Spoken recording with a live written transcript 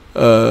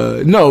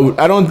No,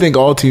 I don't think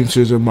all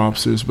Teamsters are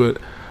mobsters, but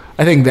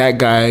I think that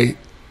guy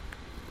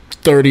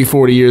 30,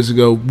 40 years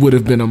ago would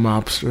have been a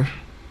mobster.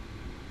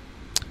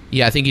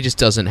 Yeah, I think he just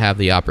doesn't have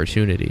the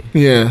opportunity.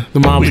 Yeah, the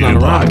mob's not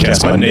around.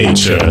 Podcast by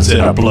nature, it's in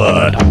our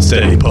blood.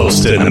 Steady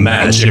posting the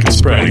magic and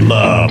spreading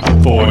love.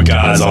 4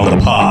 guys on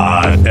the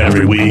pod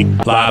every week.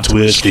 Live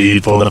Twitch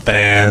feed for the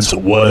fans.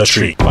 What a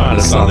treat. Find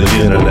us on the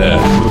internet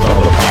with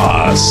all the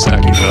pods.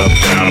 Stacking up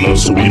downloads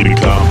so we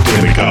become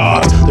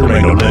demigods. There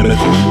ain't no limit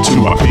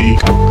to our peak.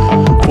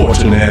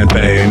 Fortune and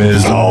fame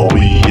is all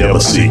we ever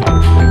seek.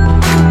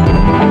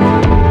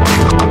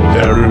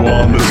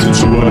 Everyone listen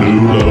to a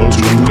new low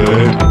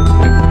today.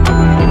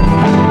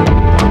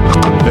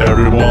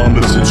 Everyone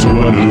listen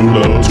to a new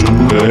low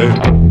today.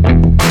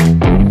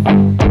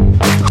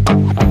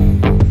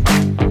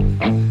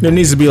 There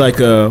needs to be like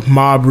a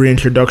mob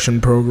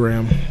reintroduction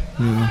program,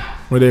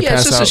 where they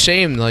pass it's just out. a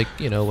shame, like,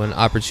 when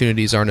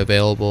opportunities aren't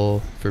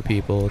available for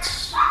people.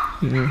 It's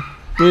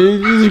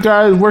These are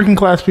guys, working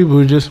class people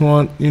who just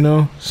want,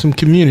 some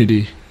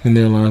community in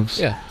their lives.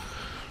 Yeah.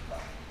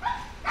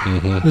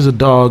 Mm-hmm. There's a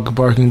dog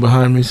barking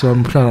behind me, so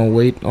I'm trying to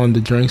wait on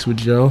the drinks with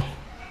Joe.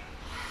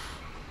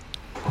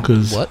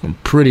 Because I'm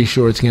pretty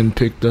sure it's getting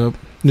picked up.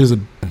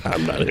 I'm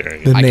not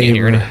hearing it. I can't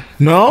hear it.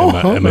 No?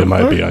 It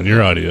might be on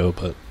your audio,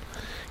 but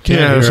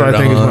yeah, so I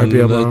think it might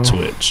be on on the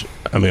Twitch.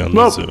 I mean, on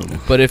the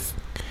Zoom. But if...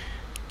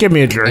 Give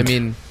me a drink. I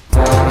mean,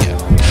 yeah.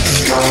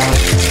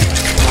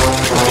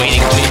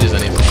 Waiting changes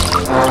anything.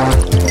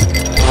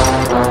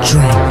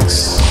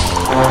 Drinks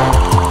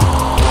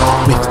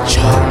with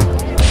Joe.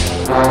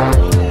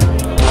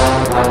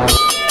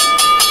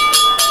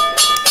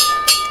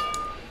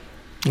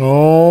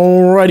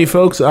 Alrighty,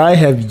 folks. I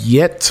have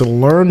yet to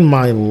learn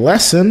my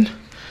lesson.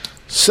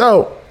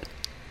 So,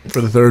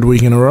 for the 3rd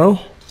week in a row,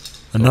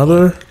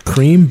 another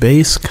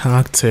cream-based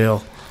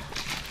cocktail.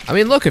 I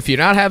mean, look, if you're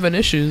not having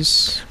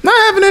issues... Not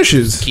having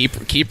issues.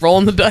 Keep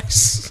rolling the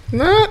dice.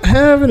 Not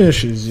having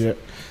issues yet.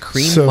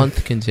 Cream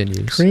month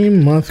continues.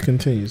 Cream month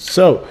continues.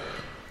 So,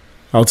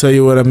 I'll tell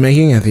you what I'm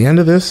making at the end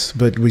of this,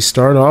 but we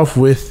start off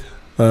with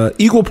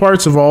equal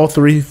parts of all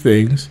 3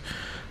 things.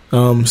 So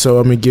I'm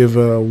going to give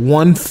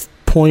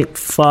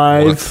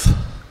 1.5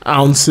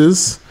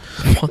 ounces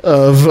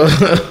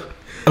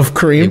of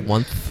cream. A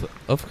 1/4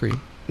 of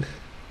cream.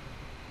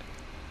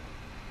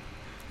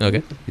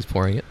 Okay, he's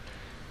pouring it.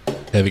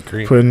 Heavy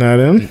cream. Putting that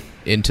in.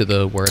 Into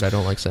the word I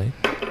don't like saying.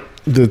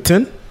 The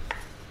tin?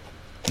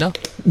 No.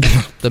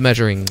 The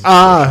measuring.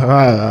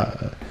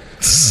 And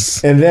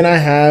then I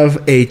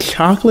have a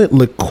chocolate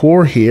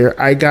liqueur here.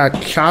 I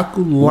got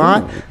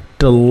Chocolat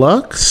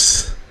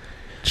Deluxe.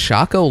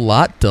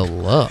 Chocolat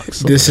Deluxe.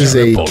 This is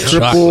a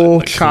triple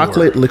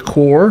chocolate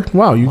liqueur.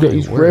 Wow, you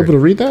were able to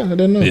read that? I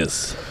didn't know.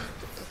 Yes.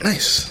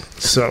 Nice.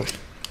 So.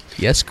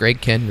 Yes, Greg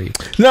can read.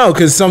 No,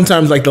 because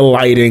sometimes like the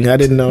lighting, I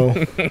didn't know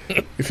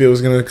if it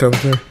was going to come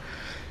through.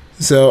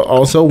 So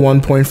also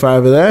 1.5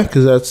 of that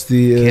because that's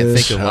the can't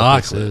think of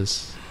what this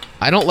is.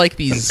 I don't like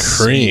these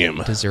cream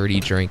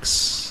desserty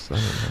drinks. I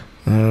don't know.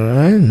 All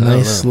right,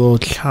 nice little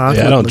chocolate.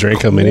 Yeah, I don't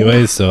drink them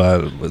anyway,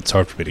 so it's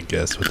hard for me to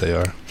guess what they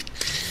are.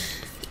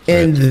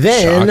 And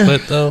then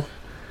chocolate though.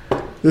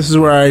 This is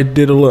where I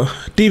did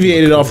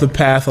deviated off the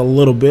path a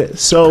little bit.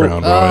 So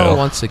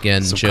once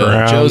again,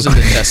 Joe's in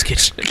the test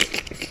kitchen.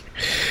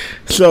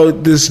 So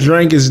this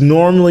drink is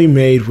normally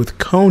made with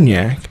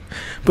cognac,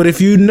 but if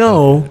you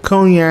know,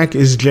 cognac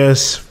is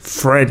just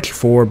French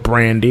for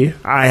brandy.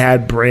 I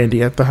had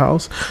brandy at the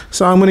house,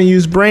 so I'm going to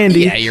use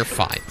brandy. Yeah, you're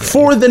fine.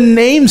 For the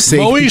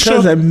namesake,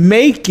 because I'm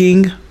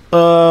making...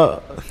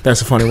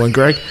 that's a funny one,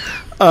 Greg.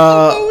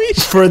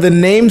 For the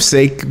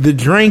namesake, the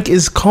drink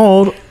is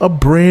called a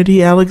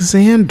Brandy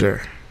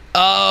Alexander.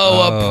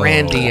 A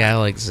Brandy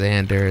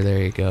Alexander.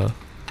 There you go.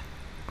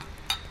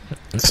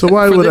 So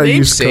why would I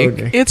use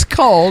cognac? It's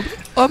called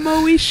a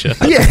Moesha.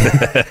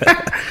 Yeah.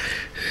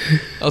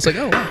 I was like,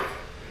 oh, wow.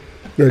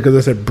 Yeah, because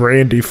I said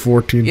brandy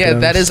 14 Yeah,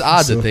 times, that is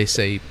odd that they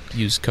say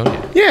use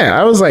cognac. Yeah,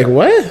 I was like,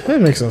 what?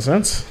 That makes no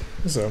sense.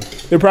 So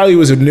it probably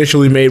was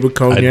initially made with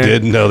cognac. I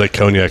didn't know that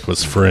cognac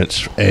was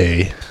French,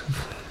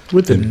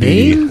 with the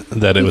name? B,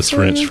 that it was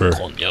French for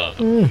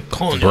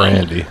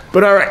brandy.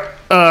 But all right,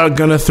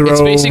 gonna throw...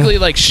 It's basically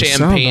like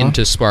champagne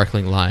to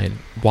sparkling lime.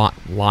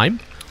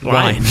 Wine.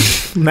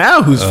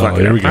 Now who's fucking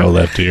here up, we go,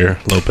 left ear,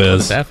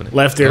 Lopez. Definitely.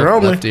 Left ear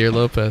only. Left ear,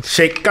 Lopez.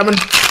 Shake coming.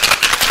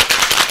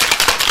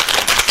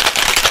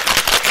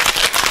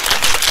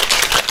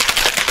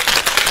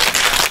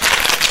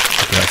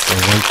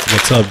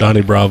 What's up,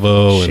 Donnie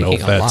Bravo and Old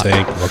Fat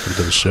Tank? Welcome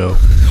to the show.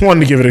 Wanted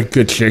to give it a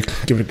good shake.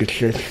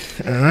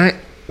 All right.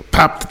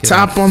 Pop the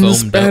top on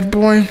this bad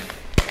boy.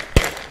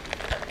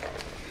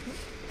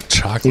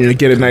 Chocolate. You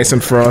get it nice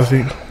and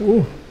frothy.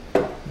 Ooh.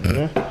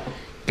 Yeah.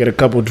 Get a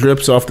couple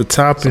drips off the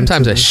top.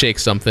 Sometimes I shake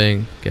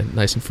something, get it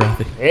nice and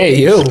frothy. Hey,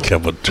 yo. A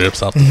couple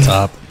drips off the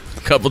top.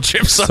 Couple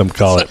drips off Some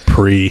call it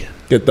pre.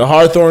 Get the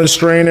Hawthorne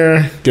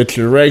strainer. Get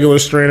your regular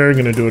strainer.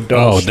 Gonna do a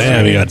double strain.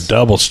 Damn, you got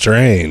double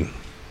strain.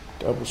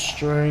 Double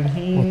strain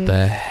here. What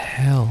the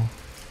hell?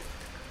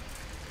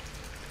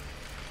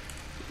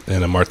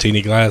 In a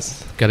martini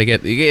glass. Gotta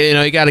get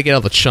you gotta get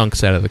all the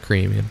chunks out of the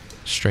cream and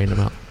strain them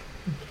out.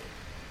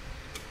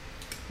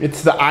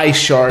 It's the ice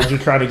shards you're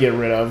trying to get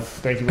rid of.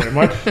 Thank you very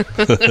much.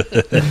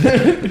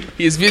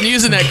 He's been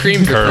using that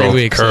cream for 3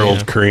 weeks.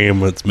 Curdled cream.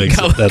 Got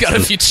a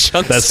few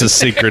chunks. That's the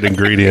secret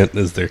ingredient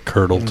is their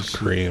curdled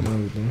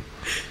cream.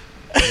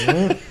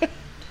 And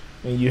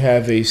you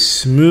have a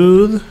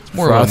smooth,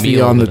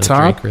 frothy on the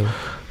top. Drink,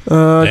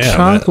 really.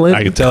 Chocolate.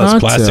 I can tell cocktail.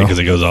 it's plastic because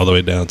it goes all the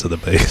way down to the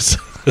base.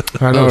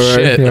 I know, right?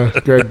 Shit. Yeah,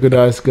 good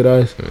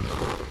eyes.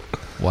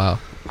 Wow.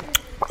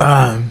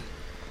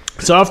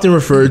 It's often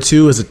referred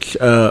to as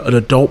an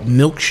adult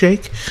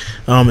milkshake.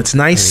 It's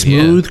nice,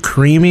 smooth,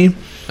 creamy.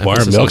 Why are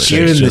milkshakes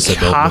Given just the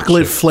adult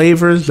chocolate milkshakes?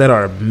 flavors that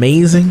are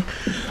amazing.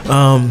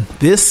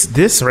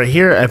 This right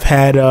here, I've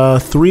had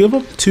 3 of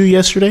them. 2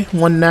 yesterday,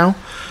 1 now.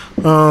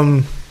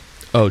 2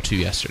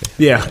 yesterday.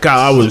 Yeah,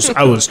 God,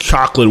 I was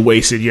chocolate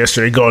wasted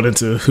yesterday going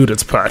into Who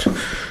That's Pot.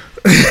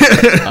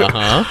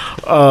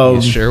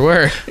 You sure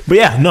were. But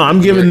yeah, no,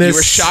 I'm giving this. You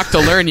were shocked to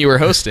learn you were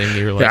hosting.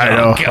 You were like, I oh,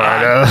 know.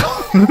 God.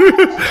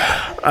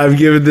 I've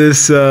given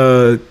this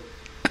 9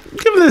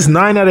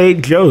 out of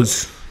 8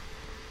 Joes.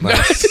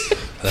 Nice.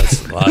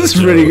 That's a lot It's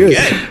of pretty Joes.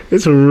 good.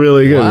 It's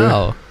really good. Man.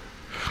 Wow.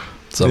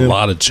 It's a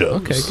lot of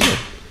Joes. Okay, good.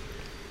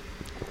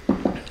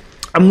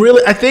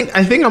 I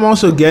think I'm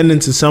also getting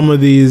into some of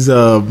these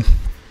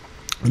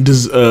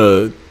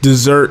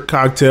dessert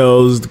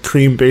cocktails, the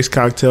cream-based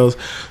cocktails,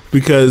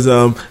 because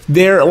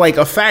they're like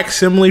a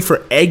facsimile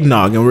for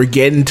eggnog, and we're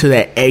getting to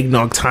that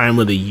eggnog time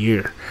of the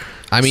year.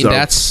 I mean, So-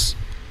 that's...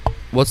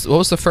 What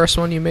was the first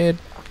one you made?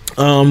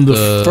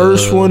 The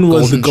first one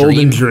was the Golden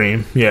Golden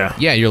Dream. Yeah.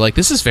 Yeah, you're like,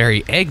 this is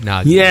very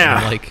eggnog.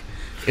 Yeah. Like,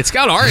 it's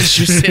got orange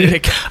juice in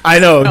it. I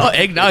know. Oh,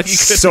 eggnog. You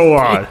could So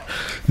odd.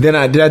 Then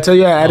did I tell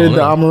you I added the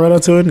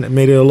amaretto to it and it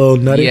made it a little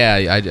nutty?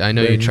 Yeah, I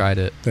know you tried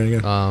it. There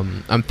you go.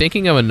 I'm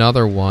thinking of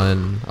another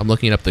one. I'm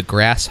looking up the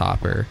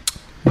grasshopper.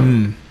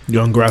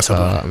 Young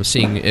grasshopper. I'm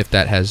seeing if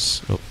that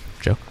has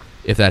Joe,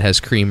 if that has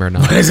cream or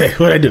not. What is it?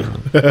 What I do?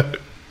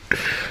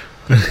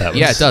 That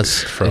Yeah, was it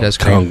does. From It has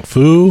Kung cream.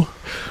 Fu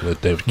with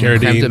David Creme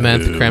de Carradine,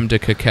 menthe, who creme de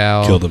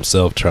cacao. killed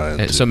himself trying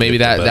to So maybe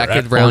get the that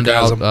better could round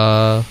orgasm.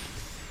 out.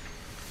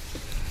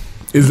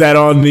 Is that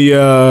on the?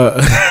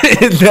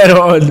 Is that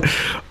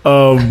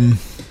on?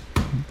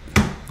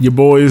 Your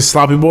boys,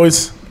 sloppy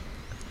boys.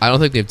 I don't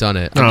think they've done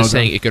it. I'm just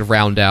okay. saying it could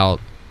round out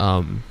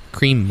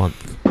cream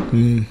month.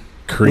 Cream.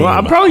 Well,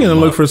 I'm probably gonna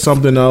look for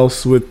something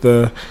else with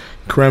the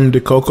creme de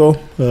coco,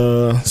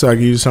 so I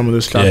can use some of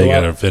this Yeah, chocolate. you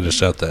gotta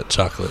finish out that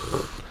chocolate.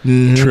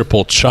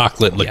 Triple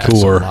chocolate Yeah, it's a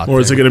liqueur. lot Or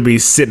is it there. gonna be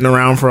sitting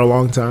around for a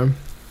long time?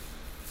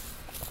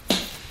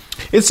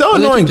 It's so Well,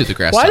 they annoying. did the Why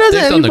grasshopper. doesn't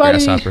They've done the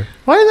anybody? grasshopper.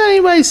 Why doesn't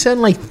anybody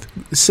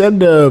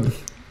send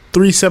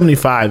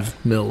 375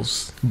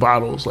 mils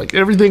bottles? Like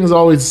everything's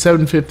always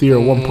 750 or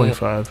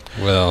 1.5.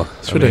 Well,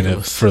 It's I mean,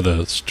 ridiculous. for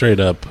the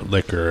straight up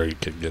liquor, you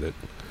could get it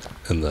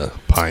in the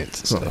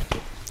pints and stuff.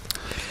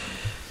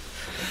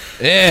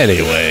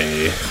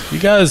 Anyway, you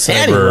guys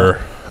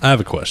ever? I have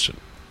a question.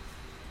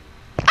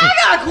 I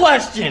got a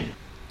question.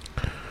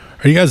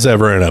 Are you guys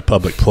ever in a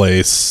public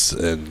place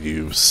and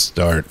you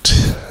start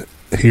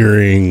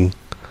hearing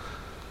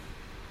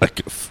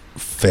like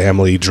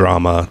family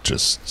drama?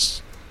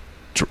 Just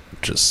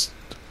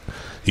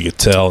you could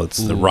tell it's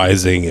the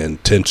rising in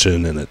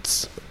tension, and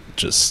it's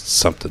just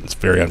something that's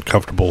very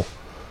uncomfortable.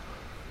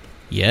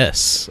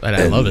 Yes, and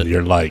I love it.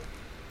 You're like,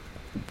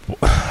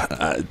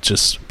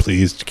 just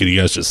please, can you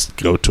guys just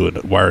go to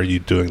it? Why are you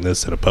doing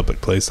this in a public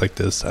place like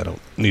this? I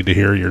don't need to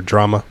hear your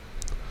drama.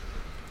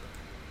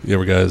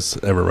 You guys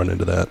ever run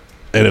into that?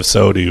 And if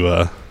so, do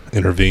you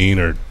intervene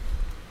or do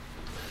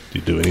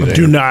you do anything?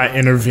 Do not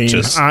intervene.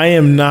 I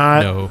am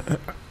not. No.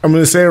 I'm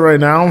going to say it right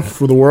now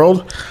for the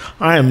world.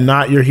 I am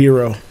not your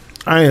hero.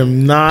 I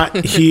am not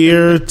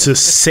here to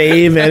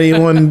save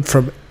anyone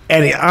from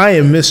any. I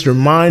am Mr.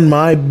 Mind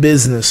My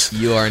Business.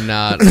 You are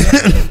not.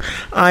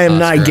 I am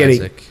not Oscar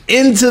getting Isaac.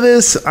 into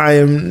this.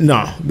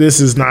 This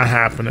is not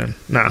happening.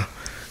 No.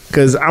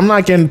 Because I'm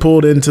not getting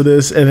pulled into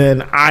this and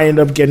then I end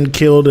up getting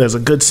killed as a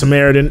good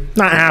Samaritan.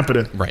 Not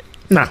happening. Right.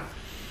 Nah.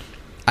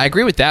 I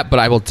agree with that, but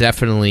I will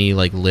definitely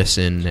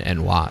listen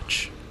and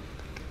watch.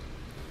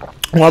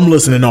 Well, I'm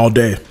listening all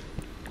day.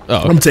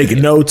 Oh, I'm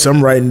taking notes.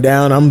 I'm writing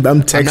down. I'm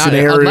texting I'm not,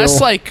 Ariel. unless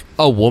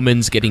a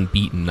woman's getting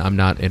beaten, I'm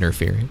not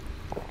interfering.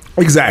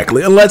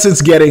 Exactly. Unless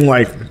it's getting very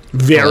Like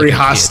a kid.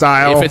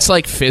 hostile. If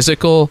it's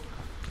physical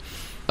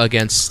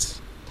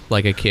against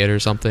a kid or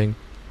something.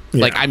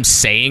 Yeah. I'm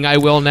saying I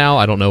will now.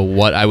 I don't know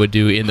what I would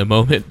do in the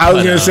moment. I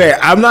was but, going to say,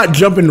 I'm not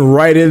jumping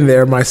right in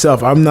there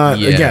myself. I'm not,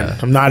 Yeah. again,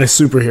 I'm not a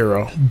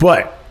superhero.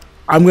 But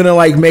I'm going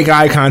to make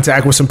eye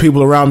contact with some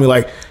people around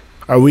me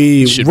are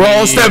we, Should we're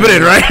all we- stepping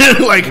in, right?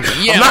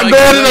 Yeah, I'm not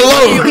going in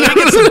alone. Let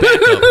me get some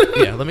backup.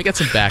 Yeah, let me get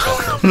some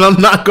backup.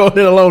 I'm not going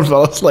in alone,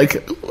 fellas.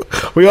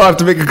 We all have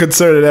to make a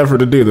concerted effort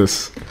to do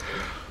this.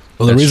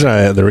 Well, the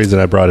reason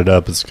I brought it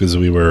up is because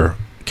Kendra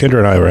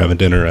and I were having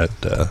dinner at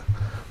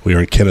we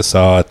were in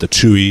Kennesaw at the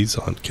Chewies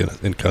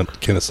in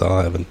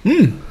Kennesaw having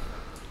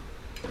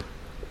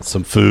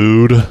some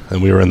food,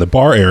 and we were in the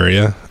bar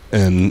area,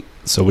 and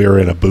so we were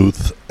in a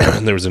booth,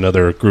 and there was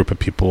another group of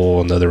people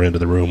on the other end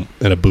of the room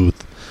in a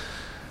booth,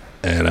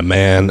 and a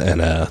man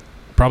and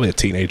probably a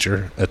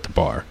teenager at the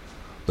bar.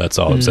 That's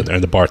all I'm sitting there,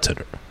 and the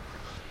bartender.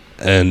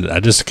 And I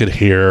just could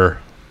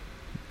hear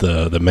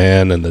the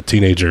man and the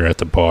teenager at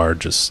the bar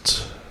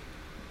just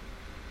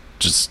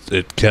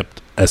it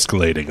kept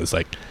escalating. It's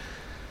like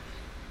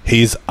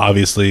he's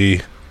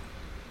obviously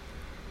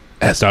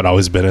has not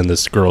always been in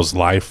this girl's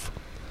life,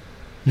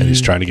 and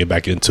he's trying to get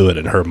back into it,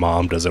 and her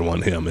mom doesn't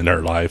want him in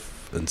her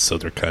life, and so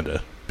they're kind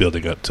of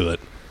building up to it.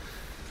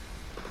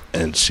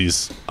 And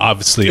she's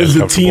obviously is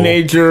the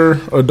teenager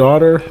a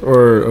daughter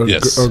or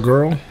a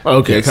girl?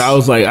 Okay, yes. 'Cause I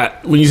was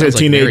like, when you said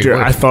teenager,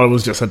 I thought it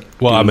was just a.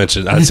 Well,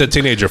 I said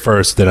teenager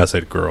first, then I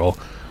said girl.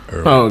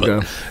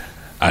 Okay.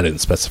 I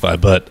didn't specify,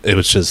 but it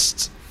was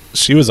just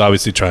she was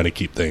obviously trying to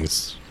keep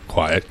things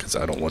quiet because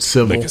I don't want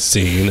to make a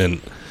scene, and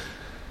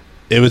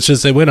it was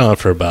just it went on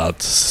for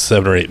about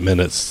 7 or 8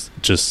 minutes,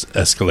 just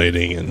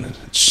escalating, and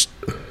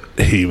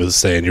he was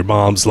saying your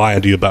mom's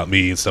lying to you about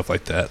me and stuff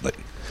like that, like.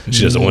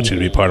 She doesn't want you to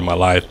be part of my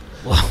life,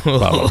 blah,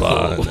 blah,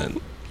 blah. And then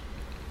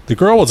the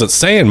girl wasn't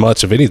saying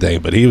much of anything,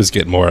 but he was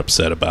getting more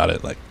upset about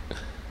it.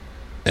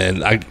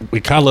 And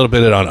we caught a little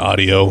bit of it on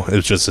audio. It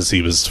was just as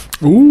he was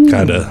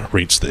kind of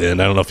reached the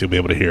end. I don't know if you'll be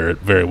able to hear it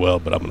very well,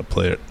 but I'm going to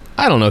play it.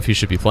 I don't know if you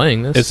should be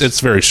playing this. It's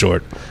very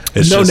short.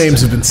 No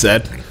names have been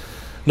said.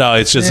 No,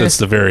 it's just it's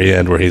the very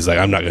end where he's like,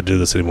 I'm not going to do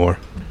this anymore.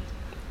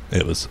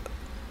 It was...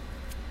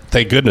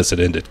 Thank goodness it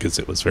ended because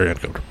it was very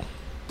uncomfortable.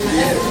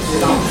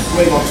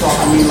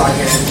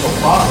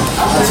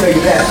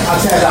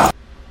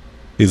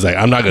 He's like,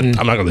 I'm not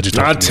gonna let you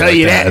talk to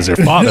me like that as your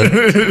father.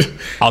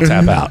 I'll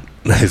tap out.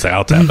 He's like,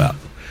 I'll tap out.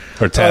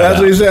 Or tap that's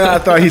out. what he said. I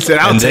thought he said,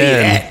 I'll tell you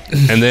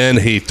that. And then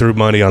he threw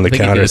money on the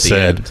counter and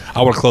said,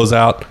 I want to close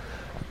out.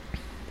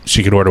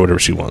 She can order whatever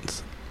she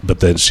wants. But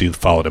then she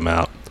followed him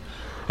out.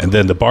 And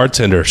then the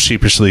bartender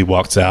sheepishly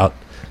walks out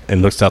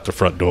and looks out the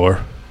front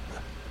door.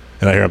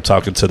 And I hear him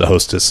talking to the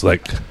hostess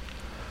like,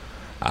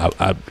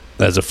 I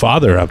as a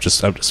father, I'm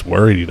just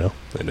worried, you know.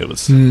 And it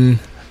was the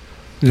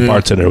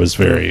bartender was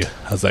very.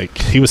 I was like,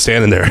 he was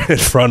standing there in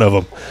front of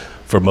him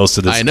for most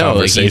of this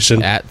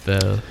conversation. Like at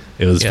the.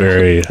 It was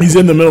very. He's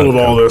in the middle of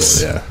all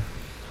this. Yeah.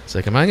 It's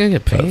like, am I gonna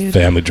get paid?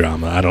 Family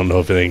drama. I don't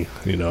know if anything.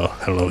 You know,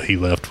 I don't know if he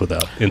left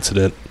without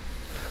incident,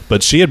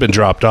 but she had been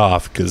dropped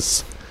off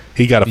because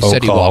he got a phone call. You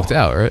said he walked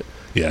out, right?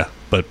 Yeah,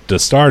 but to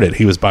start it,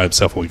 he was by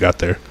himself when we got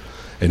there,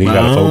 and he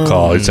got a phone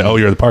call. He said, "Oh,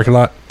 you're in the parking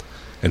lot,"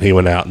 and he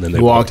went out, and then they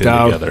walked in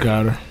out together.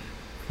 Got her.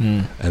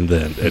 And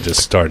then it just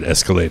started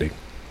escalating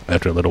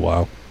after a little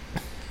while.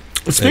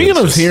 Speaking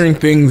of hearing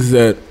things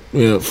that,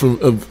 you know,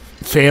 from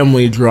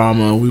family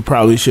drama, we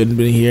probably shouldn't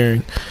be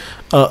hearing.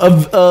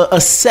 A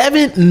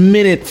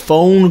 7-minute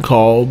phone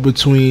call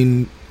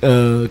between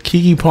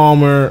Keke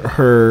Palmer,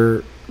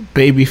 her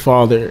baby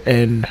father,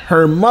 and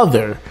her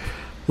mother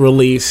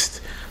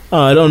released.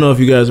 I don't know if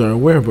you guys are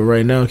aware, but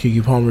right now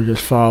Keke Palmer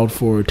just filed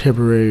for a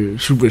temporary.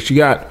 She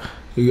got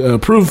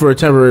approved for a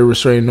temporary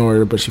restraining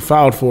order, but she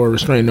filed for a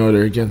restraining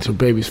order against her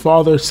baby's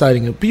father,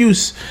 citing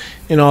abuse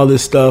and all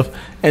this stuff.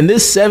 And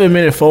this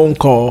 7-minute phone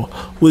call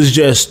was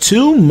just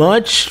too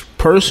much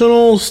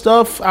personal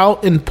stuff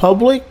out in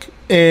public,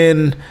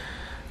 and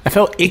I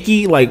felt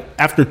icky like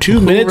after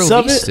 2 minutes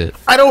of it.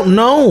 I don't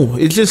know.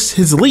 It just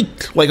has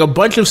leaked. Like a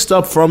bunch of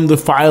stuff from the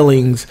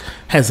filings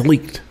has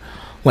leaked,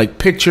 like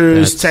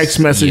pictures, text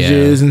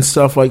messages, and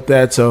stuff like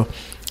that. So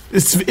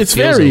it's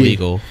very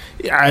illegal.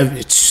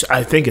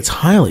 I think it's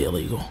highly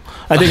illegal.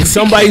 I think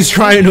somebody's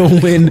trying to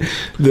win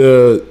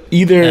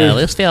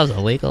this feels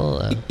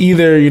illegal.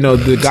 Either, you know,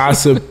 the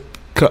gossip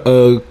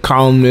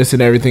columnists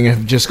and everything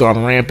have just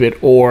gone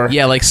rampant, or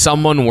like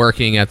someone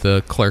working at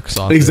the clerk's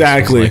office.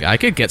 Exactly. Like, I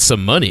could get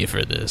some money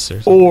for this,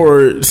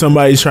 or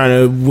somebody's trying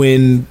to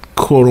win,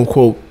 quote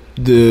unquote,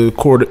 the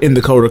court in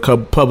the code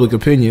of public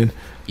opinion.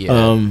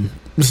 Yeah.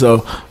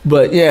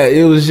 But yeah,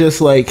 it was just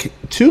like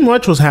too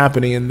much was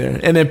happening in there,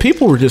 and then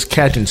people were just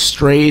catching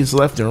strays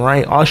left and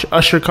right.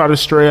 Usher caught a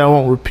stray. I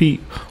won't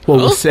repeat what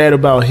was said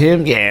about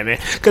him. Yeah, man,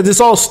 because this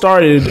all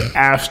started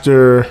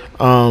after,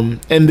 and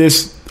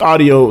this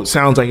audio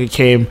sounds like it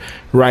came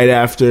right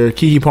after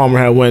Keke Palmer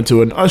had went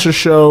to an Usher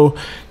show,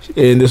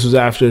 and this was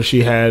after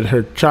she had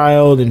her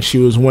child, and she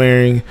was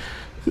wearing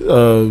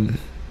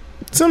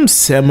some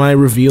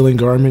semi-revealing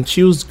garment.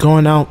 She was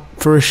going out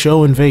for a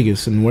show in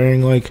Vegas and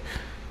wearing like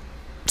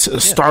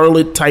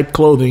starlet type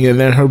clothing, and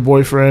then her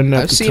boyfriend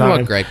at I've the seen time,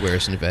 what Greg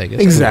wears in Vegas.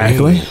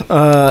 Exactly.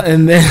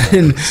 And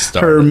then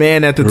her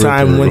man at the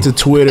time went to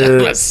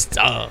Twitter.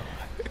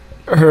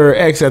 Her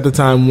ex at the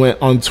time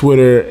went on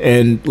Twitter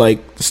and like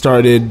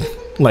started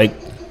like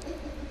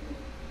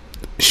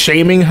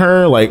shaming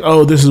her, like,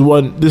 oh, this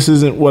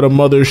isn't what a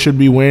mother should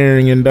be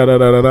wearing, and da da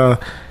da da da.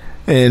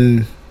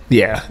 And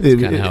yeah,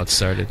 kind of how it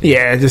started.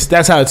 Yeah, just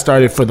that's how it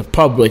started for the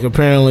public.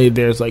 Apparently,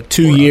 there's like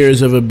 2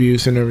 years of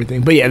abuse and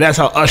everything. But yeah, that's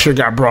how Usher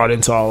got brought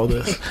into all of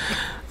this.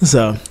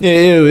 So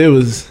yeah, it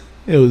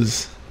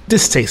was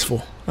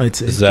distasteful, I'd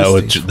say. Is that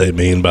what they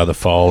mean by the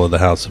fall of the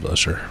House of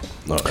Usher?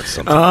 No, that's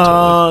something.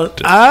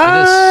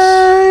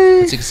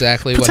 Totally It's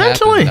exactly what happened.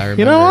 potentially. I remember.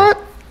 You know what?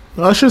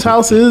 Usher's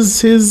house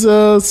is his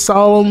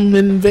solemn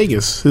in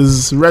Vegas,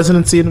 his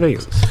residency in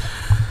Vegas.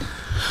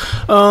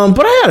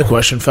 But I had a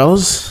question,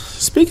 fellas.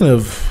 Speaking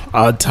of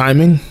odd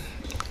timing,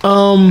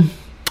 I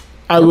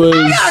got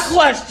a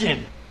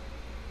question.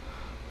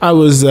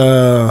 was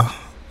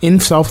in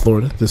South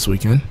Florida this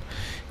weekend,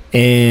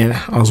 and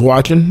I was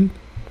watching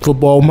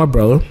football with my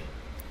brother,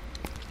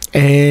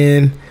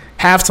 and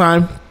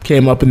halftime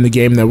came up in the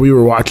game that we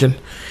were watching,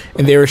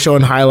 and they were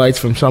showing highlights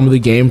from some of the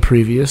game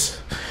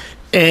previous,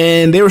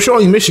 and they were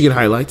showing Michigan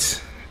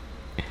highlights,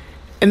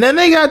 and then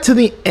they got to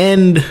the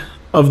end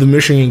of the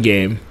Michigan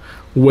game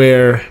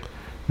where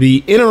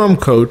the interim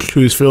coach,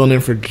 who's filling in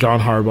for John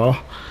Harbaugh,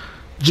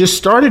 just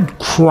started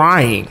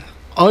crying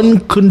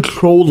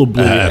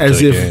uncontrollably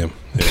as if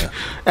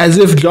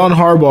John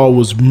Harbaugh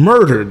was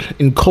murdered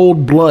in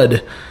cold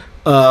blood.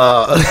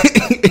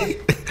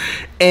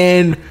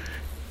 And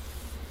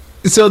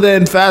so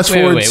then fast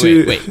forward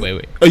to...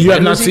 Wait. Oh, you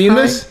have not seen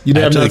this? You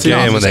have after not the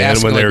game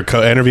when they were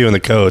interviewing the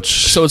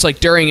coach. So it's like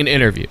during an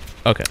interview.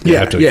 Okay.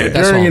 Yeah, after the game.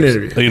 during an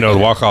interview. You know, the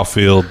walk-off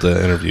field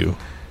interview.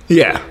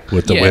 Yeah.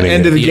 With the Yeah, winning.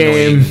 End of the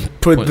game,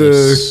 put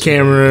pointless- the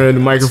camera and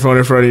the microphone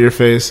in front of your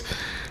face.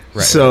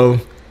 Right. So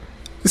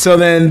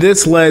then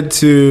this led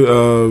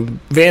to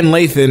Van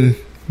Lathan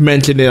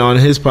mentioned it on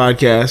his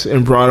podcast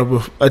and brought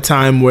up a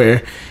time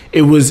where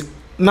it was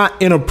not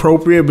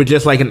inappropriate, but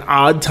just like an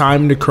odd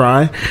time to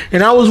cry.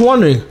 And I was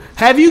wondering,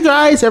 have you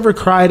guys ever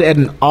cried at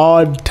an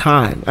odd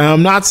time? And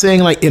I'm not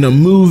saying like in a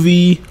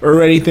movie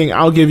or anything.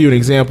 I'll give you an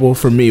example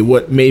for me,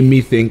 what made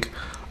me think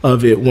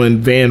of it when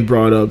Van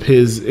brought up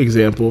his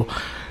example.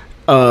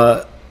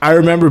 I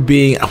remember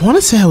I want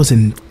to say I was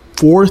in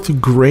 4th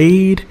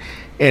grade,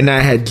 and I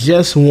had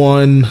just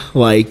won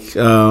like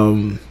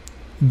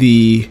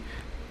the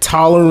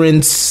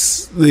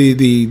tolerance,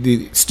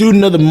 the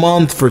student of the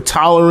month for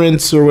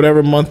tolerance or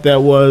whatever month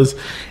that was,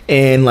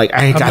 and like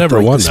I got never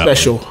like, won the that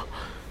special.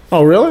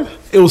 Oh really?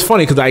 It was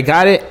funny because I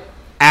got it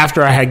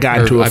after I had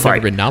gotten to a I've fight.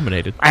 never been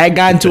nominated. I had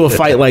gotten to a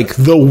fight like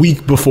the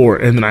week before,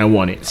 and then I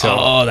won it. So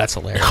Oh, that's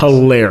hilarious.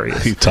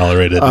 hilarious. He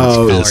tolerated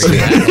Oh, his fist.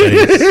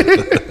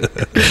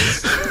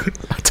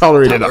 I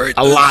tolerated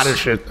a lot of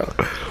shit though.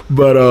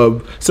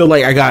 But so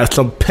like I got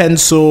some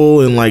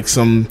pencil and like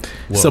some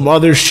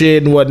other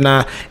shit and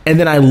whatnot, and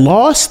then I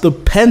lost the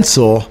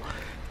pencil,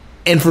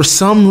 and for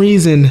some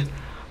reason,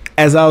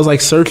 as I was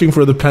like searching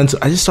for the pencil,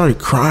 I just started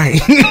crying.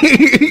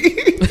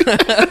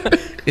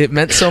 It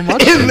meant so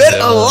much. It meant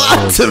a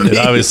lot to It me.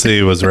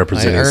 obviously was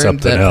representing earned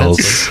something that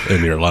else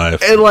in your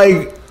life. And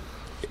like,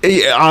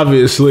 yeah,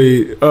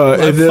 obviously, and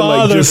then like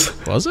father-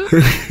 just, Was it?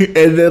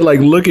 and then like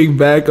looking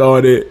back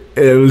on it,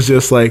 it was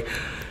just like,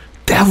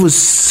 that was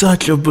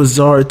such a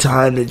bizarre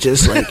time to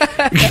just like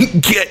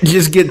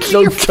get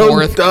so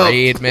Fourth choked up.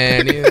 grade,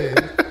 man.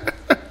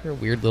 You're a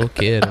weird little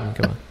kid. I mean,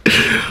 come on.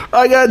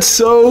 I got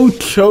so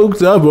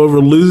choked up over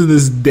losing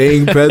this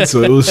dang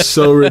pencil. It was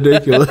so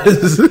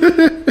ridiculous.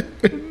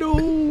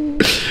 No.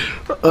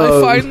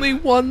 I finally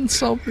won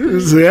something.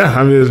 So, yeah,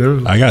 I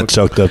mean, I got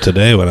choked up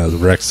today when I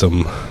wrecked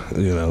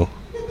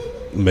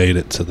made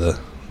it to the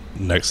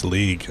next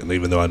league, and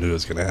even though I knew it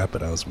was going to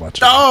happen, I was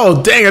watching.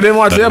 oh dang! I didn't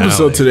watch the Finale.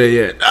 episode today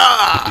yet.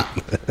 Ah,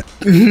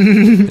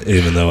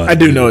 Even though I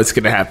do know it's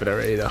gonna happen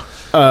already though.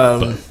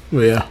 But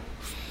yeah,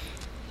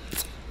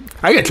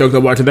 I got choked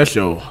up watching that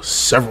show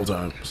several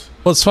times.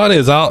 What's funny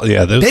is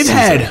They've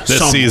had this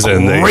some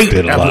season great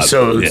they did a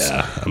episodes.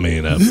 lot. Yeah, I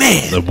mean,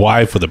 Man. the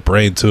wife with a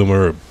brain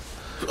tumor.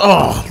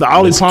 Oh, the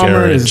Ollie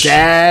Palmer and his Miscarriage.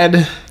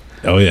 dad.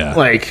 Oh yeah,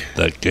 Like,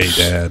 the gay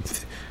dad.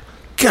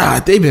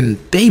 God, they've been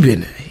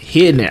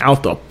hitting it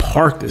out the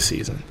park this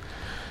season.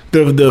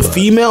 The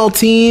female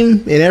team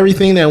and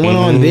everything that went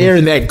on there,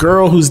 and that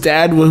girl whose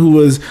dad who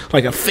was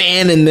like a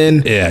fan, and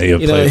then Yeah,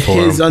 he played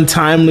for his him.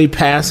 untimely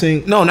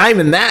passing. No, not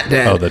even that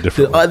dad. Oh, the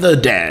different one. other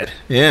dad.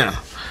 Yeah,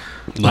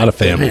 A lot of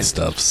family man.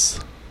 stuffs.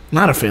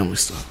 not a family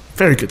stuff.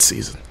 Very good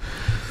season.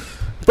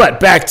 But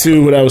back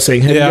to what I was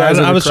saying. Have you guys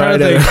I ever was trying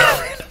cried to at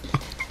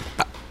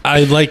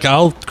think.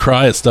 I'll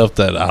cry at stuff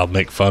that I'll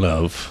make fun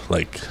of,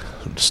 like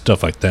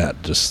stuff like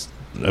that, just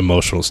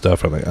emotional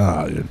stuff. I'm like,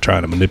 you're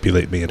trying to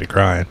manipulate me into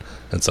crying,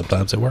 and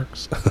sometimes it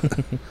works.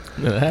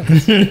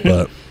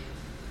 But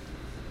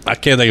I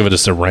can't think of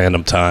just a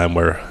random time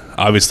where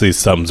obviously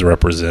something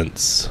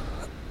represents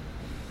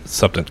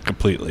something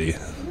completely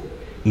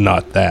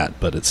not that,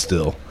 but it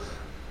still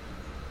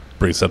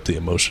brings up the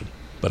emotion.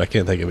 But I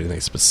can't think of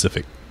anything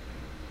specific.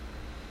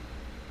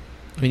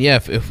 I mean, yeah,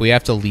 if we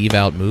have to leave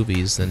out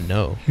movies, then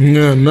no.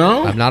 Yeah,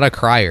 no. I'm not a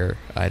crier.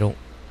 I don't...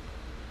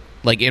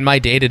 Like, in my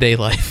day-to-day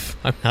life,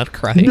 I'm not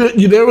crying.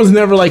 There was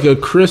never like a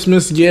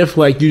Christmas gift,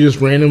 like you just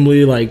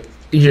randomly like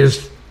you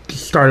just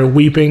started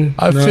weeping.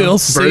 I feel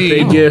birthday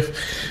seen. gift.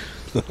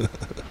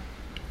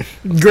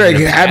 Greg,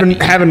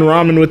 having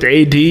ramen with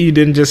the AD, you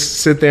didn't just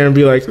sit there and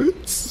be like,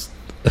 "This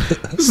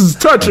is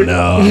touching."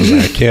 No,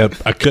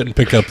 I couldn't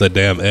pick up the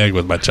damn egg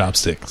with my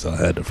chopstick, so I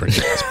had to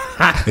freaking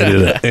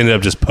ended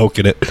up just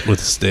poking it with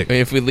a stick. I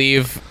mean, if we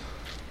leave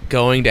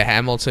going to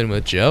Hamilton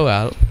with Joe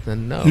out,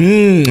 then no.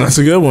 That's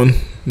a good one.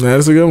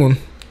 That's a good one.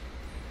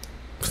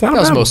 It's not That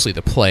was bad. mostly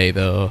the play,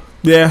 though.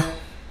 Yeah.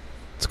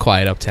 It's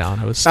quiet uptown.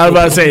 I was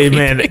about to say,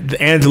 man,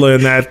 Angela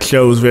in that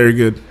show was very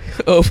good.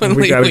 openly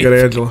We got a good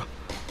weeping. Angela.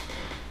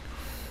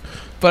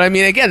 But I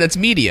mean, again, that's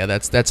media.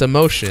 That's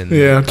emotion.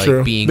 Yeah, like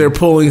true. They're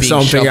pulling being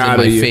something shoved out in of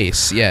my you.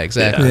 face. Yeah,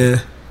 exactly.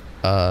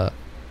 Yeah.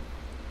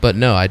 But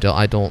no, I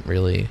don't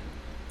really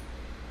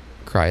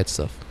cry at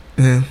stuff.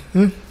 Yeah.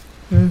 Like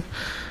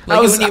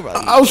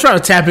I was trying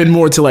to tap in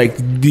more to like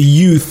the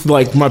youth,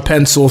 like my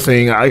pencil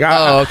thing.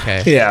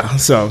 okay. Yeah.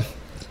 So.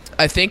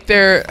 I think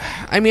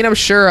I'm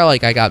sure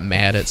like I got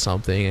mad at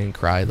something and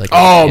cried. Like,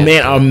 Oh yeah,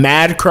 man, a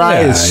mad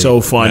cry is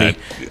so funny.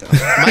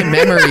 my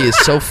memory is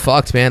so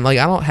fucked, man. Like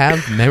I don't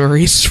have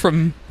memories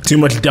from Too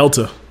much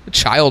Delta.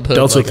 childhood.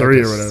 Delta like,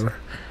 3 or whatever.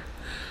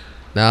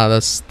 No,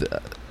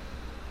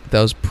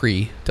 that was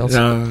pre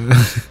Delta.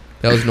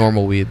 That was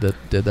normal weed that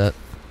did that.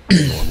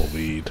 Normal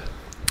weed.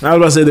 I was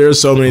about to say there are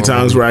so many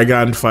times where I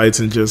got in fights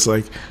and just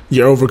like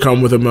you're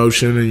overcome with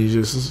emotion and you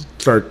just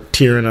start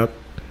tearing up.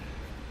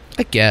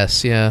 I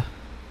guess, yeah.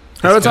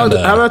 Have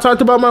I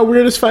talked about my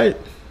weirdest fight?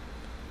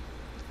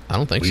 I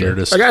don't think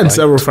Weirdest I got in fight.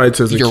 several fights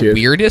as so. a Your kid.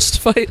 weirdest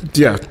fight?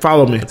 Yeah,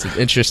 follow me. It's an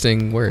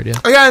interesting word, yeah.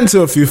 I got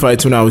into a few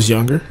fights when I was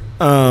younger.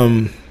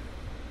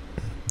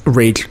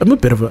 Rage. I'm a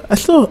bit of a. I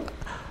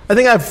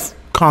think I've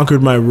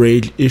conquered my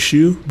rage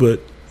issue, but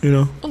you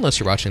know, Unless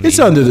you're watching the it's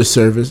under the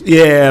surface.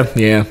 Yeah.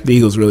 The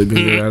Eagles really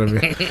beat it out of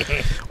me.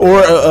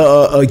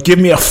 Or give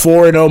me a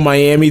 4-0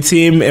 Miami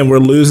team and we're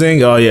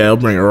losing. Oh yeah, it'll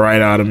bring it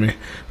right out of me.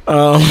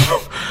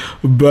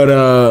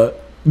 But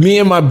me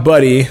and my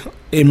buddy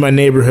in my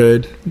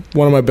neighborhood,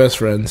 one of my best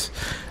friends,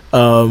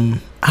 I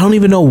don't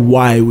even know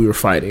why we were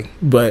fighting,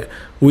 but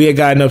we had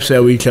gotten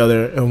upset with each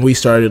other and we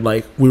started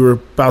like we were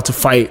about to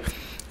fight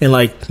and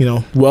like, you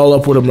know, well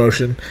up with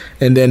emotion,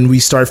 and then we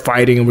start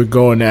fighting and we're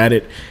going at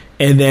it.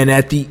 And then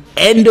at the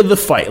end of the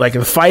fight, like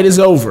the fight is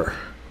over,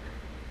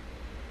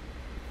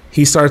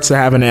 he starts to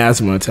have an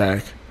asthma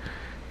attack.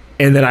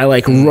 And then I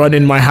like run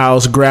in my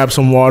house, grab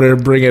some water,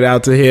 bring it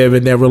out to him,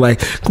 and then we're like,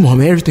 "Come on,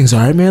 man, everything's all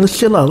right, man. Let's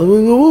chill out. What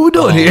we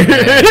doing here?"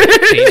 Man.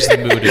 Change the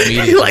mood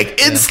immediately. Like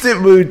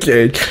instant mood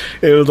change.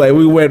 It was like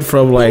we went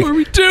from like What are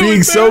we doing,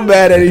 being so man?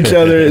 mad at each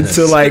other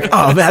to like,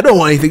 "Oh man, I don't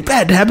want anything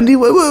bad to happen to you.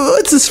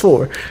 What's this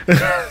for?"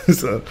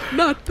 so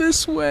Not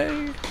this way.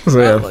 yeah.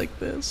 Not like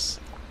this.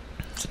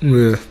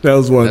 Yeah, that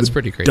was one That's of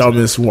pretty the crazy.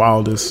 dumbest,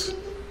 wildest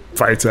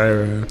fights I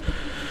ever had.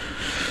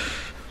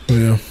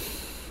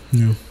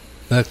 Yeah.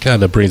 That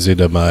kind of brings me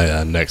to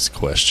my next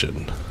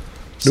question.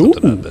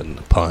 Something Ooh. I've been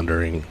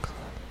pondering.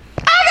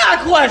 I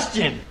got a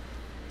question.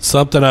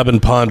 Something I've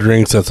been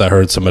pondering since I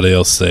heard somebody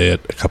else say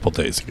it a couple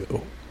days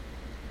ago.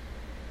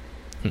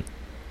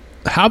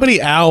 How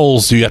many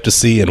owls do you have to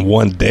see in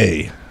one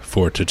day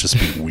for it to just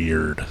be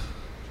weird?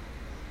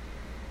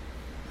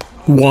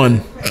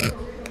 One.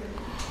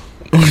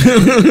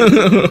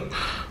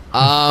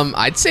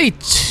 I'd say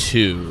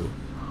 2.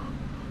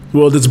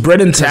 Well, does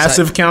Brendan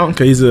Tassif count?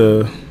 Because he's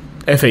a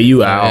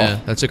FAU owl. Yeah,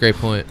 that's a great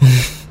point.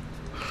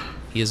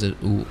 He is a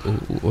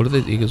what are the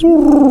Eagles?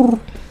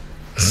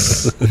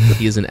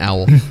 He is an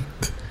owl.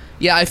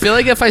 Yeah, I feel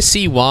like if I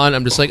see one,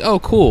 I'm just like, oh,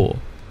 cool,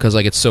 because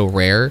like it's so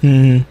rare.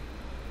 Mm-hmm.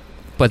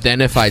 But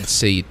then if I'd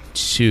see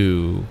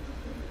 2,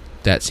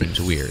 that seems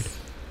weird.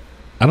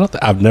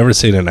 I've never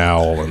seen an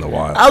owl in the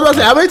wild. I was about to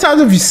say, how many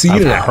times have you seen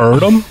I've it?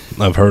 heard them.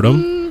 I've heard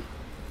them,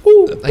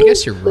 I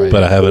guess you're right.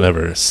 but I haven't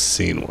ever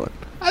seen one.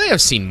 I think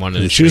I've seen one in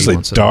the It's tree usually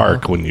once in a while.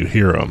 dark when you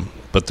hear them,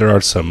 but there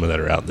are some that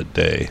are out in the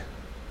day.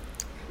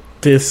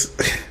 This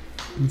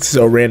it's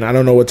so random. I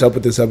don't know what's up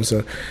with this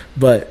episode,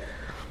 but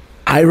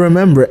I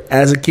remember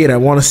as a kid, I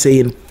want to say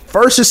in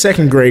first or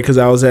second grade, because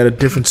I was at a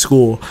different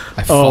school.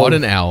 I fought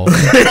an owl. Then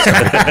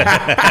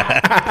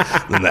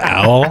the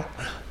owl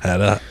had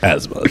an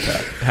asthma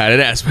attack. Had an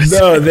asthma.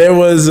 No, there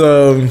was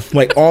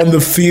like on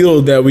the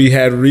field that we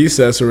had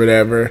recess or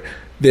whatever.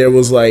 There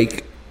was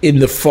like in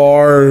the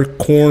far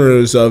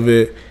corners of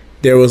it,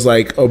 there was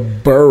like a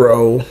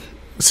burrow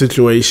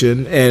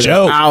situation, and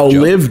Joke. owl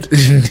lived.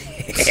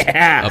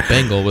 Yeah. A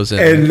Bengal was in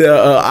And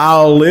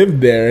owl lived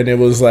there, and it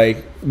was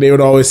like they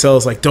would always tell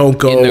us like, "Don't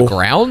go in the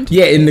ground.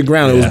 Yeah, in the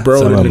ground. It was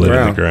burrowed some of in the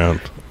them live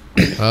ground.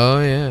 Oh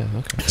yeah.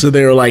 Okay. So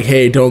they were like,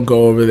 "Hey, don't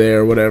go over there,"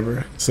 or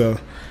whatever. So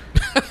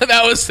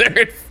That was their.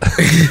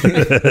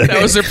 That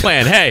was their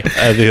plan. Hey,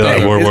 I think like,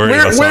 we're worried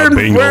about some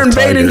Bengal we're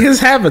invading tiger. his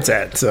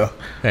habitat. So,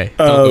 hey,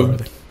 don't go over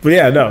there. but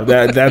yeah, no,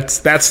 that's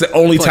the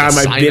only Like a time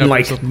I've sign been up or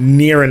like something.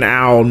 near an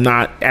owl,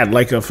 not at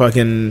like a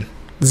fucking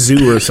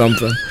zoo or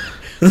something.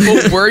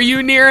 Well, were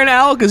you near an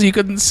owl because you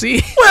couldn't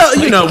see? Well,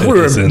 you know, we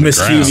were It's in the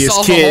mischievous ground.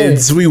 Saw the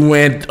kids. We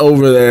went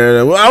over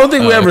there. Well, I don't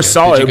think we Oh, ever okay.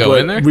 saw Did it, you go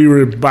in but there? we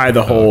were by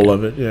the hole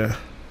of it. Yeah.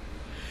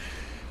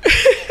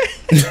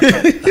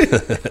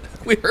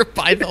 We were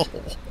by the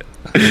hole.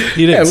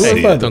 You didn't Yeah, we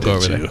see were it, Don't go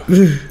over did there.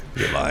 you?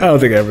 You're I lying. don't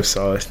think I ever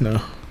saw it.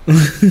 No.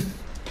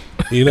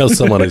 You know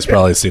someone who's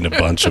probably seen a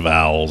bunch of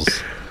owls.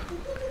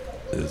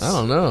 I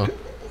don't know.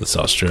 This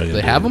Australian.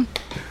 They have dude. them.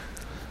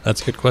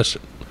 That's a good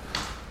question.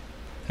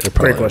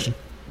 Great question.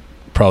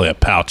 Probably have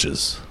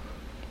pouches.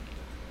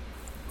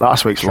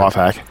 Last week's life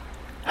hack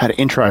had an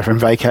intro from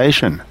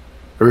Vacation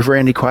with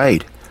Randy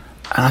Quaid.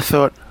 And I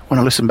thought, when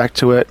I listened back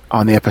to it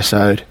on the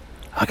episode,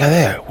 I go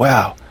there,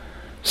 wow,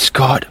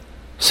 Scott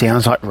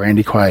sounds like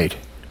Randy Quaid.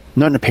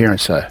 Not an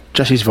appearance, though,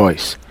 just his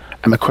voice.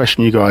 And my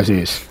question to you guys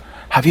is,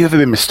 have you ever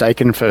been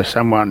mistaken for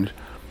someone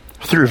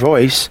through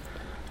voice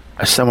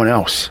as someone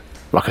else,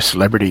 like a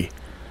celebrity,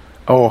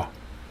 or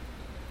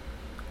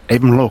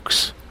even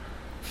looks?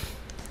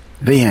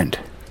 The end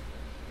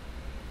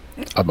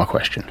of my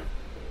question.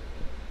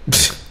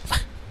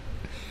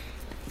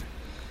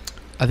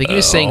 I think he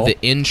was saying the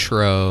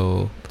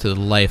intro to the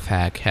life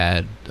hack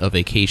had a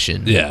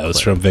vacation. Yeah, it was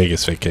from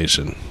Vegas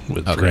Vacation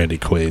with Randy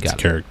Quaid's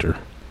character.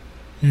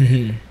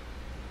 Mm-hmm.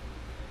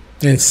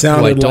 It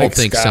sounded I don't like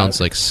think Scott. Sounds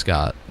like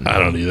Scott. No. I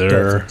don't either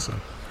Don't think so.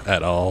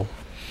 at all.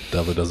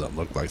 Definitely doesn't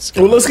look like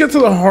Scott. Well, let's get to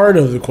the heart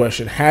of the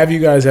question. Have you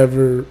guys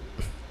ever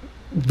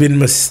been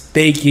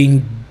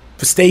mistaken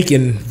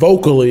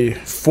vocally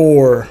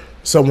for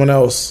someone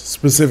else,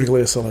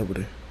 specifically a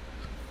celebrity?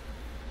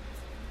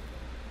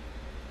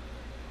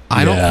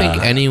 I don't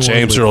think anyone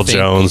James would Earl think,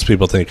 Jones.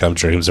 People think I'm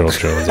James Earl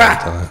Jones all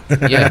the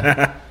time.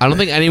 Yeah. I don't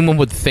think anyone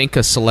would think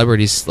a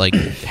celebrity's like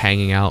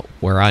hanging out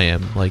where I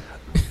am. Like,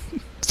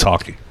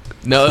 Talking.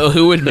 no,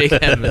 who would make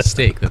that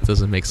mistake? That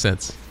doesn't make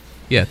sense.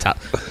 Yeah,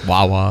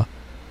 Wawa.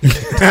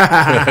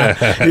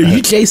 Are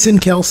you Jason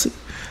Kelsey?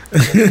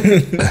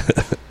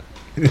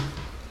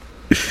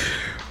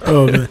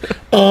 Oh man.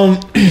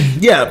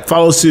 Yeah,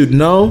 follow suit.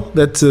 No,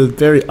 that's a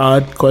very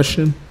odd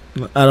question.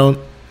 I don't.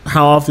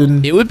 How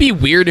often? It would be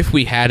weird if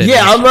we had it.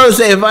 Yeah, I was about to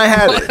say if I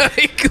had it.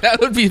 Like, that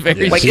would be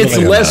very Like, seems it's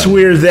like less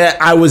weird that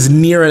I was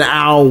near an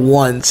owl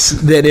once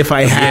than if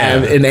I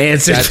have an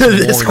answer That's to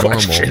this more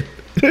question.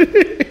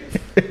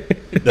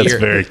 That's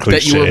very cliche.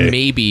 That you were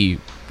maybe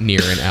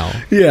near an owl,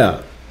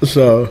 Yeah.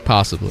 So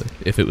possibly,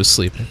 if it was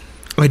sleeping.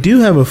 I do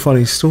have a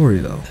funny story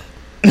though.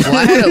 Well,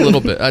 I had a little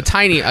bit, a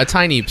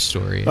tiny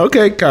story.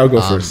 Okay, Kyle, go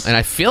first. And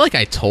I feel like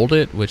I told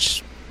it,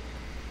 which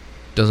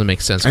doesn't make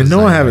sense. I 'cause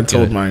know it's I not haven't good.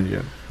 told mine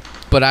yet.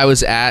 But I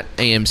was at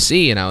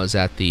AMC and I was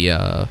at the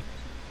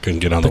Couldn't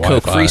get on the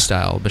Coke Wi-Fi.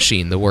 freestyle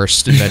machine, the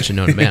worst invention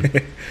known to man.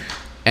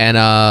 And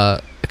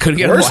I couldn't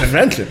get Worst on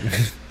invention.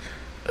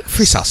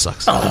 freestyle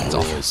sucks. Oh. It's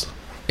awful.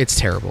 It's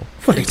terrible.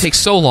 It takes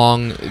so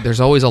long. There's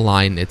always a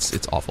line. It's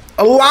awful.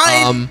 A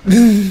line.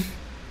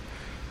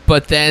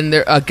 But then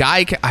a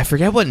guy, I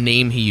forget what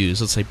name he used.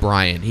 Let's say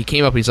Brian. He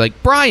came up and he's like,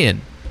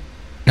 Brian.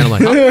 And I'm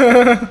like,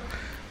 huh?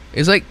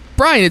 He's like,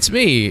 Brian, it's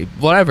me.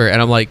 Whatever. And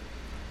I'm like,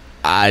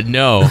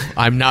 no,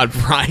 I'm not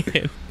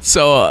Brian.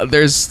 So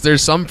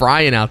there's some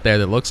Brian out there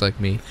that looks like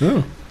me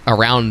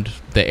around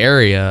the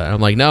area. And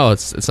I'm like, no,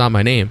 it's not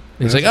my name.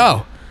 And he's like,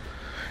 oh.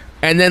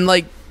 And then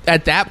like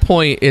at that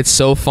point, it's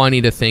so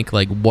funny to think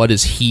like, what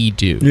does he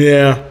do?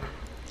 Yeah.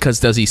 Because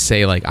does he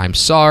say like, I'm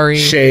sorry?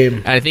 Shame.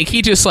 And I think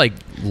he just like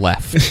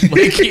left.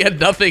 Like he had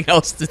nothing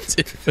else to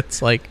do.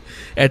 It's like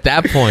at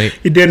that point,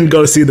 He didn't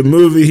go see the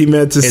movie he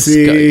meant to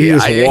see. He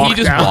just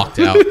walked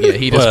out. Yeah,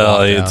 he just Well,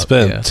 walked he'd out.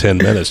 spent 10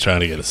 minutes trying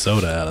to get a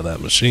soda out of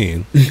that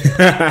machine.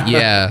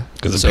 Yeah,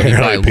 Because so he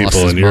apparently probably lost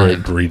people his in your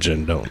mind.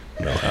 region don't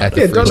know how At to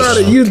the Yeah, don't know how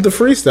to freestyle. use the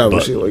freestyle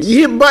machine. Like,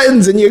 you hit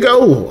buttons and you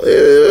go.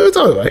 What's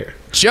all about here?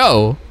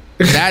 Joe,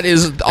 that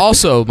is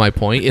also my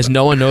point. Is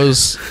no one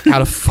knows how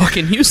to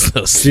fucking use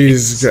those. things.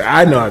 Jesus,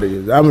 I know how to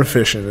use it. I'm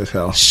efficient as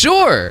hell.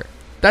 Sure,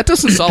 that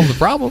doesn't solve the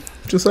problem.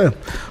 Just saying.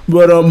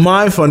 But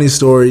my funny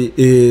story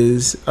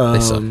is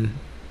suck.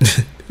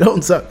 they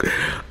don't suck.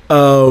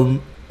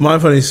 My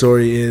funny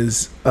story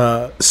is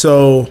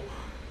so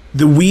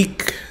the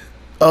week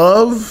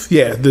of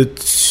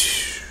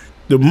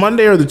the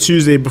Monday or the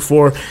Tuesday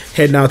before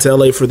heading out to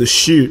LA for the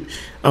shoot,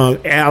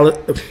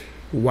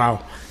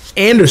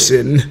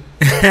 Anderson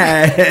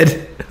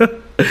had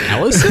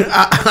Allison?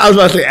 I was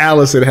about to say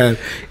Allison had.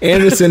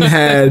 Anderson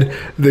had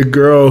the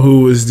girl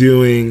who was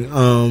doing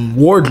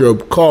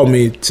wardrobe call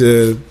me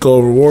to go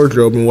over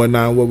wardrobe and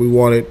whatnot, what we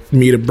wanted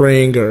me to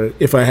bring or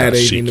if I had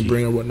anything to Dashiki.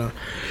 bring or whatnot.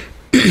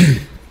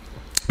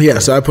 Yeah,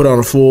 so I put on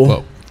a full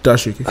Whoa.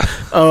 dashiki.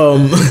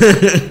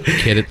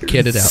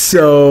 Kid it out.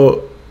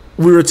 So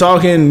we were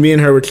talking, me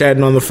and her were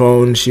chatting on the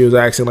phone. She was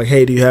asking like,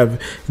 hey, do you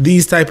have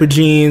these type of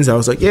jeans? I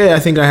was like, yeah, I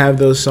think I have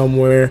those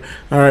somewhere.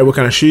 All right, what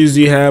kind of shoes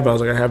do you have? I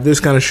was like, I have this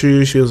kind of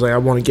shoes. She was like, I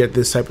want to get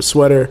this type of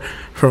sweater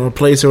from a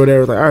place or whatever.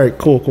 I was like, all right,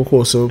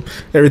 cool. So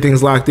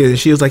everything's locked in. And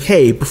she was like,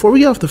 hey, before we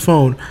get off the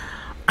phone,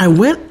 I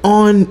went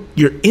on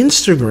your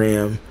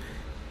Instagram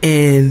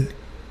and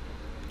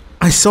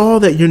I saw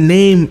that your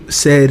name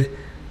said,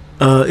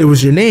 it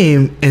was your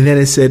name, and then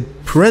it said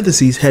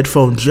parentheses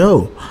Headphone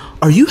Joe.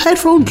 Are you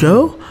Headphone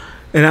Joe?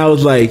 And I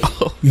was like,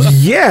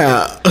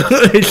 yeah.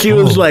 And she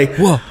was like,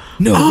 Whoa,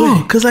 no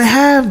way. because I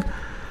have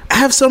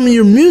some of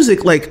your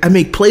music. Like I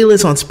make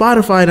playlists on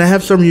Spotify, and I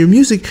have some of your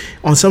music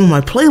on some of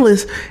my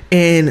playlists.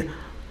 And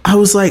I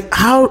was like,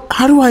 how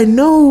do I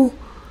know?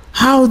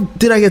 How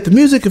did I get the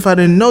music if I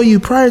didn't know you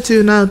prior to?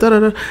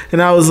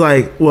 And I was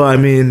like, well, I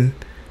mean,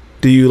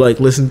 do you like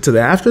listen to the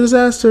After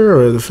Disaster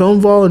or the Film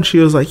Vault? And she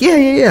was like,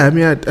 yeah. I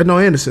mean, I know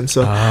Anderson.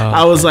 So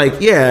I was like,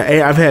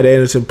 yeah, I've had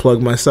Anderson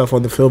plug my stuff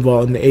on the Film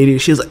Vault in the 80s.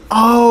 She was like,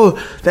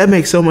 oh, that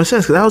makes so much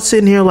sense. Because I was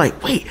sitting here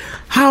like, wait,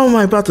 how am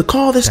I about to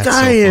call this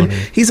guy? So and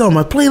he's on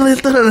my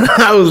playlist.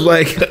 I was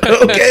like,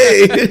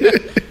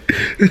 okay.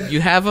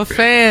 You have a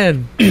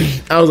fan.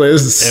 I was like,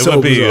 this is It so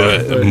would be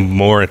bizarre.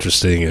 more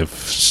interesting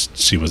if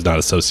she was not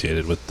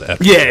associated with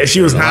that. Yeah,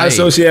 she was not Right.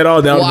 associated at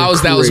all. That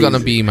Was going to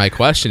crazy. be my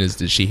question: is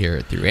did she hear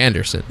it through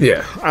Anderson,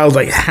 Yeah, I was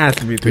like, it has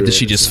to be. or through did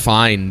she it. just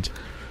find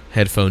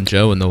Headphone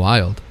Joe in the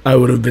wild? I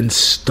would have been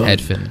stunned.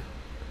 Headfin.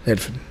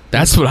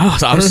 That's what I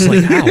was. I was just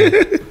like, how?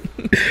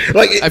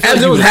 Like I feel as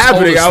like it was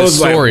happening, I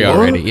was like, story what?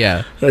 already.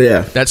 Yeah, Oh,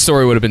 yeah, that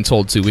story would have been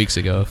told 2 weeks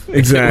ago.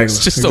 exactly.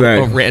 It's just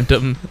exactly. a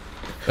random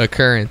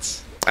occurrence.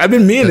 I've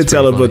been meaning That's to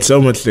tell pretty it, funny. but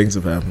so much things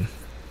have happened.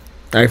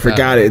 I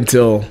forgot it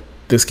until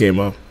this came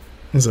up.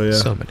 So yeah,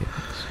 So many.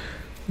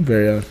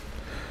 very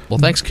Well,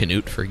 thanks,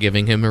 Canute, for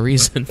giving him a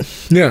reason.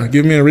 yeah.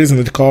 Give me a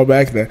reason to call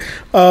back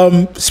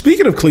that.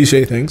 Speaking of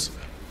cliche things,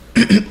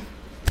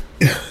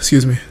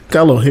 excuse me,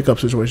 got a little hiccup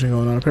situation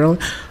going on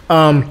apparently.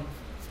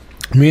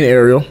 Me and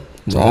Ariel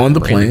were on the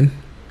Brandon. plane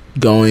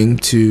going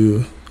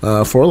to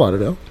Fort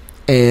Lauderdale,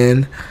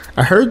 and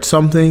I heard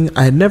something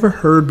I had never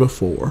heard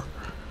before,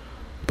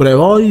 but I've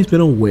always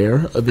been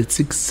aware of its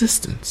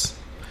existence.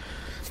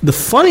 The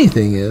funny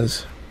thing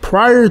is,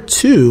 prior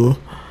to,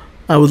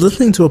 I was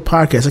listening to a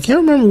podcast. I can't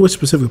remember which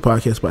specific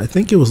podcast, but I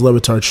think it was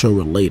Levitard Show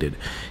related.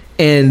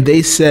 And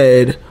they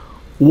said,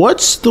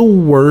 what's the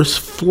worst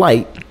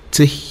flight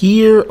to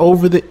hear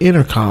over the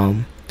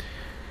intercom?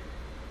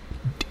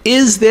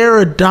 Is there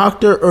a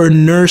doctor or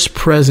nurse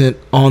present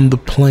on the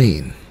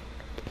plane?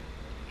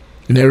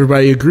 And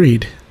everybody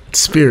agreed.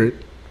 Spirit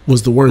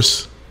was the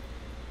worst.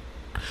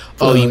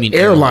 Oh, you mean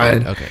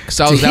airline? Okay, because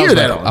to hear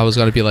that on. I was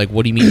going to be like,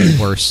 what do you mean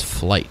worst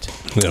flight?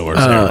 Yeah, where's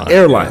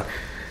Airline.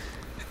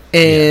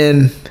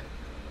 And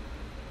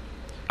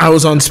I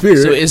was on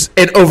Spirit, So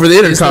and over the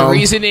Is the intercom,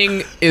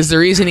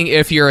 reasoning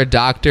if you're a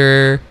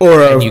doctor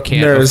Or and a you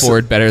can't nurse.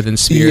 afford better than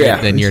Spirit,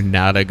 Yeah. then you're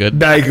not a good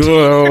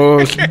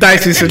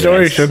dicey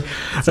situation.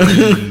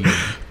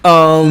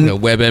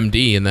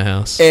 WebMD in the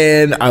house.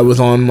 And I was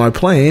on my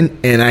plane,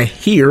 and I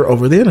hear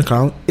over the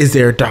intercom, "Is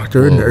there a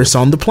doctor or Whoa. nurse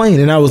on the plane?"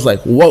 And I was like,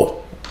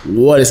 "Whoa,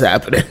 what is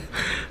happening?"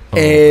 Oh, my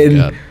and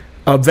God.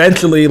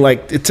 eventually,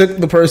 like, it took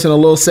the person a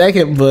little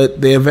second, but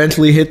they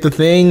eventually hit the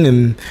thing,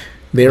 and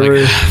they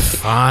were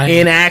Fine.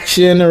 in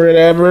action or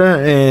whatever.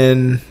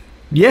 And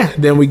yeah,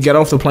 then we get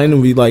off the plane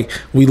and we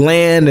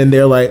land, and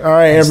they're like, "All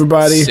right,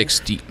 everybody,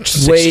 60.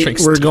 wait,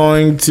 we're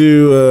going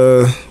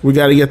to we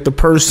got to get the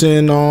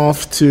person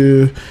off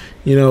to,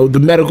 the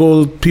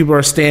medical people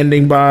are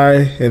standing by."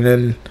 And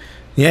then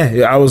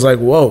yeah, I was like,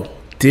 whoa,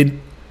 didn't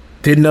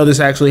know this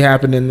actually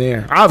happened in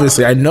there.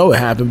 Obviously I know it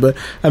happened, but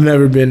I've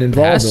never been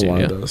involved Has in to, one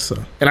yeah. of those.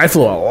 So, and I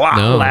flew a lot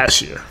No.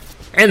 last year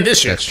and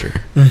this year. That's true.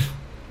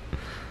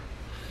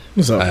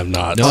 So I have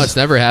not. No, it's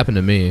never happened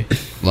to me,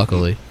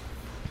 luckily.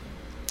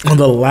 on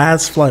the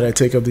last flight I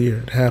take of the year,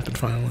 it happened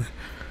finally.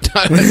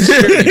 That's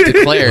true. You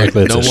declared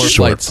Luckily, it's no a more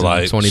short flights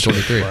flight. in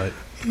 2023. Short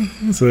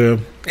flight. So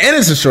and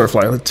it's a short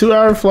flight, like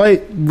 2-hour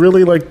flight,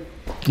 really like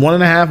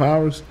 1.5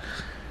 hours.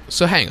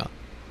 So hang on.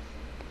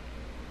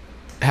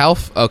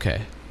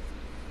 Okay.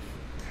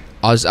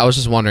 I was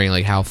just wondering,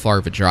 like, how far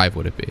of a drive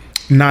would it be?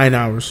 9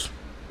 hours.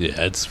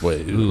 Yeah, it's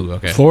way. Ooh,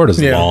 okay. Florida's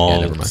Yeah. long.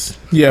 Yeah, never mind.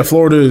 Yeah,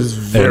 Florida is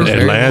very.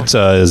 very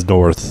Atlanta is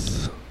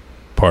north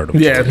part of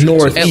Yeah, Georgia.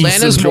 north.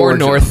 Atlanta's east of more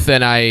Georgia. north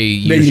than I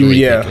usually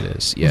yeah. think it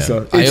is. Yeah,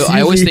 So I it's always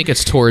usually- think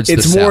it's towards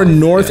It's the more south.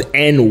 north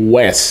and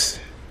west,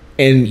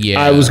 and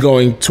Yeah. I was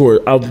going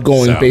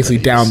South basically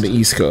and down east. the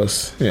east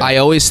coast. Yeah, I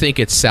always think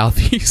it's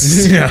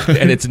southeast, Yeah.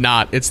 and it's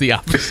not. It's the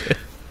opposite.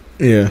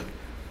 yeah.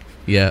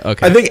 Yeah.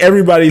 Okay. I think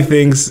everybody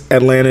thinks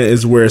Atlanta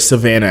is where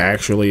Savannah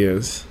actually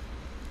is.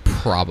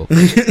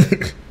 probably.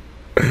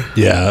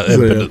 Yeah,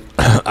 So,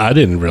 but I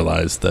didn't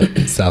realize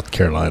that South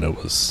Carolina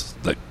was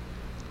like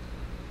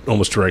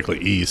almost directly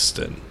east,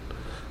 and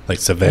like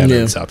Savannah Yeah.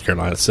 and South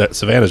Carolina.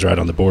 Savannah's right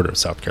on the border of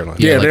South Carolina.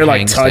 Yeah, they're, like,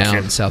 hangs touching.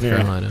 down South Yeah.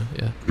 Carolina.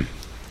 Yeah.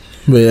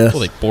 But yeah, Well,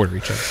 they border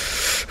each other.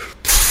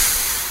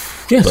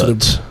 yeah. So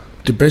But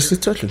they're basically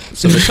touching.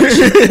 So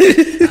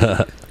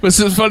they're It's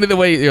so funny the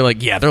way you're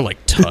like, yeah, they're like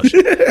touch.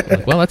 I'm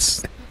like, well,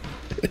 that's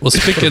well,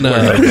 speaking of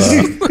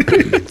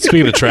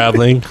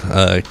traveling,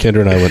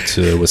 Kendra and I went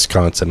to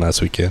Wisconsin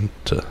last weekend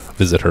to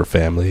visit her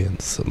family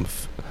and some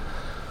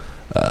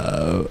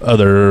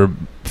other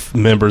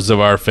members of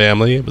our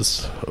family. It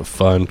was a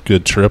fun,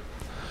 good trip.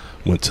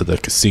 Went to the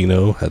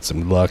casino, had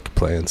some luck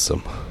playing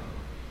some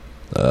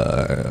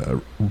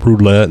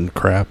roulette and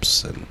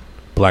craps and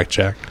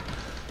blackjack.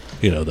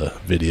 The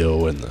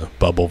video and the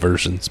bubble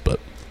versions, but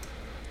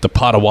the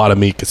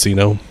Potawatomi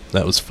Casino,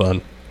 that was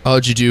fun. Oh,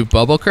 did you do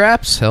bubble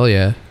craps? Hell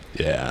yeah.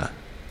 Yeah.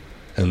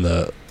 And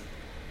the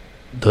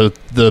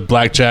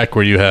blackjack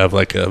where you have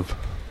like a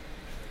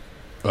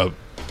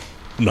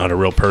not a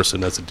real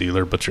person as a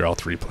dealer, but you're all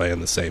three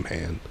playing the same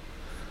hand.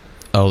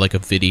 Oh, like a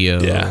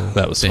video. Yeah,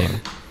 that was thing.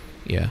 fun.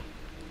 Yeah.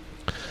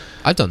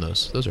 I've done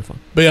those. Those are fun.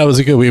 But yeah, it was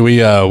a good.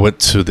 We went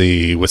to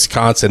the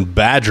Wisconsin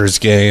Badgers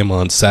game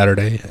on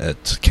Saturday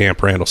at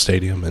Camp Randall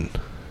Stadium in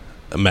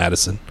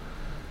Madison.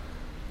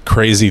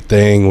 Crazy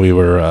thing. We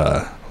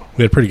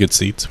had pretty good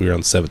seats. We were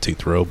on the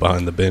 17th row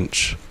behind the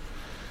bench.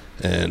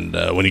 And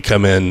when you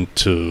come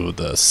into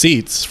the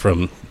seats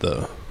from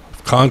the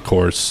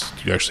concourse,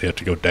 you actually have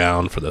to go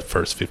down for the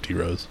first 50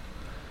 rows.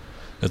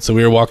 And so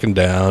we were walking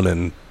down,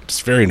 and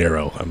it's very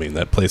narrow. I mean,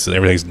 that place,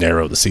 everything's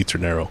narrow. The seats are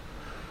narrow.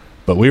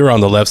 But we were on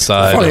the left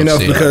side. Funny enough,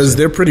 because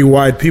they're pretty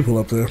wide people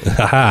up there.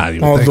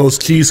 All those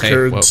cheese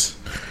curds.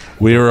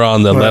 We were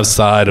on the left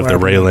side of the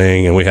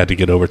railing, and we had to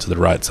get over to the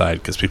right side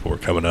because people were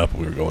coming up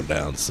and we were going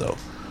down. So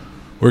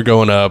we're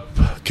going up.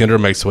 Kendra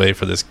makes way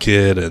for this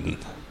kid, and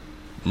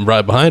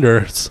right behind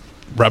her,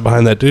 right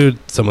behind that dude,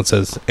 someone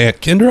says,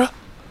 "Aunt Kendra?"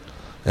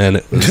 And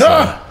it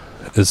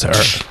was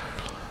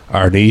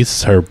our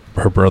niece, her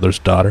brother's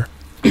daughter,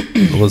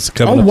 was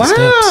coming up the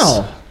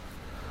steps.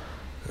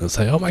 It was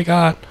like, oh my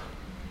God.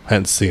 I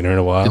hadn't seen her in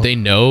a while. Did they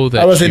know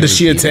that? Does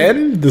she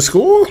attend the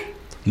school?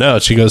 No,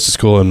 she goes to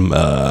school in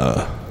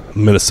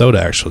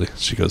Minnesota, actually.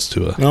 She goes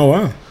to a... Oh,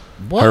 wow.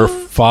 What? Her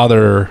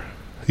father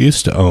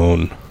used to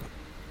own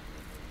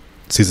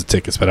season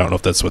tickets, but I don't know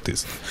if that's what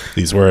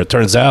these were. It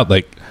turns out,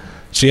 like,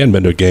 she hadn't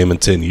been to a game in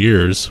 10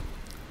 years,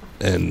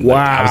 and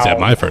I was at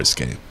my first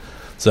game.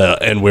 So,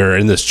 and we're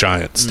in this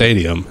giant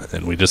stadium,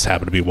 and we just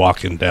happened to be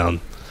walking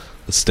down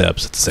the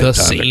steps at the same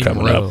time they're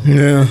coming up.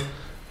 Yeah.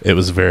 It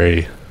was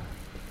very,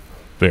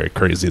 very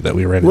crazy that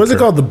we ran. What's it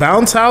called? The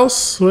bounce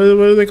house? What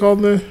are they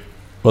called there?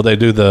 Well, they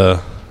do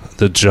the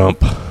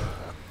jump.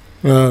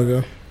 Oh,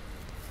 okay.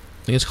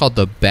 I think it's called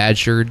the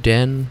Badger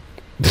Den.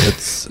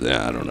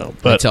 I don't know.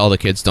 But I tell the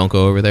kids don't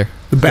go over there.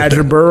 The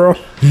Badger Burrow.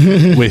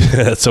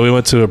 So we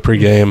went to a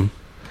pregame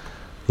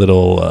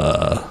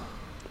little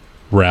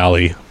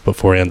rally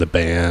beforehand. The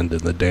band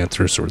and the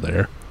dancers were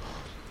there.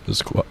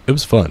 It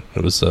was fun.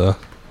 It was a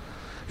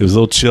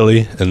little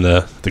chilly, and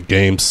the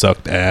game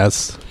sucked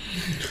ass.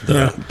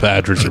 The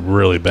Badgers are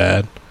really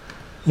bad.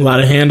 A lot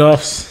of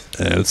handoffs.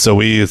 And so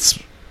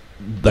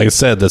like I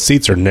said, the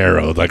seats are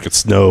narrow. Like,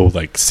 it's no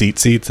like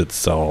seats.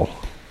 It's all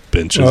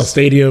benches.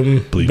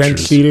 Stadium bleachers. Bench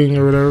seating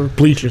or whatever.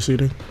 Bleacher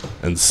seating.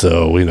 And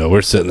so,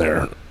 we're sitting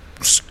there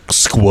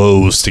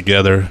squoze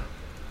together.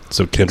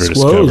 So Kendra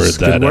discovered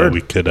that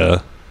we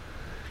could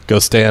go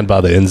stand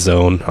by the end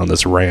zone on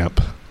this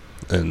ramp.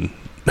 And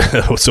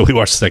so we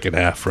watched the second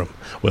half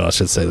I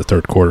should say the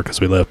third quarter,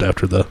 because we left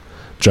after the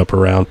jump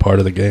around part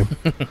of the game.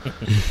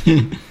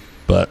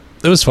 But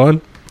it was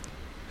fun.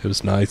 It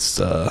was nice.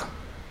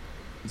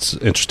 It's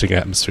an interesting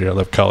atmosphere. I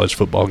love college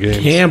football games.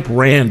 Camp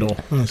Randall.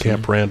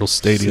 Camp Randall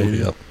Stadium,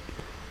 yeah.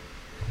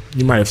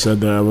 You might have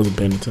said that. I wasn't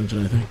paying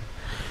attention, I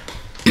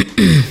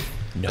think.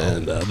 No.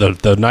 And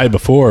the night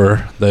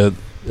before,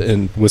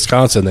 in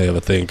Wisconsin, they have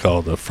a thing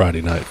called the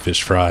Friday night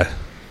fish fry.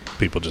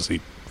 People just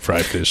eat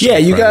fried fish. Yeah,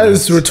 you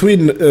guys were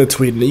tweeting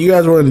it. You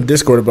guys were in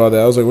Discord about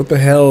that. I was like, what the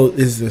hell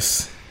is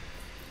this?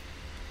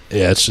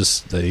 Yeah, it's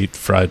just they eat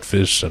fried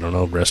fish. I don't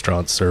know.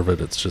 Restaurants serve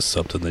it. It's just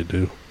something they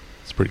do.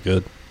 It's pretty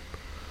good.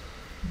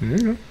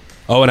 Mm-hmm.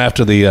 Oh, and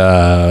after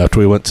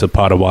we went to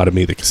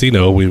Potawatomi, the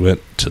casino, we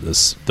went to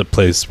the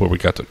place where we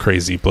got the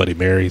crazy Bloody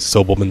Mary,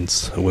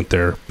 Sobelman's. I went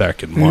there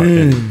back in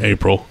in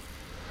April,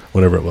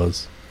 whenever it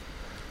was.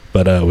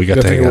 But we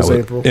got to hang out with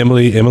April.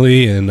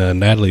 Emily and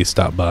Natalie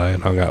stopped by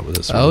and hung out with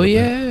us. Oh,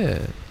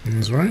 yeah.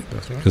 That's right.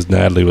 Because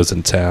Natalie was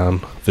in town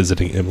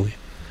visiting Emily.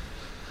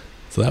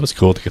 So that was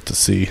cool to get to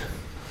see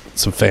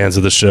some fans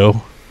of the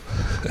show.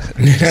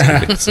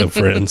 Some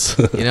friends.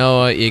 You know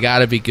what? You got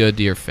to be good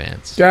to your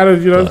fans.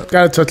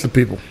 Gotta touch the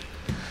people.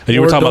 And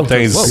you were talking about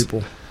things.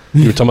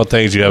 You were talking about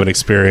things you haven't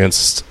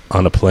experienced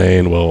on a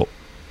plane. Well,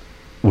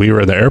 we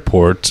were in the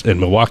airport in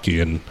Milwaukee,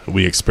 and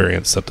we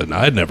experienced something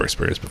I'd never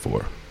experienced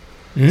before.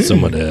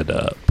 Someone had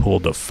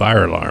pulled a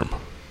fire alarm.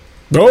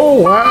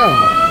 Oh,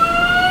 wow.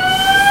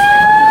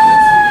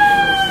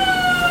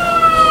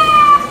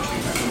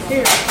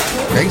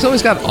 Greg's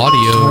always got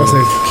audio.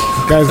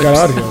 Guy's got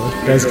audio.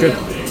 Guy's good.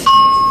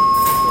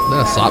 Is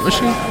that a slot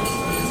machine?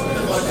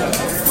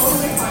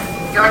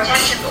 Your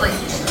attention,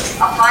 please.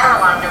 A fire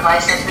alarm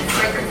device has been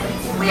triggered.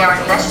 We are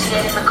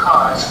investigating the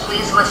cause.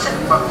 Please listen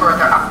for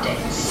further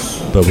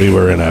updates. But we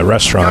were in a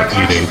restaurant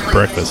eating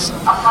breakfast.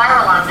 A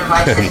fire alarm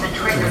device has been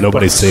triggered.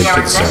 Nobody seemed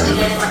concerned.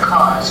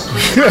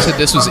 You said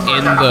this was in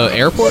the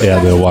airport?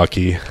 Yeah,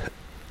 Milwaukee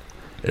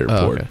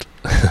airport.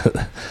 Oh,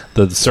 okay.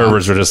 The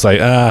servers were just like,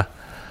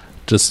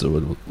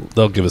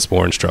 they'll give us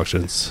more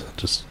instructions.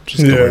 Just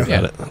don't worry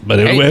about it. But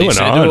it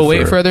went on. We'll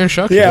wait for further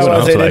instructions.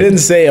 Yeah, they didn't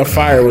say a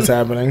fire was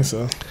happening,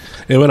 so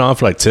it went on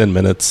for like 10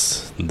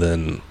 minutes. And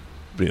then,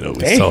 we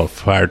saw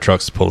fire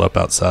trucks pull up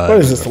outside. What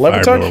is this, the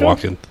Levitar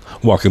show?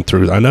 Walking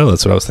through. I know,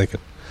 that's what I was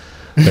thinking.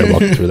 They're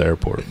walking through the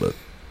airport, but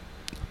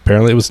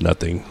apparently it was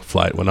nothing.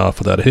 Flight went off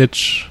without a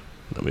hitch,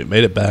 and we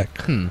made it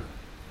back to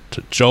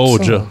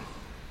Georgia.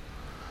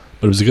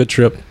 But it was a good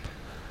trip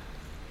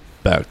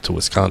back to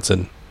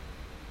Wisconsin.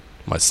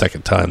 My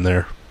second time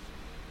there.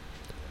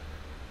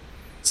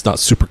 It's not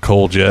super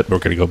cold yet. We're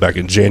going to go back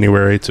in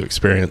January to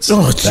experience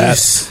Oh, that.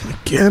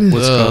 jeez. Again.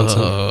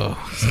 Wisconsin.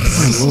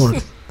 My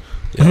Lord.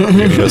 Yeah,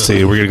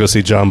 we're gonna go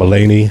see John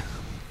Mulaney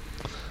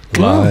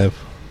live.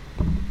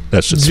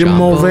 That's just Jim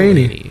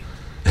Mulvaney.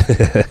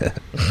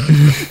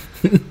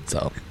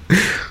 so.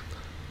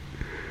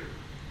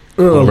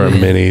 Oh, One of our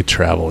man. many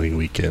traveling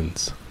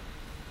weekends.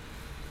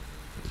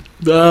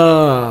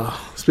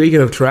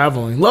 Speaking of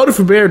traveling,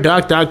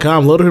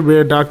 loadedforbeardoc.com,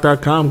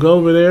 loadedforbeardoc.com. Go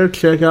over there,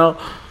 check out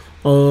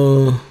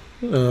all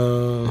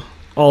the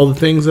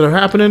things that are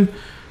happening.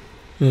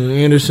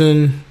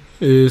 Anderson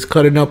is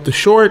cutting up the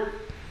short.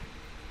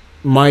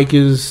 Mike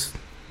is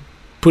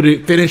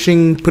putting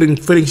finishing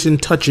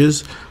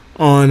touches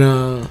on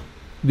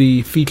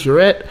the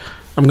featurette.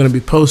 I'm going to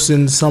be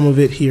posting some of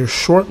it here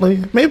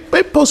shortly. Maybe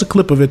post a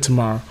clip of it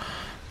tomorrow.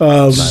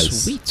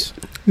 Sweet.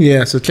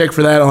 Yeah, so check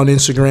for that on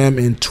Instagram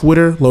and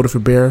Twitter, Loaded for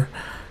Bear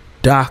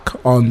Doc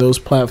on those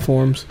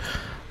platforms.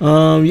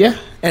 Yeah,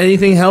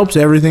 anything helps,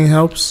 everything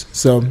helps.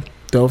 So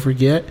don't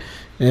forget.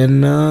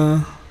 And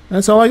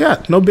that's all I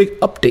got. No big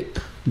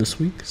update this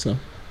week. So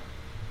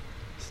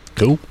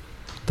Cool.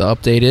 The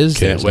update is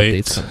Can't there's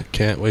wait. updates.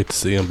 Can't wait to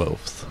see them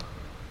both.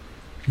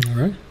 all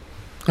right,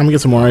 I'm gonna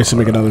get some more ice to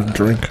make another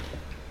drink.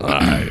 All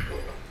right.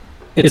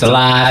 It's a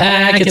life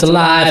hack, it's a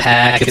life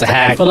hack, it's a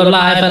hack full of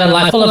life and a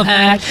life full of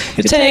hack.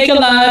 You take a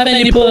life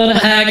and you put a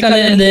hack on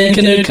it and then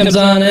Canute comes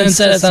on and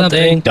says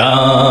something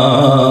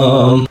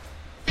dumb.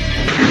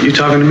 You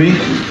talking to me?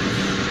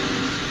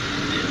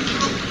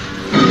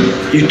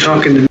 You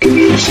talking to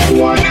me?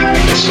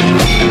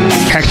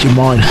 Hack your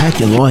mind, hack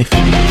your life.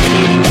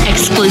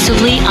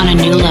 Exclusively on a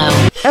new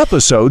low.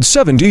 Episode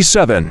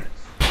 77.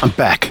 I'm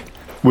back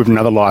with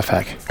another life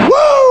hack.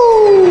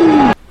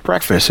 Woo!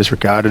 Breakfast is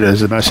regarded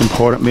as the most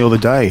important meal of the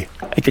day.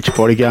 It gets your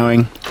body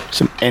going,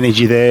 some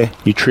energy there,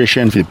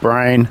 nutrition for the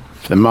brain,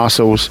 for the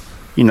muscles,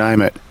 you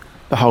name it,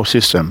 the whole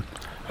system.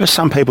 But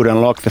some people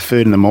don't like the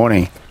food in the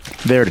morning.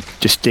 They're at a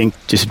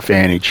distinct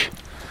disadvantage.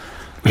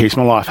 Here's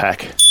my life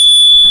hack.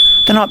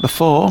 The night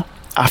before,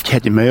 after you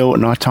had your meal at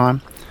night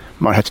time,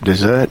 might have some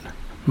dessert,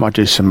 might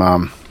do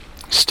some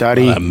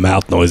study, That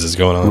mouth noise is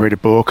going on. read a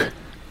book,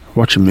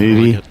 watch a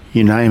movie,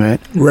 you name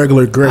it.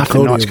 Regular Greg After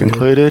Cody. night's over here.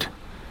 concluded,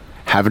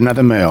 have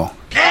another meal.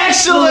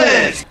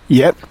 Excellent!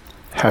 Yep,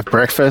 have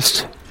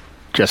breakfast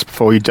just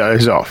before you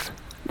doze off.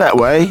 That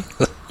way,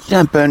 you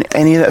don't burn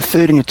any of that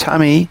food in your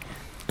tummy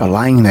by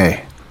laying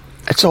there.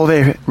 It's all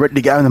there, ready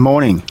to go in the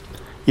morning.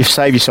 You've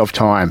saved yourself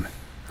time.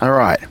 All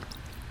right,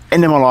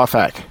 end of my life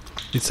hack.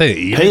 You'd say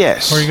eat it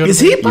P.S. before you go to Is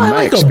bed? he You by may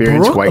like a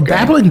experience brook, a weight gain.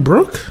 babbling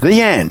brook?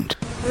 The end.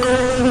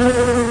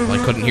 Well,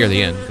 I couldn't hear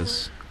the end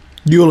because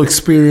You'll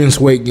experience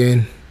weight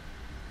gain.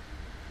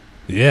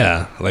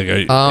 Yeah. Like,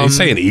 are you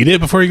saying eat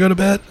it before you go to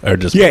bed? Or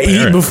just Yeah, prepare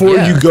eat it? before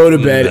Yeah. you go to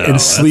bed No, and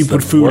that's sleep the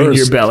with food in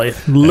your worst belly.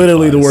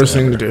 Literally the advice worst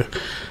thing to ever.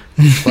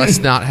 do. that's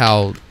not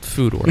how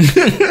food works.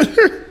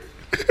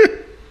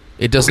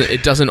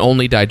 It doesn't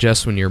only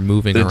digest when you're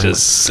moving It around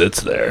just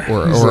sits there.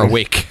 or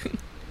awake.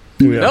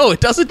 No, it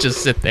doesn't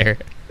just sit there.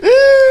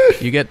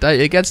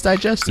 It gets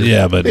digested.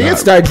 Yeah, but It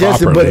gets not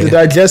digested, but properly. the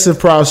digestive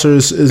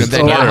process is And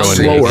then a you're lot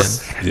hungry slower.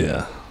 again.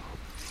 Yeah.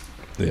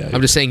 Yeah.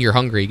 I'm just saying you're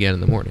hungry again in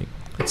the morning.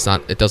 It's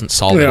not. It doesn't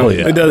solve Yeah,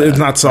 it. yeah, it's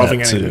not solving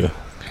that anything.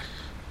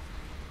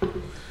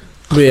 too.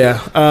 But yeah,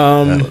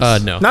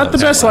 No, not the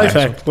best life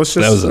hack. Let's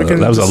just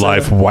That was a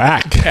life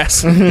whack.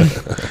 Yes.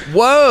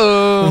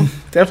 Whoa.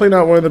 Definitely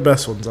not one of the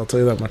best ones. I'll tell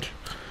you that much.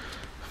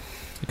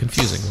 A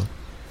confusing one.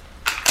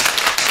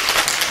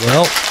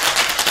 Well,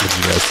 did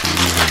you guys see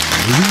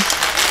the movie?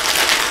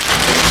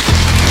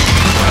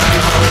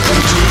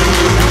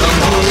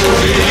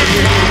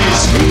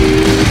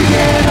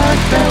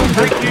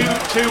 Thank you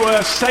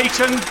to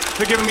Satan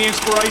for giving me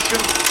inspiration.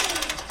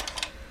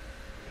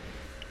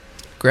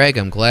 Greg,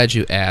 I'm glad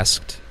you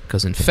asked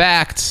because in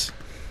fact,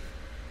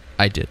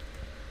 I did,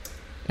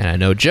 and I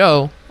know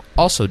Joe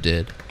also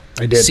did.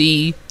 I did.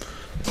 See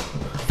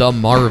the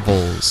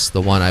Marvels,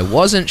 the one I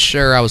wasn't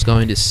sure I was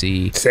going to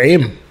see,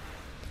 Same.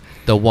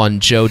 the one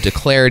Joe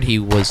declared he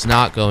was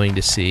not going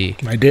to see,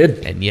 I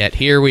did. and yet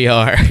here we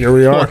are. Here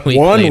we are.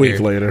 1 week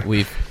later.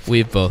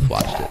 We've both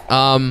watched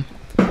it.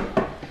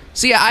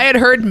 So yeah, I had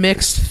heard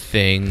mixed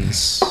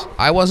things.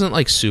 I wasn't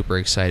like super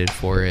excited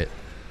for it.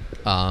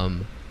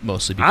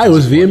 Mostly because I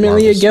was of what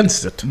vehemently Marvel's-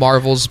 against it.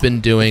 Marvel's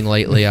been doing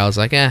lately. I was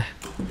like, eh.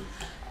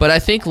 But I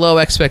think low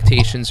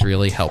expectations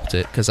really helped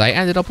it because I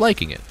ended up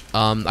liking it.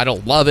 I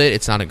don't love it.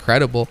 It's not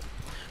incredible.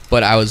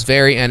 But I was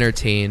very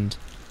entertained.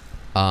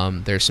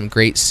 There's some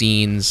great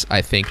scenes.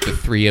 I think the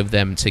three of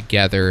them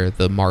together,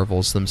 the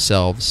Marvels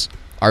themselves,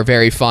 are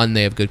very fun.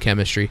 They have good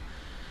chemistry.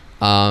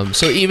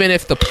 So even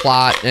if the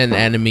plot and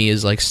enemy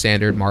is like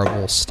standard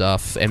Marvel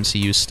stuff,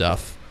 MCU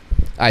stuff,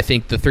 I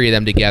think the three of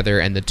them together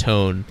and the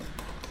tone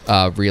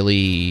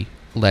really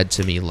led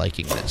to me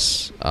liking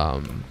this.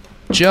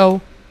 Joe,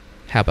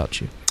 how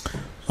about you?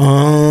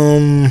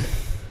 I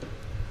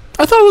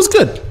thought it was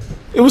good.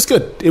 It was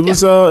good. It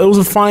was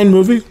a fine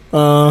movie.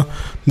 The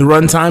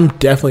runtime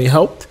definitely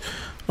helped.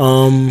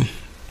 The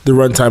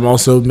runtime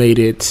also made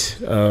it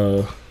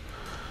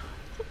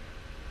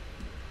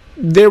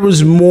there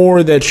was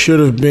more that should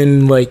have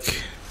been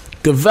like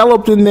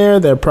developed in there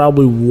that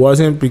probably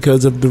wasn't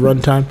because of the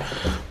runtime.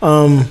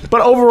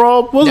 But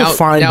overall, it was a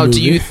fine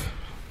movie.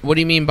 What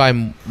do you mean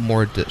by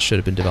more that should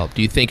have been developed?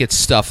 Do you think it's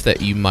stuff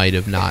that you might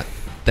have not,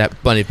 that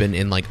might have been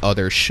in like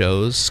other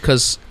shows?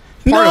 Because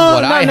part of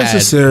what I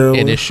had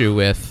an issue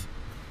with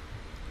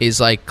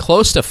is like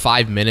close to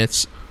 5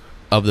 minutes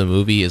of the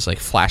movie is like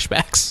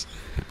flashbacks.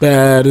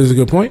 That is a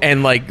good point.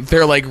 And like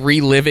they're like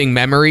reliving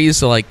memories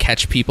to like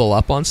catch people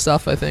up on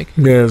stuff, I think.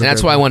 Yeah, and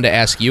that's what I wanted to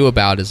ask you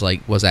about is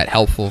like, was that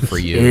helpful for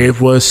you?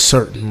 It was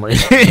certainly.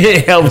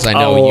 It helped. Because I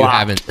know you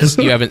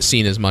haven't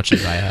seen as much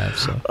as I have.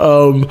 So.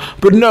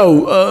 But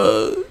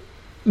no,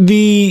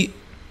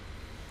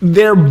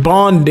 their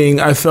bonding,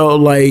 I felt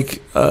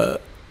like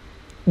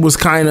was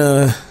kind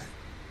of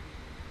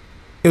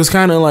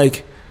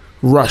like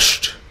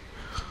rushed.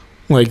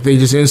 Like they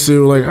just instantly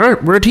were like, all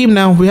right, we're a team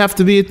now.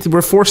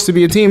 We're forced to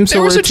be a team. So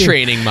there was a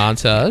training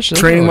montage.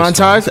 Training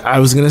montage. I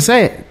was gonna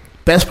say it.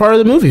 Best part of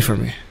the movie for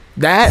me.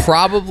 That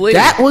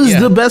was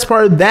the best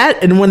part of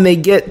that. And when they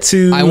get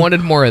to, I wanted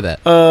more of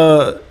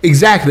that.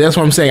 Exactly. That's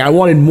what I'm saying. I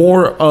wanted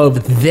more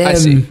of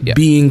them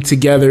being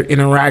together,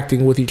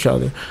 interacting with each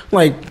other.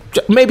 Like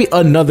maybe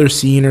another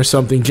scene or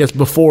something just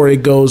before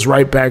it goes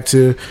right back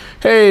to,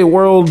 hey,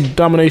 world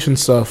domination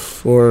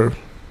stuff or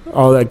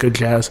all that good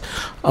jazz.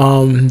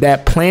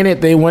 That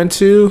planet they went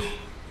to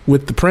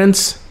with the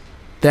prince,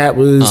 that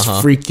was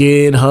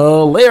freaking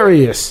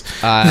hilarious.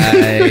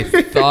 I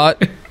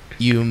thought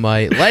you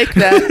might like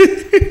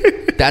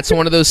that. That's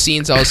one of those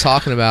scenes I was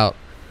talking about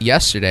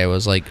yesterday.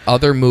 Was like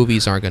other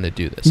movies aren't going to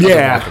do this.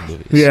 Other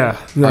movies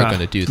aren't going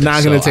to do this.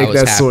 Not going to take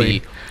that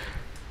swing.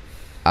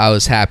 I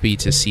was happy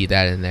to see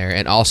that in there,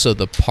 and also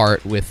the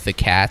part with the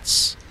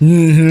cats.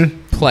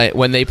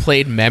 When they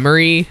played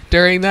Memory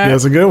during that.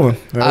 That's a good one.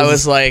 I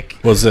was like,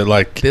 was it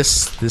like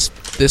this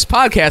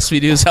podcast we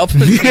do is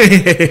helping me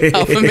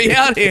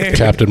out here?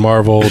 Captain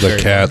Marvel, the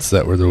cats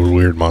that were the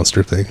weird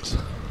monster things.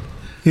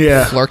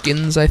 Yeah,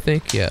 Flurkins, I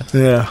think.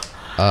 Yeah.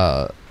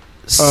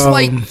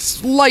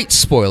 Slight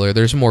spoiler.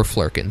 There's more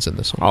Flurkins in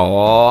this one. A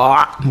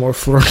lot more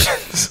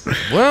Flurkins.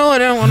 Well, I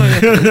don't want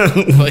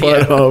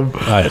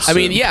to. I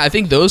mean, I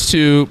think those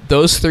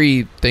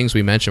three things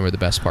we mentioned were the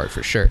best part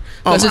for sure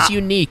because it's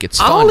unique. It's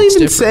fun. I'll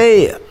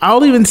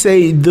even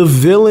say the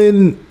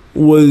villain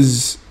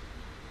was.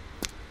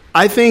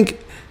 I think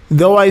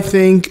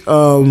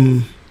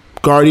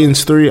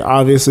Guardians 3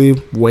 obviously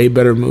way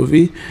better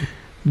movie.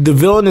 The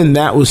villain in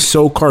that was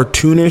so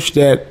cartoonish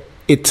that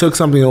it took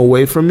something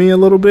away from me a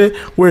little bit.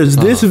 Whereas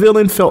this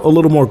villain felt a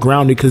little more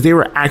grounded because they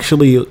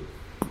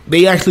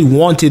actually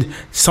wanted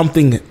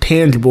something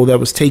tangible that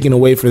was taken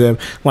away from them.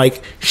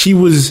 Like she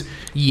was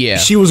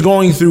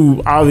going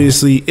through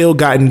obviously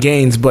ill-gotten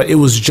gains, but it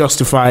was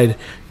justified.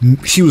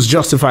 She was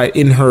justified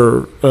in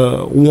her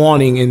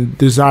wanting and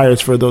desires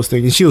for those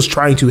things. And she was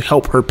trying to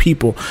help her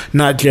people,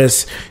 not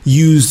just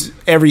use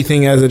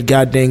everything as a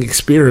goddamn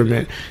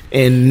experiment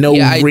and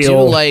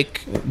real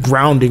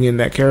grounding in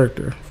that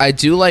character. I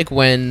do like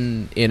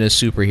when in a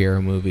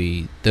superhero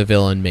movie the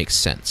villain makes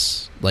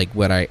sense. Like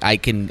when I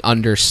can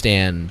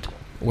understand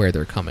where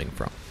they're coming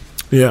from.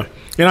 Yeah,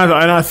 and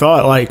I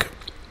thought like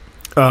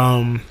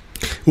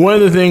one of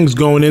the things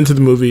going into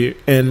the movie,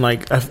 and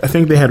like I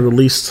think they had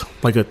released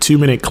like a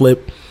 2-minute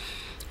clip,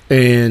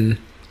 and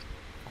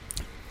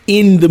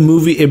in the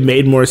movie it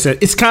made more sense.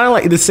 It's kind of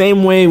like the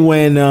same way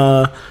when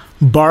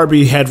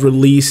Barbie had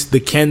released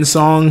the Ken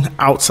song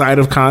outside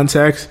of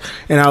context,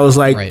 and I was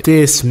like,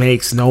 this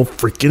makes no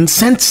freaking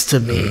sense to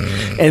me.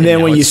 And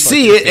then when you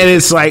see it, and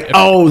it's like,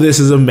 oh, this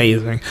is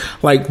amazing.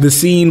 Like the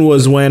scene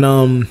was when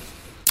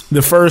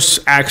the first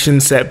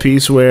action set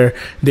piece where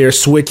they're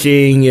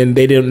switching and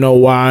they didn't know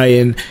why,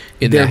 and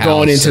they're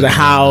going into the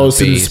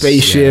house and the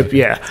spaceship.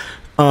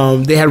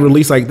 They had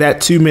released like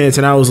that 2 minutes,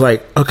 and I was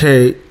like,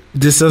 okay,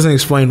 this doesn't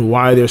explain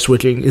why they're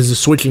switching. Is the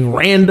switching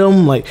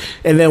random? Like,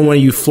 and then when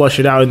you flush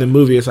it out in the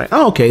movie, it's like,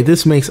 oh, okay,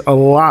 this makes a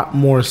lot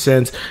more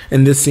sense,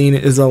 and this scene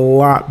is a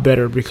lot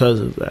better because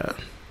of that.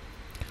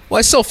 Well,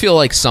 I still feel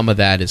like some of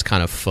that is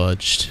kind of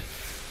fudged.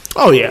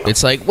 Oh yeah,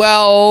 it's like,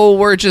 well,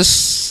 we're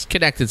just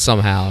connected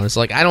somehow, and it's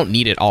like I don't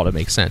need it all to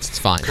make sense. It's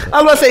fine.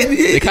 I'm gonna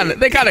say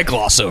they kind of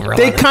gloss over.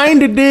 They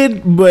kind of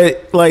did,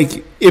 but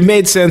like it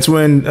made sense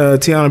when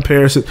Tiana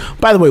Paris.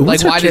 By the way,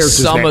 what's like her why does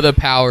some name? Of the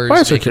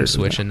powers make him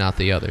switch and not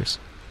the others?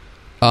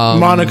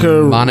 Monica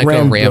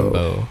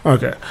Rambeau.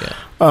 Okay,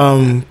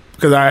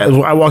 because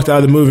I walked out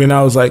of the movie and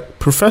I was like,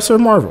 Professor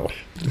Marvel.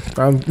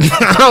 I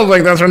was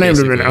like, that's her name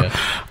to me now.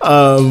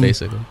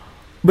 Basically.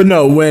 But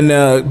no,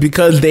 when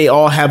because they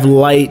all have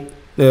light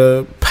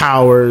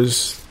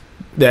powers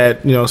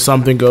that, you know,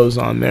 something goes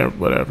on there,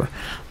 whatever.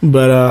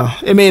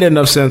 But it made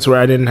enough sense where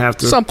I didn't have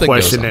to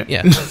question it.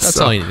 Yeah, that's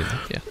all you need.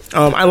 Yeah.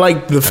 I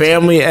like the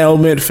family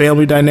element,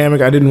 family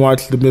dynamic. I didn't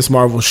watch the Miss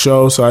Marvel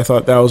show, so I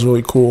thought that was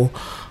really cool.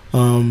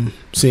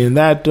 Seeing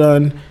that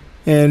done,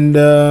 and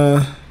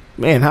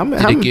Man, how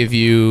Did it give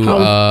you?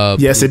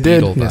 Yes, it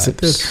did. Beetle Yes, it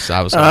did. vibes?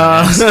 I was gonna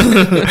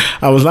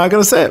ask. I was not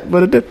gonna say it,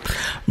 but it did.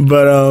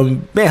 But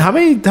man, how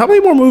many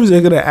more movies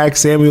are gonna ask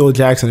Samuel L.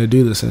 Jackson to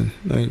do this in?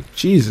 Like,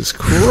 Jesus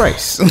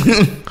Christ!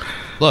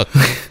 Look,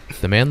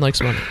 the man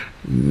likes money.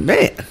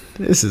 Man,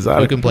 this is out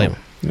Who of can blame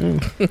him?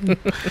 Yeah.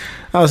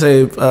 I'll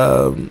say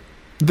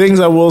things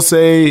I will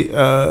say.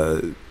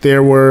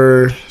 There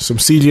were some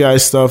CGI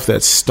stuff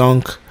that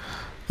stunk.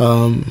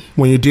 When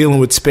you're dealing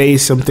with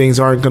space, some things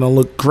aren't gonna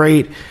look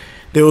great.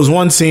 There was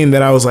one scene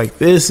that I was like,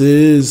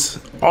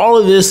 all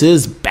of this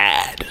is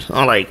bad.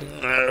 I'm like,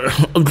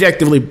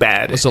 objectively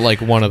bad. Was it like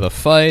one of the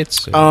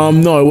fights?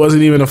 No, it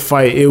wasn't even a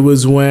fight. It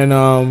was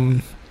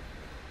when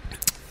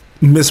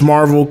Miss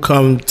Marvel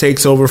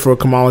takes over for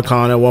Kamala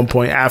Khan at one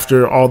point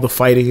after all the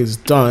fighting is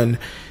done,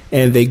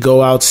 and they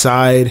go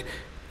outside,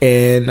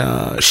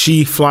 and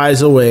she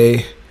flies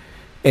away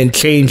and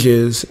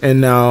changes,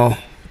 and now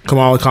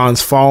Kamala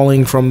Khan's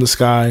falling from the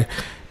sky,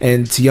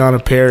 and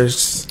Tiana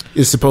Paris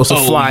is supposed to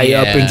fly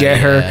up and get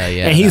her,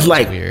 and he's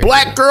like, weird.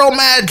 Black girl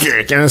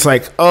magic, and it's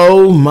like,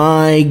 oh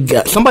my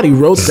god, somebody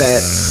wrote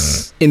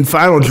that in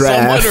final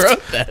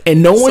draft,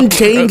 and no one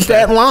changed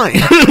that line.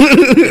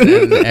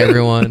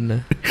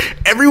 And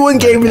everyone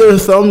gave their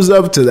thumbs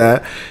up to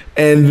that,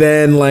 and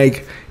then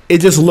like it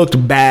just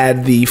looked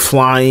bad, the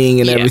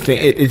flying and everything.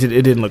 It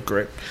didn't look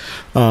great.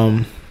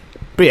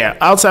 But yeah,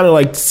 outside of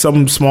like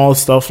some small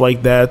stuff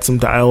like that, some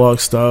dialogue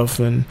stuff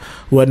and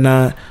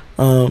whatnot.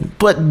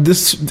 But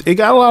there's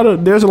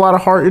a lot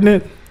of heart in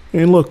it.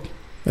 And look,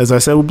 as I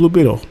said with Blue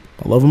Beetle,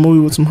 I love a movie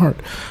with some heart.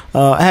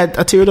 I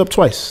teared up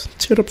twice.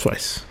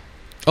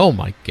 Oh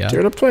my god.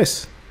 Teared up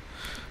twice.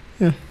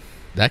 Yeah.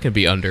 That could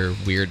be under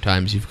weird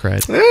times you've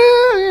cried.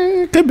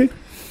 It could be.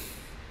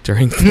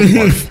 During the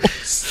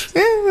Marvels.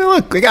 Yeah,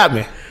 look, they got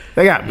me.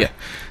 Yeah.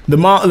 The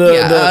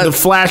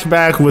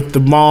flashback with the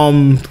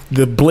mom,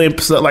 the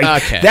blimps,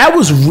 that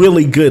was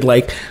really good.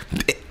 Like,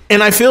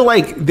 and I feel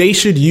like they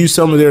should use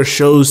some of their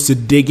shows to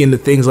dig into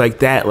things like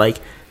that. Like,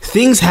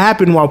 things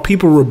happened while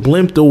people were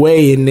blimped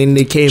away, and then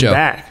they came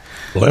back.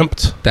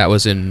 Blimped? That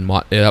was in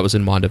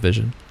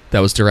WandaVision. That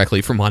was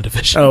directly from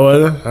WandaVision. Oh,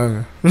 was it?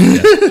 Okay.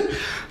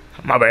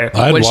 My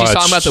bad. When she's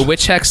talking about the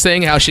witch hex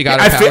thing, how she got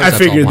her powers, I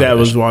figured that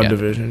was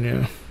WandaVision,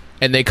 yeah.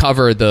 And they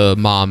cover the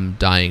mom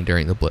dying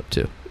during the blip,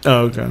 too.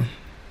 Oh, okay.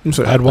 I'm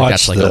sorry. I'd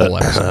watched like the whole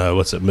episode.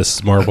 What's it,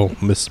 Mrs.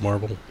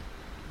 Marvel?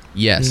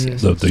 Yes.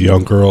 The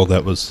young girl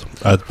that was...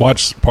 I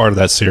watched part of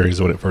that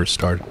series when it first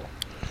started.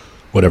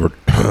 Whatever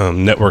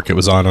network it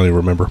was on, I don't even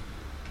remember.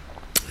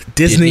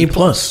 Disney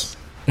Plus.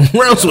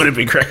 Where else would it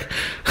be, Craig?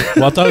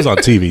 Well, I thought it was on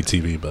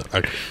TV, but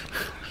I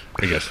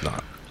guess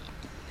not.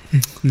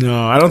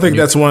 No, I don't think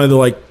that's one of the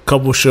like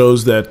couple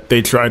shows that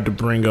they tried to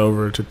bring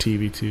over to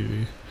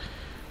TV.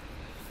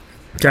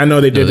 I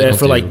know they did that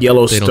for like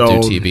Yellowstone. They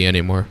don't do TV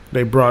anymore.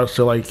 They brought it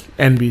to like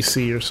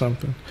NBC or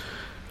something.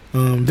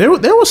 There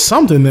was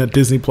something that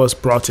Disney Plus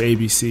brought to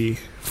ABC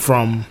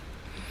from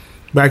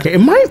back. I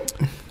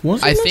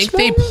think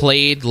they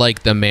played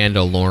like The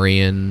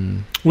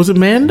Mandalorian. Was it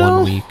Mando?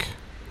 1 week.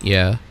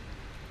 Yeah.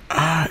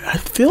 I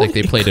feel like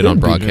they played it on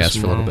broadcast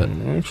for a little bit.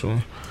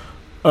 Actually.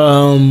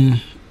 But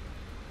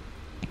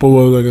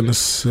what was I going to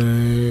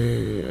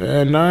say?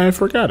 And I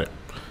forgot it.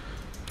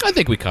 I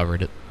think we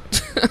covered it.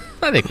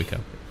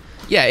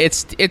 Yeah,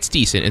 it's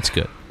decent. It's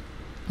good.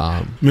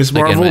 Miss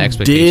Marvel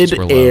did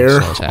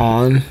air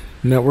on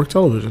network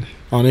television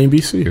on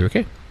ABC. You're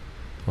okay.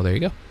 Well, there you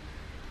go.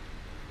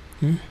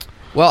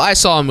 Well, I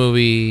saw a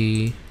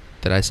movie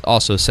that I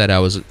also said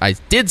I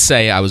did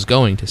say I was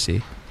going to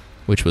see,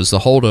 which was The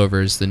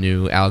Holdovers, the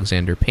new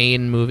Alexander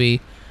Payne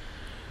movie,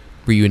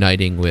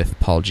 reuniting with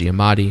Paul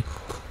Giamatti.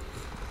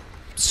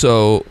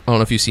 So, I don't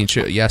know if you've seen...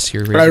 Yes,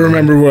 you're... I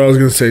remember what I was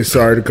going to say.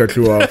 Sorry to cut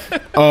you off.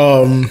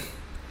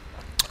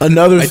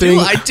 Another thing...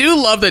 I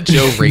do love that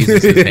Joe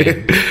raises his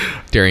hand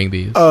during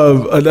these.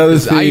 Another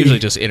thing... I usually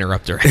just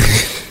interrupt her.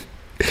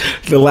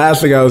 The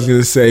last thing I was going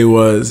to say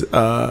was...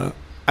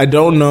 I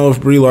don't know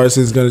if Brie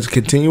Larson is going to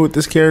continue with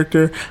this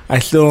character. I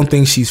still don't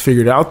think she's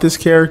figured out this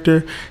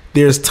character.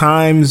 There's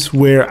times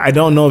where I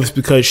don't know if it's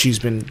because she's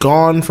been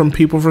gone from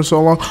people for so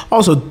long.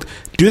 Also,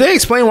 do they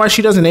explain why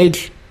she doesn't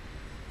age?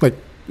 Like...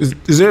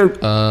 Is there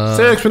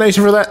an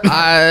explanation for that?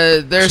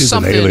 There's She's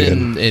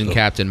something in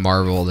Captain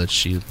Marvel that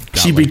she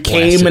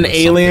became an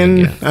alien.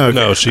 Yeah. Okay.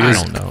 No, I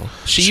don't know.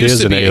 She is used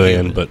to an be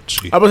alien, but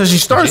she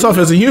starts off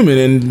as a human,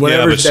 and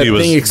whenever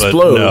thing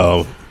explodes.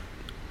 No.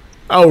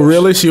 Oh,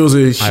 really? She was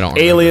an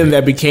alien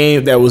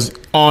that was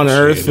on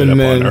Earth, and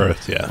then on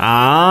Earth,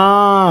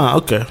 yeah.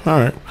 Okay, all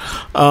right.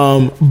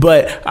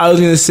 But I was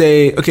gonna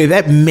say, okay,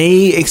 that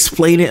may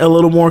explain it a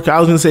little more. I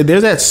was gonna say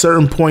there's at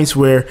certain points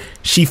where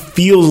she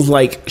feels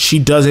like she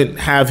doesn't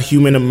have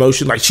human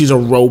emotion, like she's a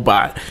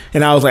robot,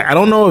 and I was like, I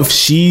don't know if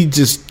she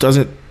just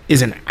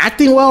isn't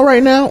acting well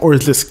right now, or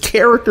is this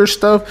character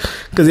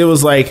stuff? Because it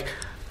was like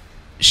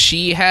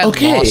she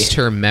had lost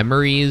her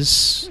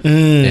memories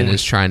and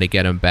is trying to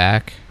get them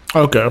back.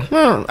 Okay,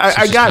 well,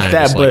 I She's got just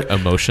that, just, but like,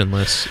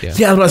 emotionless. Yeah.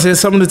 yeah, I was about to say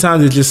some of the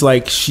times it's just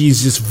like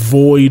she's just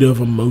void of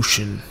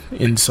emotion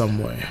in some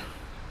way.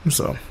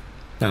 So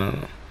I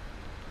don't know.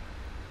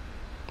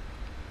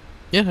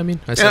 Yeah, I mean,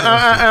 I said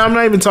I'm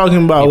not even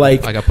talking about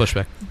like I got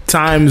pushback.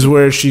 times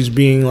where she's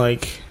being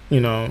like,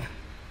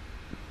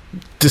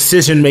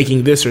 decision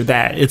making this or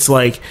that. It's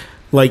like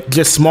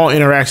just small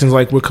interactions,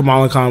 like with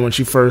Kamala Khan when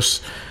she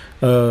first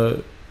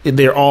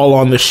they're all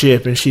on the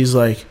ship and she's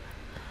like,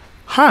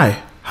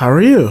 "Hi, how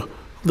are you?"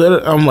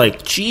 I'm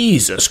like,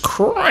 Jesus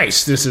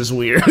Christ, this is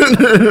weird.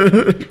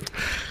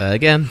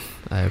 Again,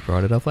 I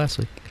brought it up last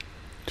week.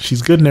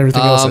 She's good in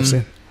everything else I've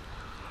seen.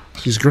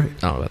 She's great. I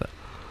don't know about that.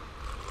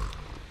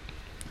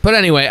 But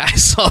anyway, I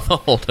saw The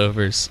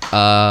Holdovers.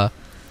 I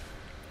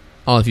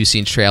don't know if you've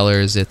seen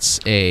trailers. It's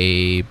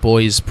a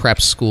boys'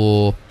 prep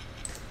school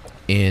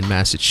in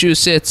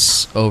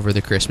Massachusetts over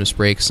the Christmas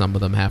break. Some of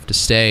them have to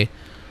stay.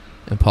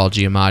 And Paul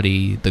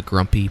Giamatti, the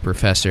grumpy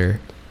professor,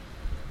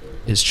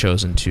 is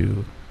chosen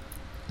to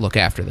look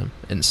after them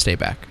and stay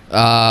back.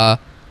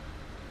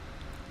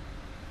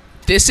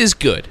 This is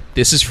good.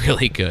 This is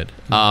really good.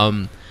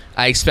 I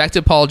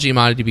expected Paul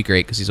Giamatti to be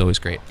great because he's always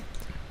great.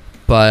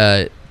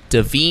 But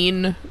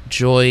Davine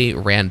Joy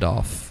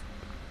Randolph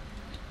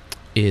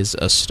is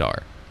a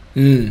star.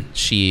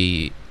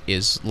 She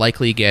is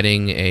likely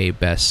getting a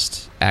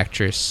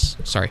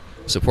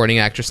supporting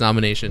actress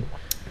nomination.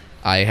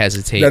 I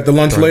hesitate. That the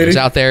lunch throwing lady those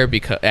out there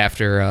because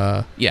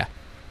after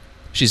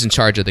she's in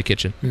charge of the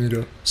kitchen.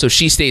 Yeah. So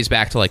she stays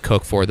back to like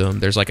cook for them.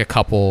 There's like a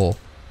couple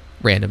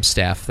random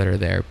staff that are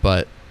there,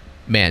 but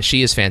man,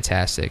 she is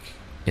fantastic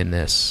in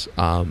this.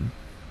 I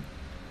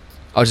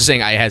was just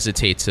saying I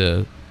hesitate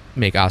to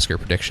make Oscar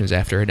predictions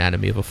after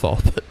Anatomy of a Fall,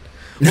 but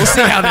we'll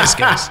see how this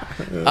goes.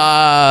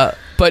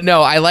 But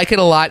no, I like it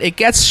a lot. It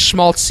gets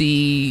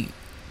schmaltzy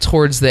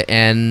towards the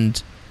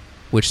end,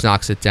 which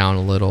knocks it down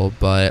a little,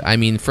 but I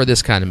mean, for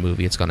this kind of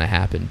movie, it's going to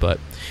happen, but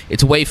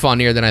it's way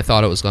funnier than I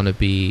thought it was going to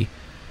be.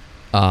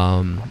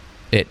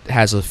 It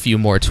has a few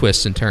more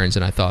twists and turns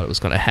than I thought it was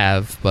going to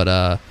have,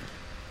 but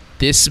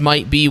this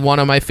might be one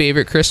of my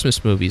favorite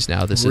Christmas movies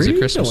now. This is a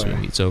Christmas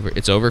movie.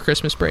 It's over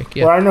Christmas break.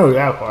 Yeah. Well, I know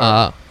that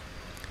part.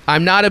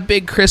 I'm not a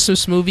big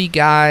Christmas movie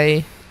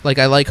guy. Like,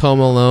 I like Home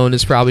Alone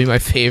is probably my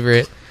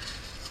favorite,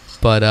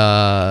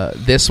 but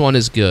this one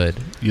is good.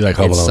 You like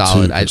Home Alone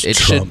solid. 2? It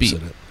should be.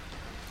 In it.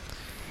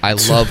 I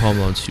love Home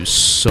Alone 2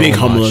 so Big much.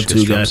 Home Alone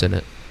 2 Trump's in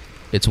it.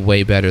 It's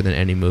way better than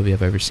any movie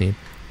I've ever seen.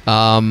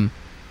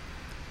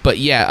 But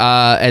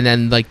yeah, and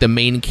then like the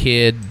main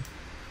kid,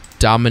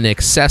 Dominic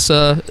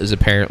Sessa, is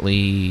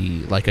apparently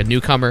like a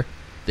newcomer.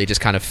 They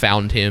just kind of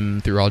found him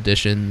through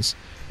auditions,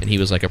 and he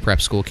was like a prep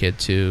school kid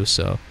too.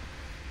 So,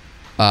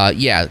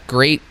 yeah,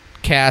 great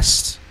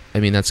cast. I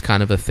mean, that's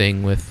kind of a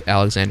thing with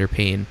Alexander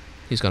Payne.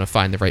 He's going to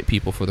find the right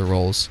people for the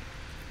roles.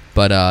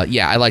 But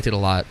yeah, I liked it a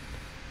lot.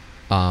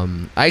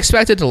 I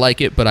expected to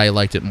like it, but I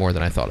liked it more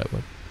than I thought I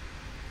would.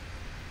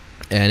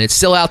 And it's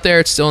still out there.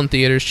 It's still in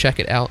theaters. Check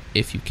it out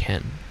if you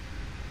can.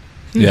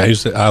 Yeah,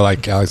 I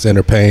like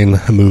Alexander Payne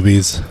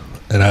movies,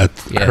 and I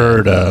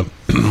heard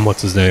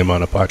what's his name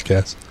on a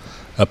podcast,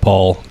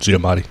 Paul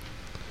Giamatti.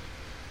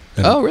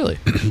 Oh, really?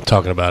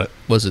 Talking about it.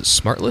 Was it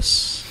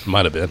Smartless?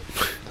 Might have been.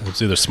 It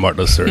was either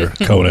Smartless or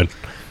Conan.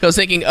 I was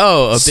thinking,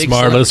 a big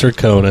Smartless or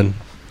Conan.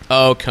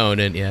 Oh,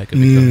 Conan. Yeah, it could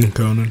be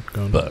Conan.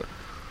 But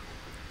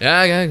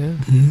yeah.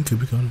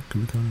 Could be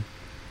Conan.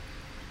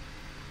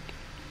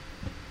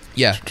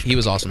 Yeah, he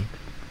was awesome.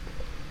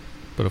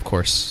 But of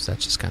course,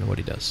 that's just kind of what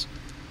he does.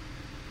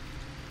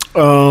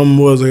 What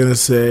was I gonna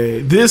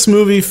say? This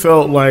movie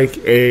felt like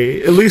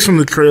at least from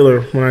the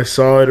trailer when I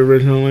saw it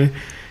originally,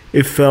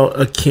 it felt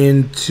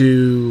akin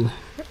to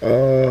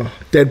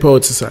Dead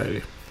Poets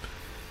Society.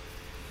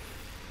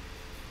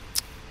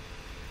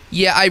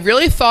 Yeah, I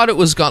really thought it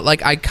was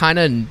I kind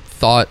of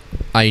thought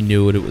I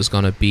knew what it was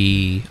gonna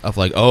be. Of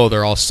like, oh,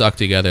 they're all stuck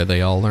together.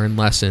 They all learn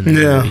lessons.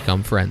 And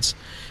become friends.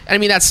 And I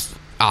mean, that's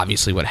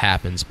obviously what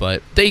happens,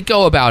 but they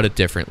go about it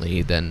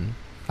differently than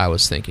I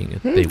was thinking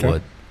they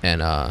would.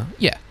 And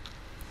yeah.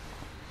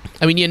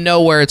 I mean, you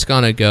know where it's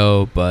going to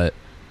go, but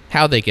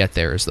how they get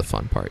there is the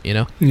fun part, you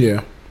know?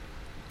 Yeah.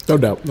 No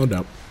doubt.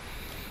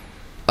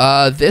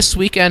 This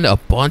weekend, a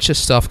bunch of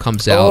stuff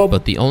comes out,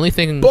 but the only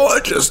thing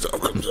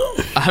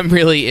I'm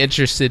really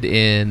interested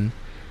in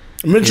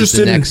is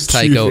the next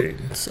Taika.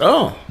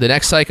 The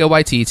next Taika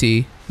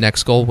Waititi,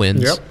 Next Goal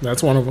Wins. Yep,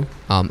 that's one of them.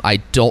 I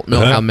don't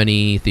know how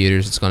many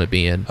theaters it's going to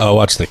be in. Oh,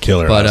 watch The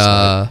Killer.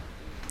 But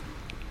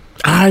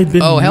I've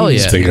been. Oh, hell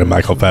yeah! Thinking of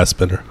Michael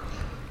Fassbender.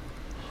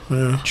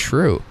 Yeah.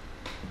 True.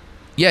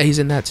 Yeah, he's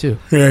in that too.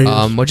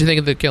 Yeah. What'd you think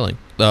of The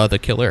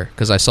Killer?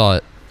 Because I saw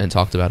it and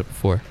talked about it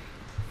before.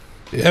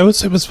 Yeah, it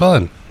was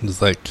fun. It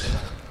was like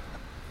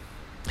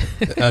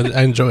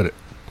I enjoyed it.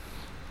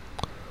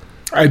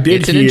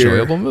 It's an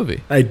enjoyable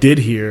movie. I did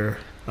hear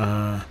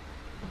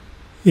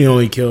he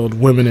only killed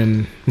women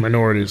and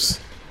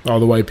minorities. All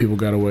the white people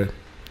got away.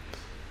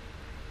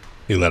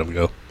 He let them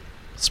go.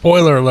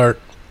 Spoiler alert.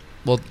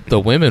 Well, the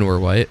women were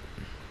white.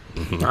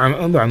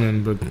 I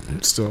mean,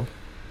 but still.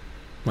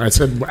 I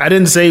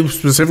didn't say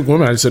specific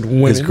women. I said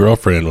women. His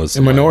girlfriend was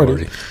a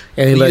minority.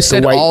 And he You let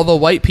said all the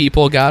white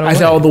people got away. I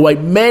said all the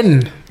white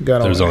men got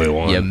away. There's only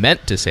one. You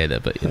meant to say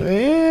that, but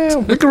Yeah,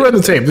 we can run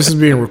the tape. This is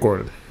being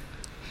recorded.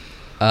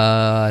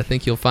 I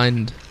think you'll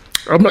find.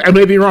 I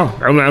may be wrong.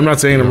 I'm not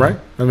saying I'm right.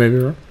 I may be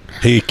wrong.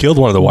 He killed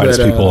one of the whitest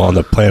people on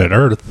the planet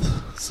Earth.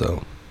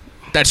 So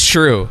That's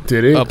true.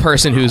 Did he? A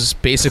person who's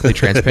basically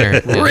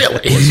transparent.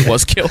 Really?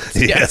 Was killed.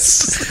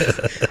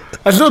 yes.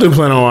 I still do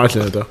plan on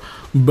watching it though.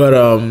 But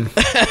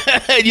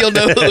You'll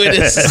know who it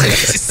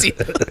is.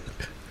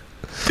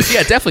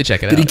 Yeah, definitely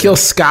check it out. did he kill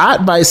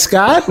Scott by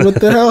Scott? What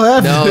the hell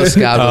happened? No,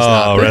 Scott was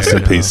not there. Rest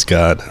in peace,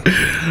 Scott.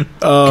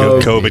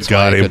 COVID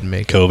got him.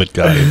 COVID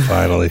got him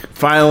finally.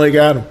 Finally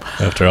got him.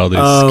 After all these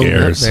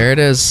scares. There it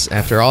is.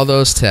 After all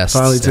those tests.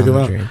 Finally took him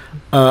down out. the drain.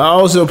 I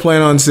also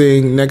plan on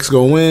seeing Next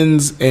Go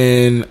Wins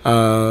and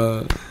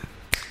the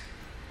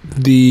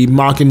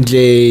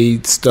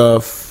Mockingjay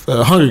stuff.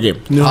 Hunger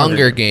Games.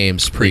 Hunger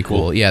Games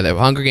prequel. Yeah, the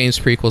Hunger Games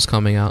prequel's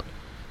coming out.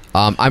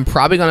 I'm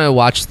probably going to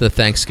watch the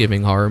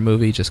Thanksgiving horror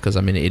movie just because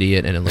I'm an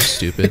idiot and it looks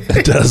stupid.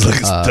 It does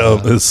look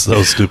dumb. It's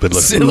so stupid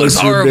looking. It looks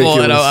horrible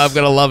ridiculous. and I'm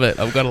going to love it.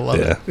 I'm going to love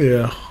it.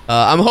 Yeah.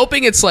 I'm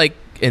hoping it's like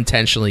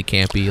intentionally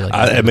campy. Like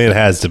I mean, it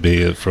has to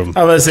be from.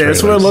 I was gonna say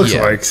that's what it looks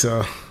Yeah. like.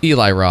 So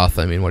Eli Roth.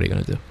 I mean, what are you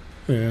going to do?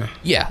 yeah.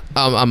 Yeah,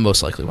 I'm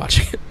most likely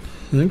watching it.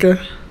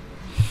 Okay.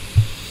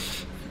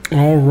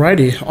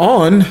 Alrighty,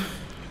 on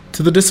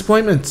to the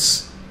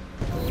disappointments.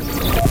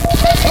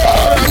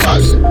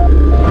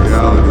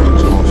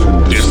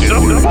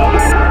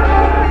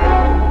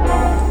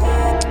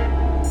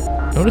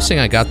 Noticing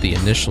I got the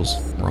initials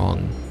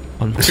wrong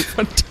on my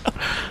rundown.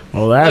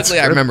 Well, that's Luckily,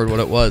 I remembered what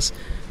it was.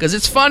 Because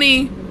it's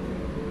funny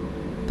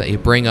that you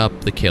bring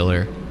up The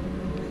Killer,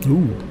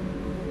 Ooh.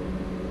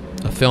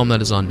 a film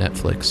that is on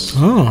Netflix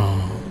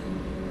Oh.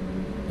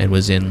 and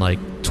was in like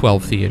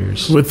 12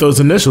 theaters. With those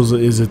initials,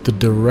 is it the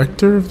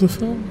director of the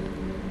film?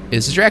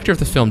 Is the director of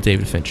the film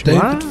David Fincher.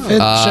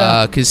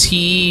 Wow. Because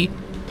he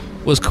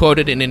was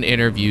quoted in an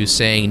interview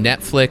saying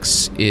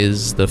Netflix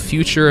is the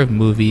future of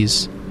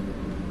movies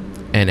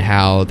and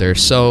how they're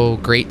so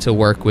great to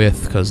work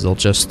with because they'll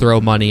just throw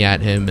money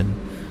at him and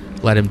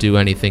let him do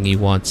anything he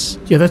wants.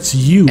 Yeah, that's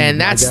you, And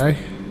my that's guy.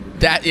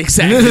 that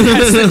exactly.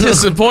 That's the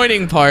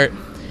disappointing part.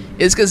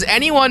 Is because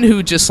anyone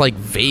who just like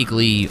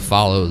vaguely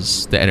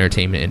follows the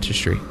entertainment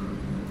industry,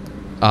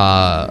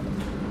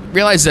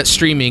 realize that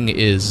streaming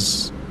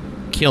is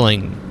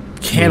killing,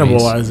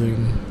 Cannibalizing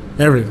movies.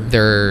 everything.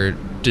 They're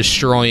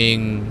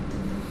destroying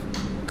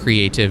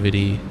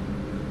creativity.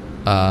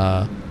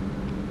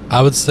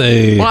 I would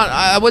say. Well,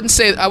 I wouldn't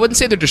say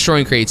they're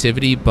destroying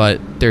creativity,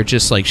 but they're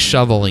just like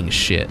shoveling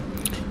shit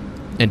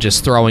and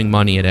just throwing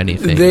money at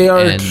anything. They are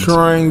And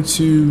trying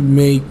to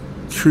make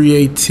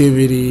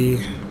creativity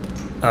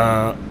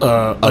an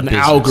business.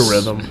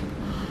 algorithm.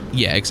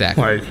 Yeah,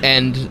 exactly. Like-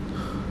 And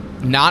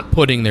not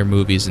putting their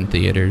movies in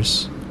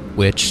theaters,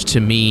 which to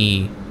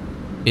me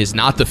is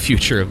not the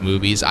future of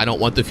movies. I don't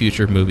want the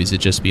future of movies to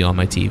just be on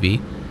my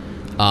TV.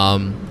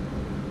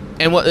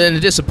 And the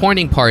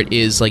disappointing part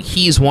is like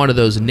he's one of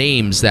those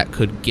names that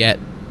could get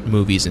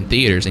movies in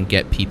theaters and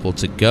get people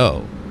to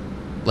go.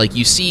 Like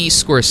you see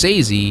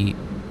Scorsese,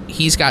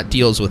 he's got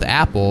deals with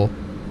Apple,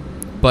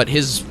 but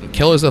his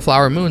Killers of the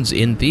Flower Moon's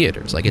in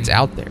theaters. Like it's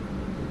out there.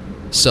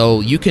 So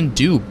you can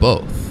do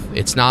both.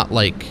 It's not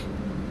like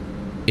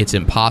it's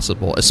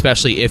impossible,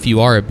 especially if you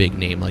are a big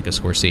name like a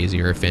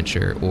Scorsese or a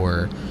Fincher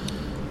or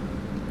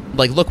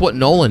like look what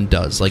Nolan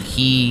does. Like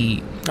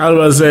I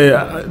was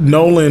about to say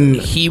Nolan.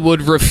 he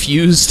would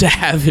refuse to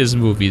have his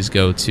movies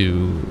go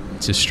to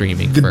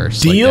streaming The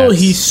first. deal Like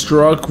he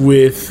struck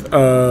with,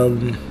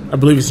 I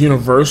believe it's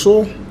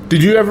Universal.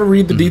 Did you ever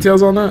read the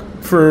details on that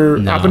for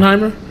No.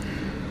 Oppenheimer?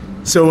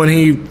 So when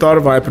he thought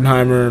of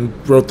Oppenheimer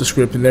and wrote the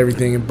script and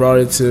everything and brought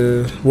it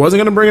to, wasn't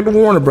going to bring it to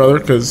Warner Brother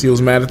because he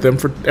was mad at them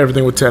for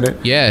everything with Tenet.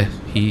 yeah,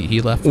 he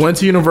left. Went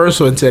to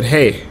Universal and said,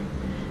 "Hey,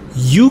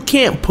 you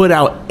can't put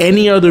out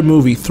any other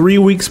movie 3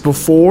 weeks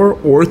before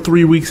or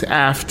 3 weeks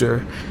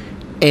after."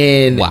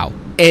 And Wow.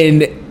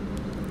 and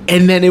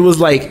then it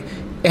was like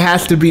it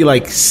has to be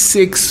like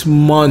 6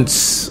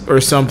 months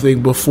or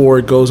something before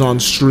it goes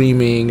on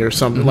streaming or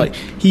something. Like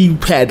he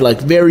had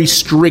like very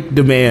strict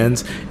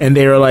demands, and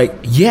they were like,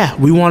 "Yeah,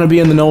 we want to be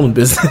in the Nolan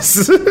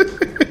business."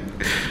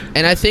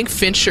 And I think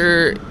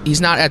Fincher,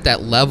 he's not at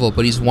that level,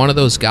 but he's one of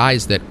those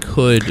guys that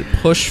could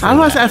push for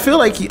I feel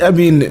like I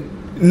mean,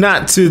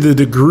 not to the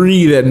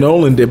degree that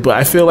Nolan did, but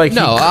I feel like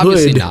no, he could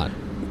obviously not.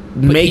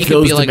 But make he could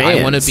those be like, demands.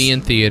 I want to be in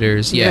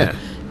theaters. Yeah. Yeah.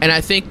 And I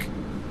think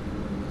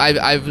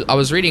I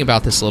was reading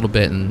about this a little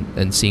bit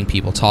and seeing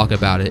people talk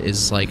about it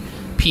is like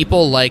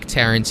people like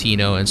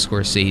Tarantino and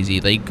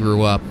Scorsese, they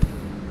grew up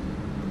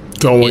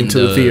going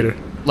to the theater.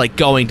 Like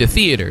going to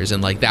theaters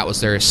and like that was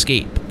their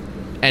escape.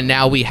 And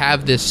now we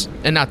have this,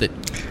 and not that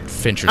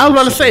Fincher. I was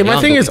about to say, my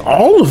thing is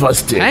all of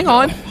us did. Hang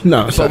on.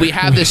 No, But sorry. we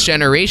have this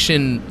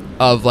generation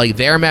of like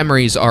their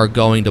memories are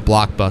going to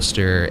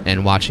Blockbuster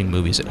and watching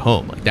movies at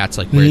home. Like that's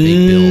like where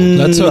they build.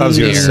 That's what I was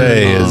going to their,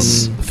 say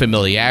is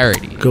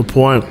familiarity. Good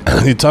point.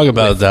 you talk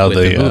about how with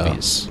the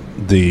movies.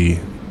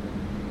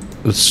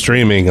 The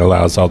streaming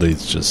allows all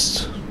these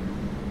just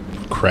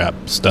crap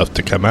stuff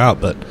to come out,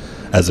 but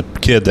as a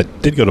kid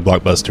that did go to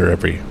Blockbuster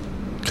every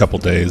couple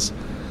days,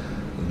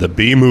 the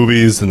B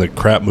movies and the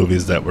crap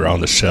movies that were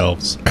on the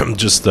shelves,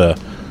 just the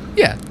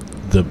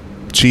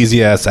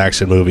cheesy ass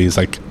action movies.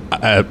 Like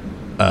at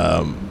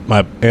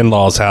my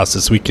in-laws' house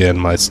this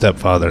weekend, my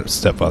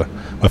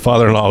my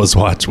father-in-law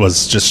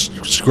was just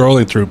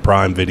scrolling through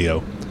Prime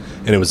Video,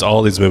 and it was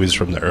all these movies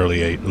from the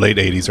late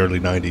 80s, early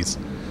 90s,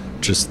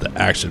 just the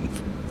action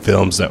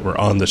films that were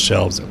on the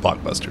shelves at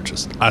Blockbuster.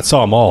 Just I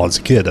saw them all as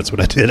a kid. That's what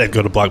I did. I'd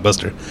go to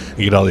Blockbuster and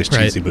get all these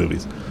cheesy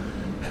movies.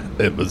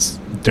 It was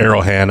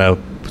Daryl Hannah,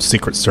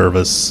 Secret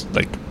Service.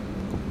 Like,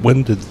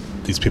 when did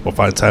these people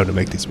find time to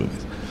make these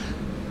movies?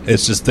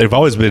 It's just they've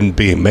always been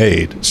being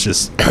made. It's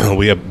just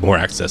we have more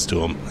access to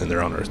them, and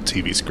they're on our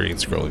TV screen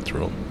scrolling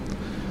through them.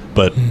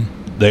 But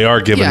they are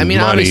giving money.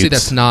 Obviously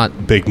that's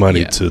not big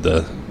money to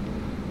the.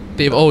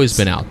 They've always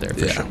been out there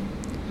for sure.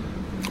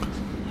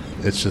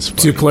 It's just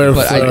funny. To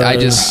clarify, but I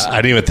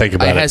didn't even think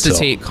about it. I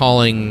hesitate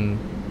calling.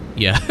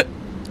 Yeah,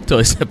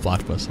 totally said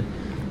Blockbuster.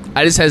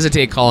 I just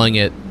hesitate calling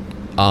it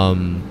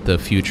the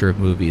future of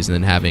movies and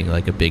then having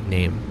like a big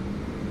name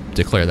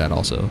declare that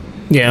also.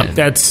 Yeah, and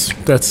that's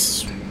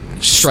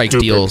strike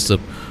stupid. deals to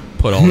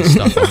put all this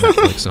stuff on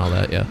Netflix and all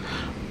that. Yeah.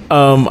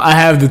 I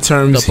have the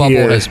terms The bubble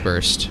here. has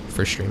burst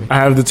for streaming. I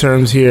have the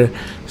terms here.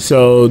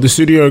 So the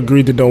studio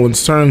agreed to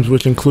Nolan's terms,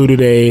 which included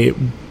a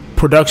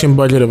production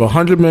budget of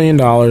 $100 million,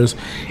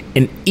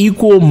 an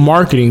equal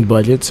marketing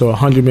budget, so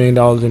 $100 million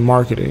in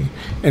marketing,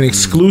 an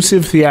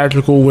exclusive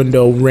theatrical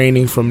window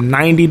ranging from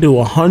 90 to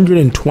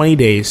 120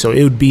 days, so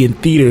it would be in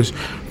theaters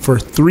for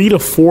 3 to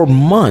 4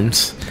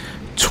 months,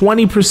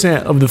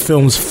 20% of the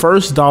film's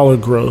first dollar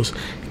gross,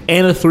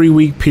 and a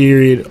 3-week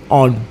period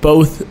on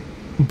both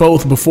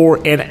before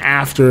and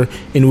after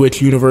in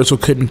which Universal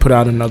couldn't put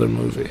out another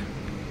movie.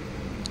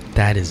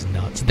 That is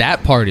nuts.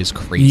 That part is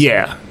crazy.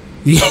 Yeah.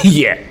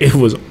 Yeah, it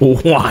was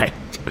wild.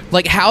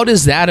 Like, how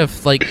does that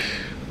have, like,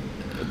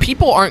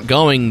 people aren't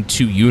going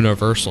to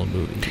Universal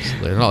movies.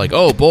 They're not like,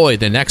 oh boy,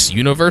 the next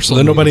Universal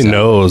Well, nobody movie's out.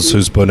 knows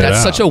who's putting it out.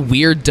 That's such a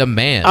weird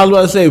demand. I was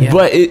about to say,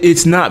 but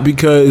it's not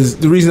because,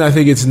 the reason I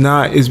think it's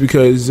not is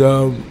because,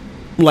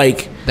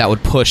 like... That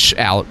would push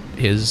out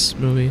his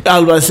movie? I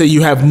was about to say,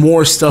 you have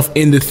more stuff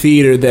in the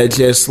theater that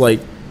just,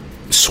 like,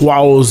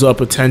 swallows up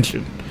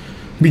attention.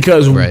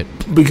 Because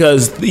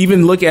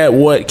even look at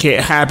what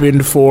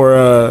happened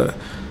for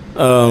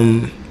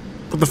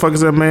what the fuck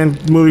is that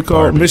movie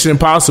called? Barbie. Mission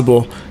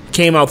Impossible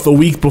came out the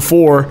week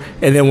before,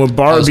 and then when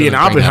Barbie and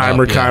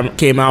Oppenheimer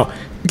came out,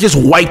 it just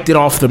wiped it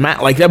off the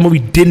map. Like, that movie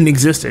didn't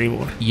exist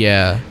anymore.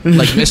 Yeah,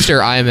 like Mr.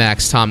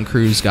 IMAX, Tom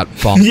Cruise got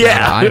bumped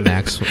out of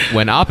IMAX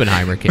when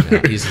Oppenheimer came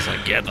out. He's just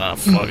like, get the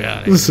fuck out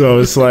of here. So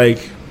it's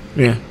like,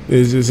 yeah,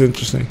 it's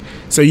interesting.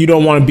 So you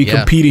don't want to be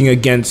competing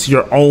against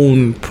your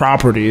own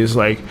properties,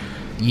 like.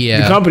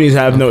 Yeah, the companies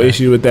have no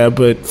issue with that,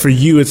 but for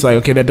you, it's like,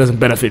 okay, that doesn't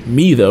benefit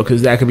me though,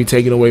 because that could be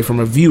taken away from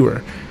a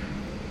viewer.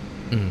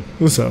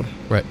 So,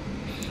 right.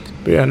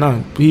 But yeah,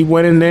 no, he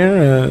went in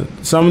there.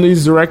 Some of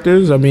these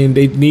directors, I mean,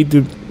 they need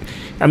to.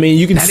 I mean,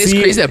 you can that see is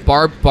crazy that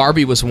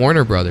Barbie was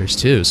Warner Brothers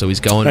too, so he's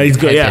going. Head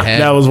to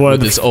head that was one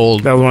of his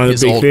old big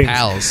things.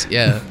 Pals.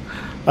 Yeah.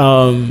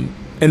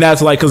 And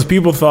that's like, because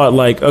people thought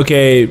like,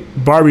 okay,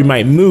 Barbie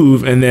might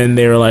move, and then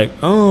they were like,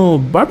 oh,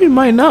 Barbie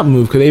might not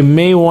move because they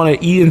may want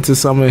to eat into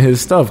some of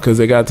his stuff because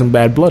they got some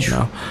bad blood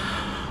now.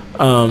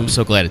 I'm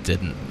so glad it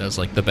didn't. That was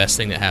like the best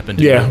thing that happened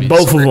to yeah, movies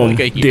both of for, them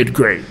like, did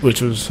great,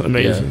 which was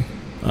amazing.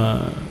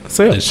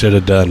 So They should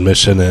have done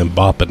Mission and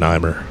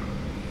Oppenheimer.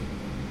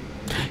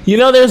 You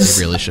know, there's.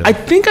 They really should. I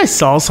think I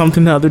saw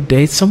something the other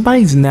day.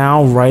 Somebody's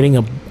now writing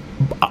a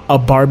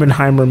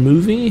Barbenheimer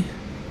movie,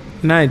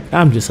 and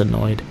I'm just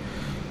annoyed.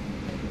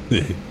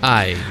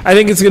 I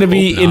think it's gonna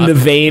be in the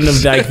vein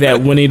of like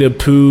that Winnie the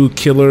Pooh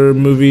killer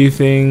movie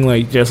thing,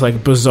 like just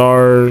like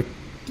bizarre. It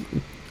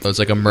was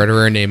like a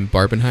murderer named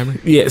Barbenheimer.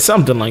 Yeah,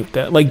 something like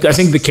that. Like, I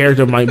think the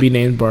character might be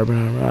named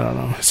Barbenheimer. I don't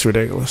know. It's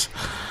ridiculous.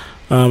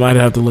 I'd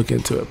have to look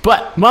into it.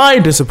 But my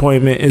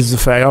disappointment is the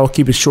fact. I'll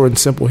keep it short and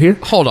simple here.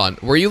 Hold on.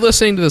 Were you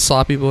listening to the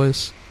Sloppy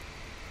Boys?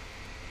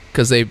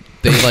 Because they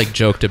like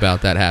joked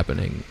about that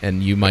happening,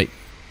 and you might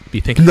be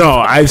thinking. No,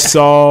 I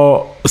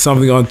saw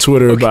something on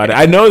Twitter about it.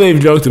 I know they've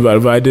joked about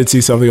it, but I did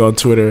see something on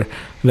Twitter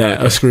that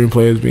a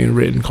screenplay is being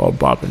written called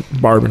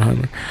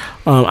Barbenheimer.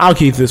 I'll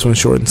keep this one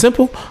short and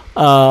simple.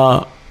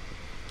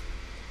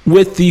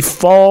 With the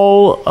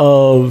fall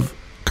of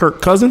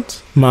Kirk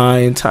Cousins, my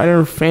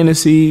entire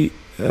fantasy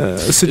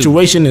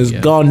situation has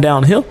gone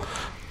downhill.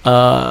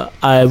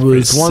 I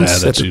was once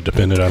sad that you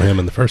depended on him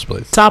in the first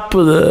place. Top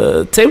of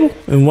the table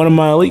in one of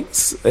my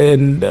elites,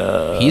 and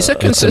he's a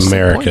consistent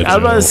American. I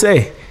was about to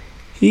say,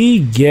 he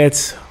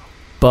gets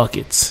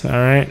buckets. All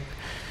right,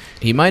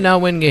 he might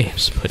not win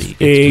games, but he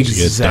gets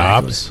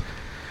exactly.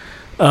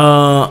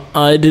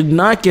 I did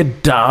not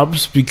get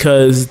Dobbs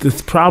because the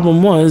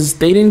problem was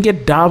they didn't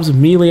get Dobbs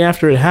immediately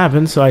after it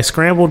happened. So I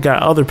scrambled,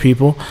 got other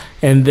people,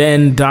 and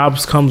then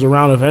Dobbs comes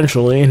around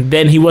eventually, and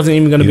then he wasn't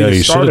even going to be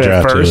the starter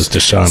at first.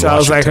 So I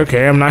was like,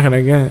 okay, I'm not going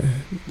to get.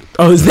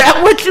 Oh, is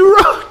that what you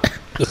wrote?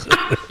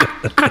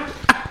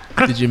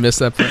 Did you miss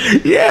that part?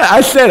 Yeah,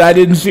 I said I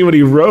didn't see what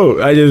he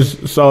wrote. I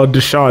just saw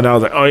Deshaun. And I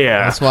was like, oh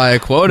yeah. That's why I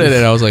quoted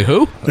it. I was like,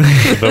 who?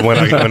 But when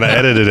I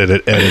edited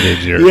it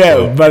edited your.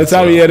 Yeah, by the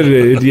time he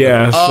edited it,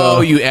 yeah.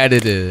 Oh, you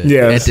edited it.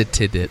 Yeah,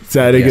 edited it.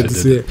 So I didn't get to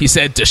see it. He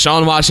said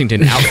Deshaun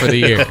Washington out for the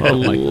year.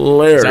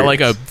 Hilarious. Is that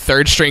like a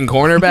third string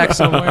cornerback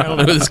somewhere? I don't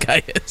know who this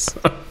guy is.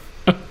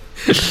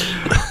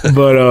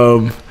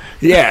 But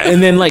yeah,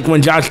 and then like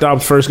when Josh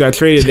Dobbs first got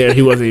traded there,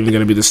 he wasn't even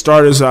going to be the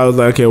starter. So I was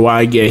like, okay,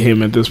 why get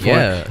him at this point?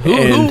 Yeah,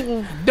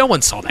 who? No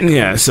one saw that.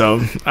 Yeah,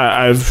 so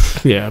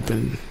I've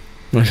been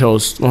my whole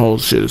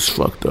shit is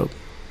fucked up.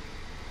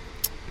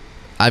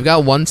 I've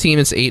got one team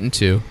that's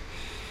 8-2,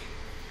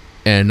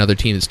 and another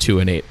team that's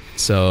 2-8.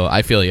 So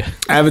I feel you.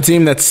 I have a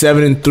team that's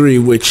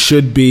 7-3, which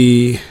should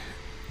be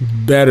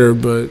better,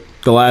 but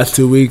the last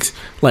 2 weeks,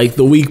 like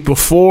the week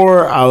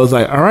before, I was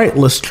like, all right,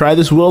 let's try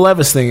this Will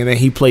Levis thing, and then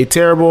he played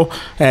terrible.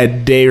 I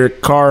had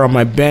Derek Carr on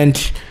my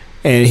bench,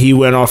 and he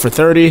went off for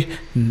 30.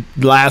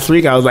 Last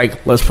week, I was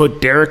like, let's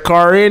put Derek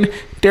Carr in.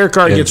 Derek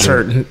Carr gets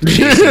hurt.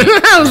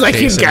 I was like,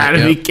 you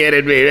gotta be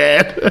kidding me,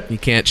 man. You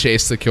can't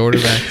chase the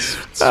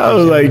quarterbacks. I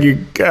was like,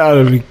 you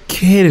gotta be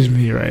kidding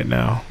me right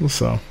now.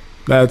 So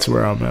that's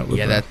where I'm at with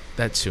that.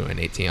 That's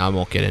 2-18. I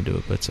won't get into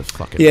it, but it's a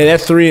fucking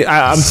that's 3.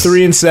 I'm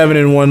 3-7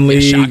 in one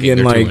league,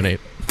 and like 2-8.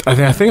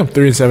 I think I'm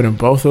 3-7 in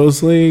both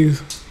those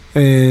leagues.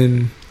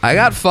 And I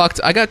got fucked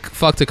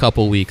a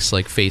couple weeks,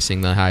 like facing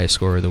the highest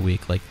score of the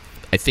week, like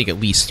I think at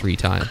least 3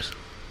 times.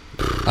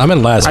 I'm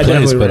in last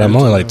place, but I'm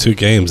only like 2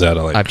 games out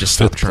of like. I've just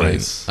stopped trying.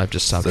 Place. I've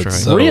just stopped trying.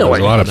 So really? There's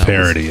a lot of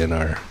parity in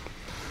our.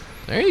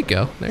 There you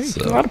go. There you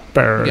go. A lot of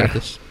parity. You got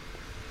this.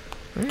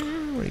 What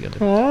are you gonna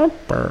do?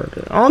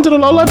 On to the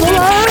low life.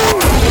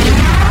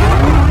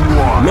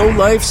 Low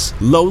life's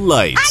low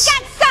lights. I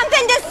got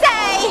something to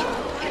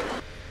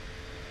say.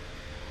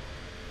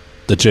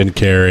 The Jen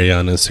Carey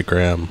on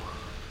Instagram.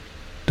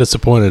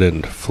 Disappointed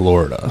in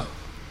Florida.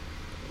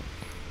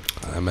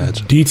 I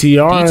imagine.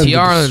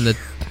 DTR in the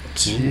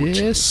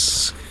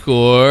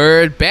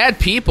Discord. Bad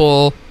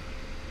people.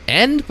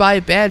 And by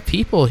bad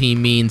people, he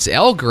means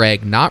L.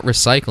 Greg, not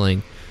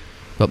recycling,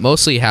 but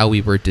mostly how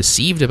we were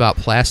deceived about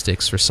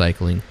plastics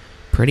recycling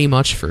pretty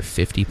much for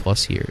 50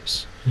 plus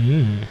years.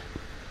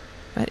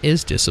 That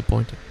is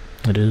disappointing.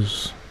 It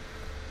is.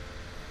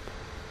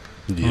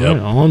 Yep. Right,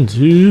 on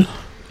to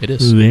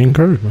the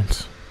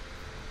encouragements.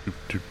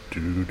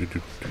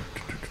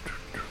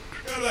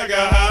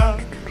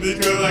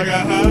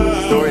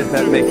 Stories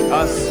that make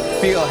us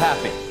feel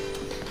happy.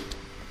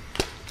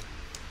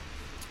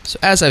 So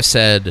as I've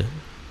said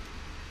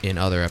in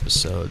other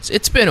episodes,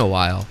 it's been a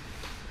while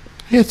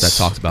since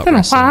I talked about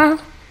wrestling.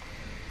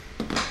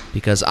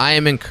 Because I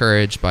am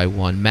encouraged by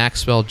one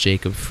Maxwell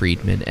Jacob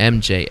Friedman,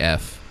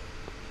 MJF,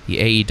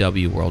 the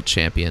AEW World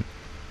Champion,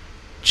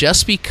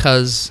 just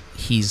because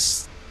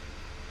he's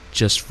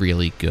just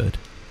really good.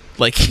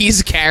 Like,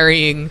 he's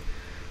carrying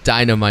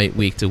Dynamite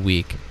week to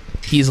week.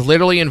 He's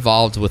literally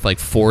involved with like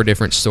 4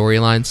 different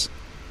storylines,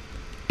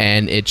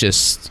 and it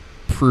just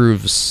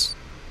proves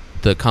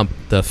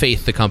the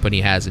faith the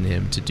company has in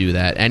him to do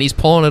that, and he's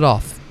pulling it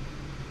off.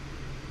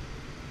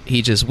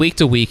 He just week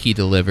to week he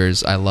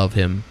delivers. I love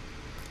him.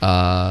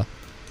 I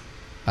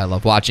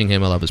love watching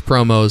him. I love his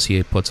promos.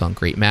 He puts on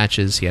great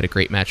matches. He had a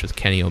great match with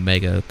Kenny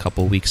Omega a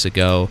couple weeks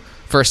ago.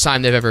 First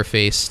time they've ever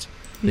faced.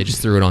 They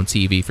just threw it on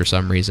TV for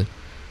some reason,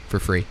 for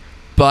free,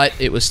 but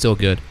it was still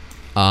good.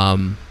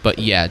 But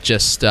yeah,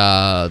 just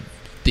the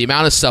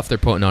amount of stuff they're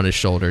putting on his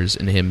shoulders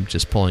and him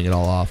just pulling it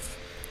all off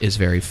is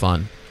very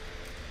fun.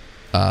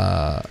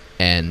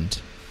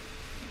 And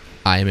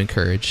I am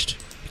encouraged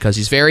because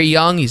he's very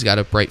young. He's got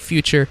a bright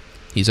future.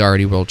 He's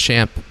already world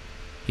champ.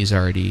 He's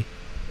already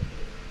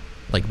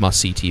like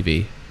must-see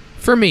TV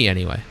for me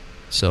anyway.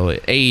 So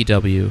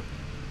AEW,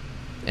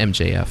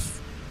 MJF,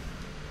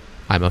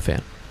 I'm a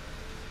fan.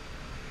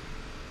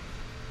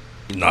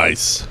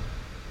 Nice.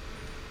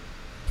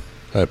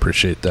 I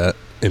appreciate that,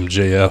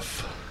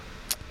 MJF.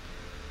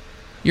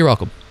 You're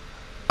welcome.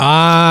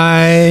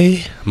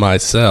 I,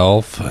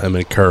 myself, am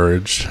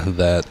encouraged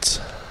that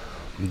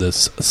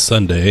this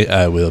Sunday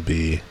I will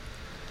be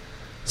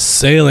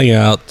sailing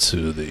out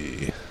to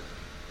the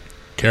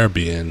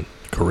Caribbean,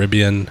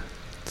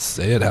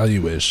 say it how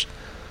you wish,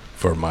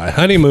 for my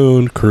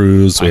honeymoon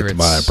cruise with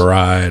my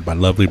bride, my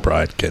lovely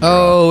bride, Kendra.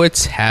 Oh,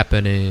 it's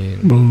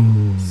happening.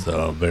 Boom.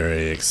 So I'm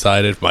very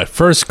excited. My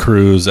first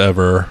cruise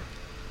ever.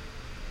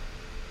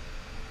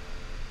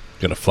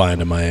 Gonna fly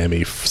into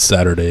Miami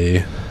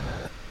Saturday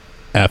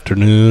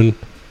afternoon,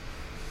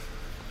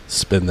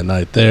 spend the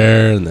night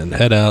there, and then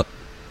head out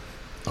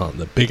on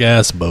the big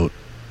ass boat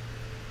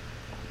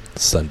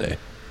Sunday.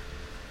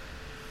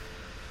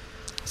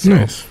 So,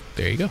 nice.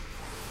 There you go.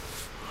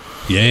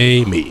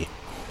 Yay me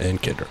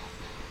and Kendra.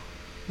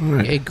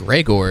 Right. Hey,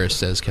 Gregor,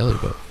 says Kelly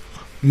Boat.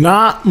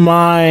 Not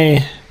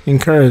my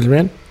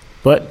encouragement,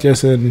 but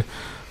just in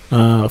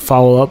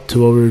follow-up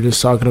to what we were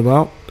just talking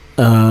about.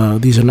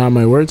 These are not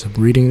my words. I'm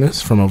reading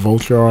this from a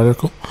Vulture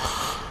article.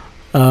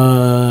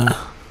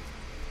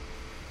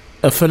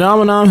 A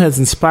phenomenon has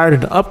inspired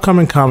an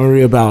upcoming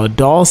comedy about a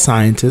doll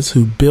scientist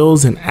who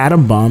builds an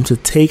atom bomb to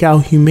take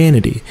out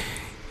humanity.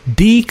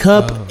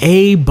 D-Cup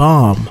A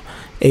Bomb,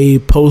 a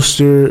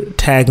poster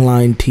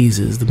tagline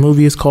teases. The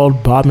movie is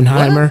called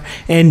Barbenheimer,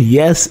 and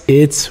yes,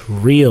 it's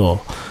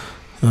real.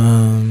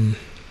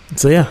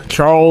 So yeah,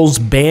 Charles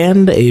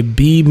Band, a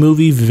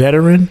B-movie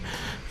veteran,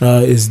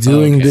 is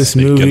doing this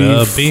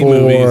movie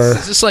for...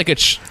 Is this like a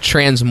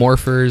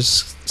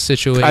Transmorphers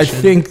situation? I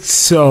think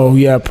so,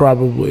 yeah,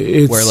 probably.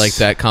 It's where like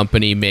that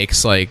company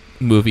makes like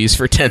movies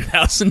for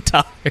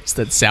 $10,000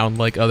 that sound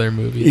like other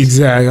movies.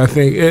 Exactly. I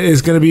think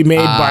it's going to be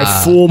made by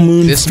Full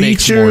Moon this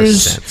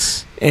Features. Makes more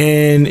sense.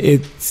 And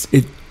it's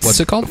what's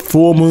it called?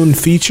 Full Moon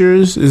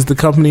Features is the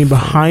company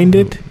behind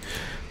it.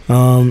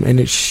 And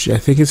I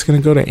think it's going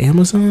to go to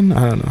Amazon.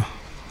 I don't know.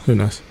 Who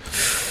knows?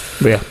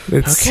 But yeah,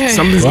 it's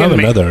something's Well,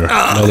 going to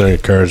another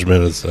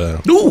encouragement is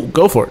ooh,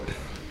 go for it.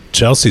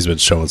 Chelsea's been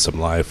showing some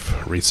life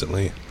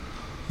recently.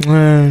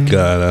 Mm.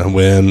 Got a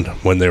win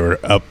when they were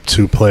up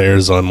 2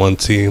 players on one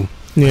team.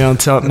 Yeah, I'm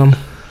telling them.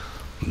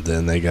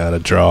 Then they got a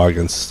draw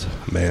against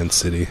Man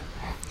City.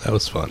 That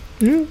was fun.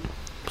 Yeah,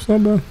 it's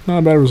not bad. Not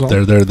a bad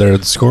result.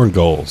 They're scoring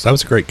goals. That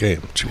was a great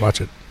game. Did you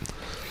watch it?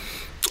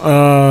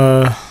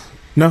 No,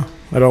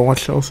 I don't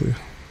watch Chelsea.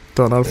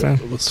 Not a fan.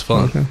 It was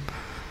fun. Okay.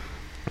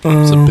 It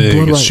was a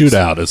big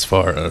shootout as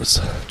far as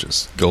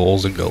just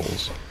goals and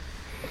goals.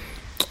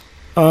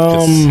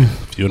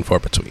 Few and far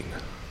between.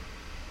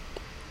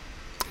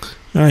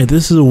 All right,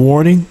 this is a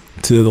warning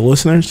to the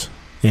listeners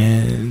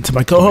and to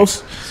my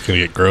co-host. It's gonna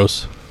get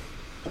gross.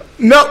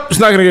 No, it's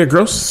not gonna get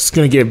gross. It's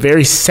gonna get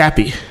very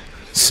sappy.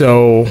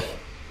 So,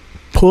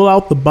 pull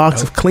out the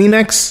box of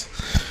Kleenex.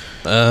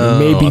 Oh,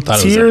 maybe I thought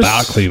tears. it was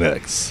about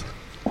Kleenex.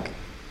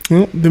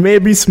 Well, there may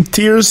be some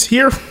tears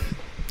here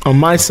on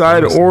my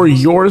side or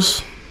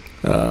yours.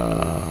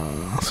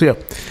 So yeah,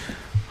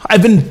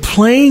 I've been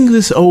playing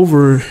this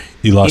over.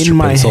 You lost in your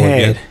my pencil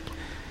head. again?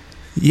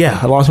 Yeah,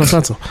 I lost my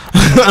pencil.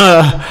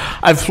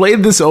 I've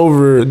played this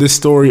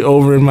story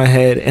over in my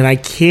head, and I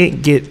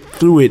can't get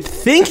through it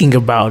thinking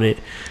about it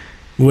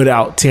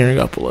without tearing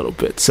up a little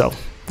bit. So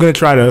I'm going to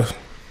try to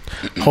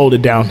hold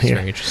it down here.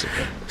 Very interesting.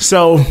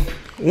 So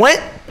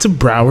went to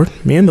Broward.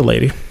 Me and the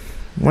lady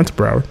went to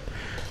Broward.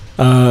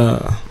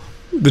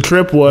 The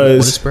trip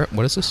was...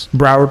 What is this?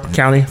 Broward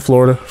County,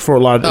 Florida. Fort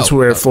Lauderdale. That's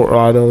where Fort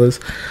Lauderdale is.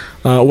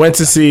 Went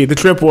to see... The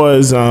trip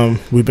was...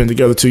 we've been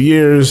together 2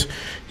 years.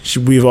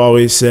 We've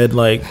always said,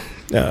 like...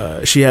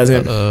 she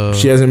hasn't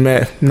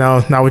met...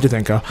 No, not what you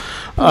think, Kyle.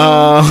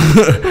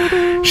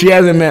 She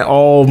hasn't met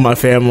all of my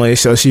family.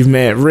 So she's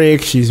met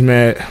Rick. She's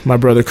met my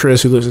brother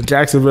Chris, who lives in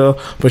Jacksonville.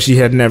 But she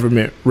had never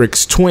met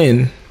Rick's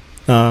twin,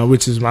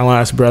 which is my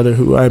last brother,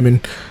 who I'm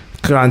in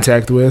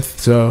contact with.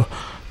 So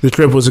the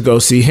trip was to go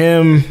see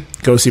him,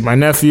 go see my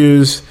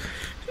nephews,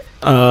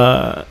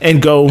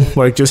 and go,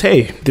 like, just,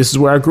 hey, this is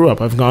where I grew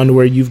up. I've gone to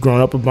where you've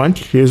grown up a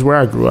bunch. Here's where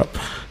I grew up.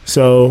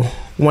 So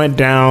went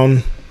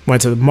down,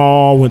 went to the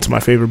mall, went to my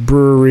favorite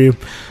brewery,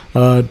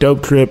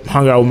 dope trip,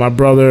 hung out with my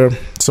brother,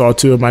 saw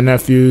 2 of my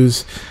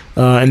nephews,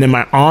 and then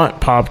my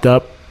aunt popped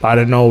up out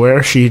of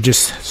nowhere. She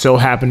just so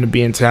happened to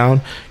be in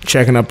town,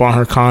 checking up on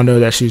her condo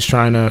that she's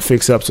trying to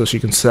fix up so she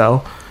can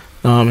sell.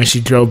 And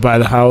she drove by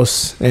the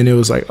house, and it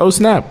was like, oh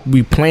snap,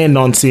 we planned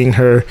on seeing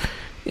her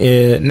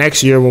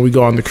next year when we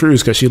go on the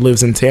cruise, because she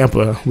lives in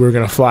Tampa. We were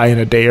going to fly in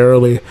a day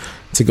early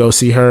to go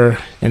see her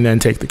and then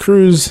take the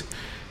cruise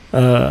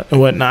and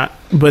whatnot.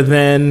 But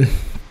then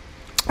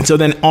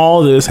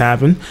all this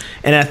happened,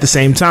 and at the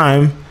same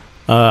time,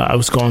 I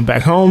was going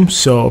back home.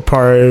 So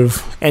part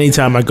of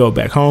anytime I go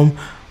back home,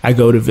 I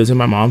go to visit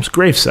my mom's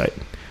gravesite,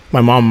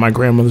 my mom and my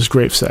grandmother's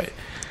gravesite.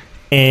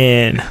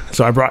 And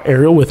so I brought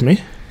Ariel with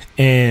me,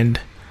 and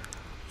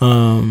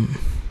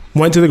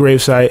went to the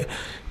gravesite.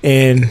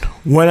 And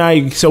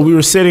so we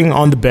were sitting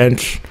on the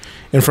bench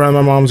in front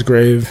of my mom's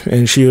grave,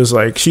 and she was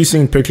like, she's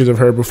seen pictures of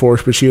her before,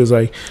 but she was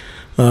like,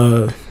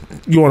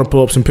 you want to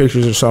pull up some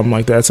pictures or something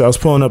like that. So I was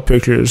pulling up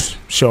pictures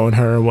showing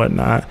her and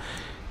whatnot.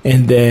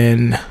 And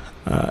then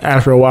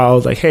after a while, I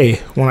was like, hey,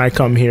 when I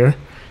come here,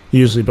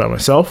 usually by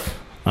myself,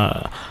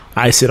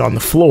 I sit on the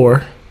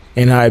floor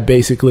and I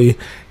basically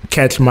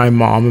catch my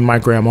mom and my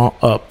grandma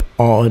up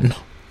on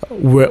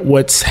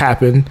what's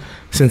happened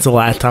since the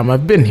last time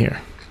I've been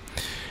here.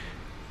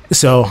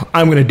 So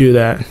I'm going to do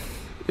that.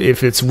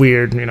 If it's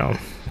weird,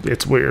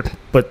 it's weird,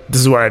 but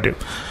this is what I do.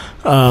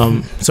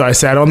 So I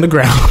sat on the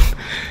ground,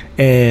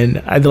 and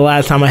the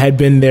last time I had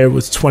been there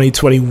was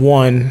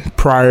 2021,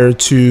 prior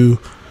to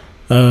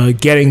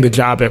getting the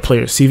job at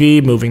Players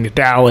TV, moving to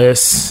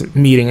Dallas,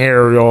 meeting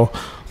Ariel.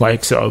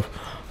 So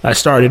I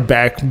started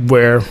back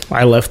where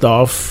I left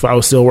off. I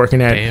was still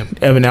working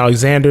at Evan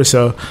Alexander,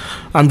 so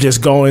I'm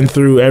just going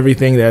through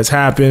everything that's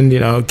happened,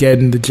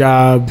 getting the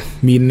job,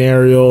 meeting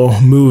Ariel,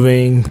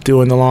 moving,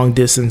 doing the long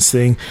distance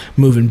thing,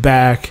 moving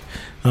back,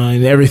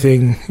 and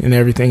everything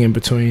in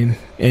between.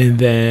 And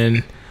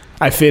then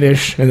I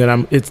finish, and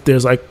then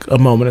there's like a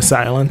moment of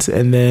silence,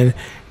 and then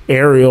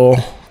Ariel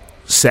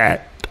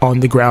sat on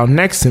the ground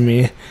next to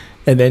me.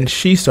 And then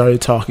she started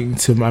talking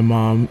to my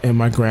mom and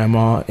my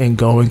grandma and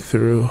going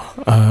through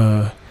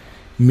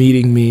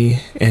meeting me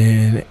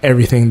and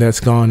everything that's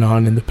gone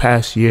on in the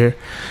past year.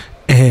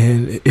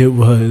 And it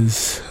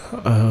was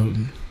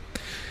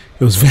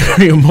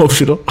very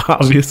emotional,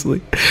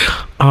 obviously.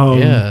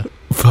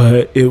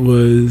 But it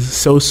was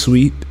so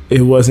sweet.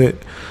 It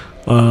wasn't,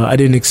 I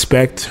didn't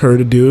expect her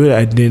to do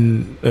it.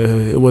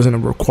 It wasn't a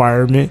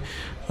requirement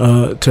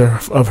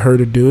of her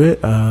to do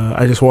it.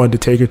 I just wanted to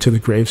take her to the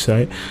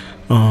gravesite.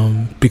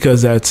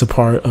 Because that's a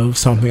part of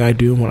something I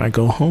do when I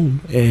go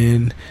home,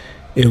 and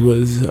it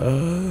was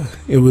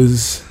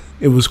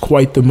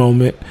quite the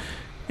moment,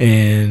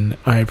 and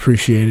I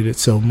appreciated it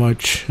so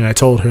much. And I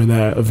told her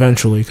that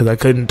eventually because I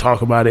couldn't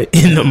talk about it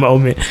in the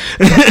moment.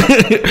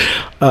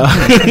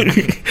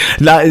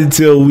 Not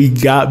until we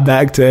got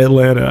back to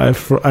Atlanta,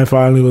 I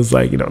finally was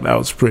like, that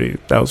was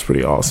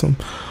pretty awesome.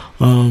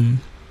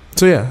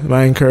 So yeah,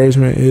 my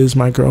encouragement is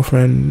my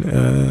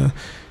girlfriend.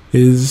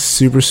 Is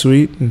super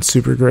sweet and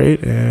super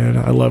great, and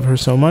I love her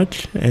so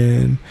much.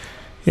 And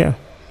yeah,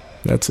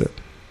 that's it.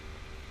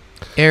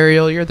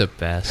 Ariel, you're the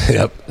best.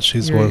 Yep,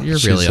 you're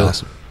really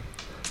awesome.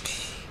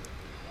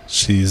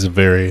 She's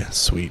very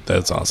sweet.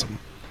 That's awesome.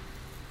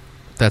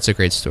 That's a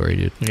great story,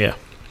 dude. Yeah.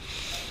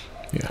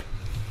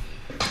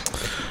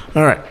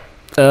 All right.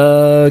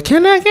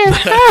 Can I get?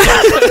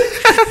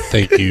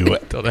 Thank you,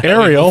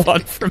 Ariel.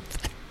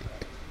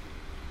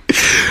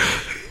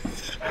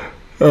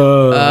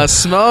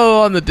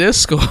 Smo on the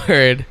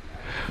Discord.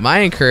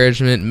 My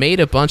encouragement: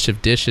 made a bunch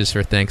of dishes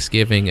for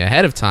Thanksgiving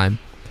ahead of time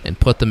and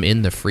put them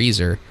in the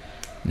freezer.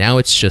 Now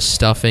it's just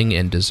stuffing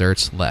and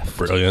desserts left.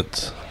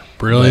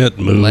 Brilliant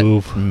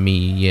move. Let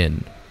me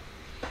in.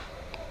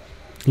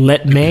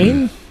 Let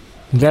Maine?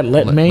 Is that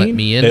let Maine? Let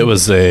me in. It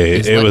was an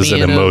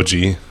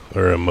emoji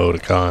or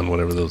emoticon,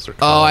 whatever those are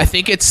called. Oh, I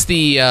think it's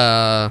the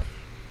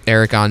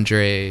Eric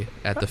Andre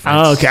at the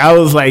fence. Oh, okay. I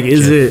was like,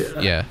 is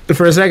it? Yeah.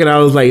 For a second, I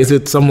was like, is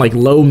it some like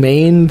low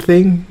Maine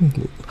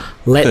thing?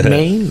 Let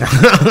Maine?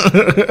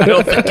 I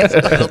don't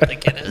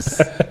think it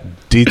is.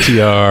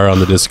 DTR on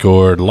the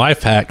Discord.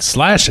 Life hack /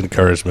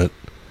 encouragement.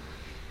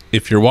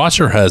 If your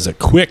washer has a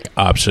quick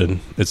option,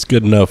 it's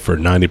good enough for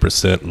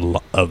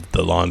 90% of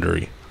the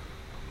laundry.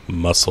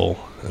 Muscle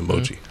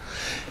emoji.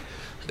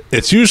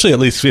 It's usually at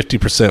least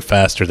 50%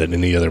 faster than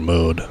any other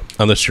mode,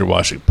 unless you're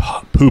washing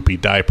poopy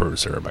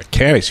diapers or a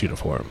mechanic's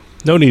uniform.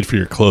 No need for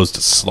your clothes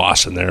to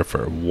slosh in there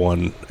for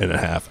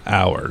 1.5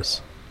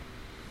 hours.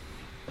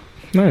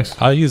 Nice.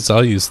 I'll use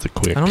the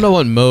quick. I don't know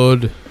what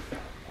mode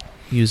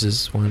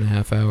uses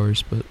 1.5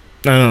 hours, but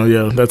I don't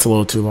know. Yeah, that's a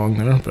little too long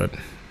there, but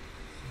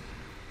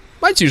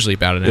mine's usually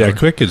about an hour. Yeah,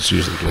 quick is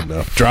usually good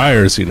enough.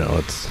 Dryers,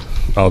 it's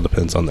all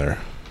depends on their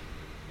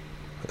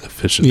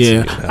efficiency.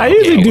 Yeah, I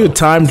usually do a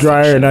time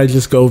dryer, and I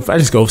just go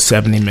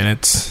 70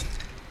 minutes.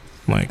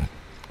 Like,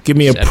 give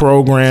me a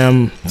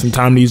program, some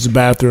time to use the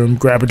bathroom,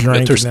 grab a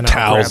drink. If there's and then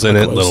towels in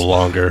it, a little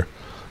longer.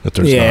 If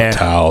there's not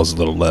towels, a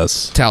little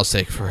less. Towels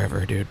take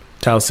forever, dude.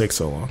 Towels take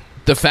so long.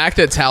 The fact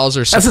that towels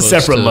are supposed that's a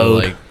separate to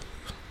load.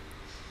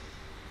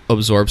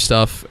 Absorb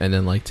stuff and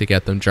then to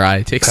get them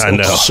dry takes so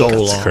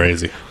long. It's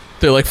crazy.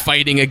 They're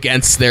fighting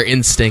against their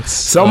instincts.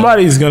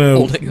 Somebody's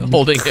gonna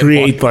holding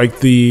create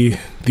the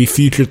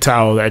future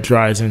towel that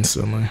dries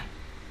instantly.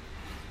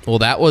 Well,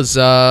 that was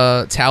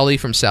Towley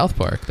from South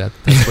Park. That's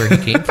where he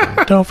came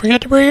from. Don't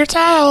forget to bring your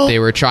towel. They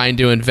were trying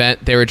to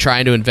invent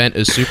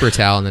a super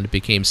towel, and then it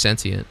became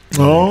sentient.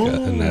 Oh,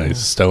 and now he's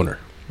a stoner.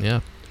 Yeah.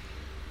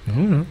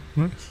 Oh,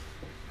 nice.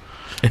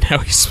 And now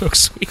he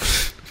smokes weed.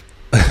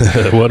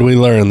 What did we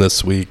learn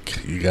this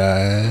week, you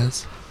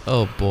guys?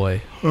 Oh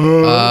boy.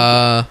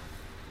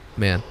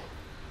 Man.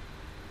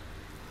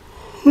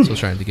 Still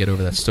trying to get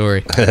over that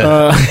story.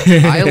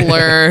 I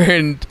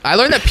learned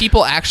that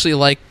people actually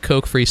like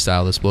Coke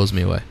Freestyle. This blows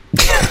me away.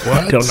 What?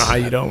 I don't know how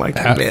you don't like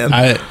that,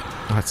 man.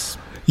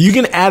 You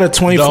can add a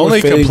 24 The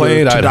only flavor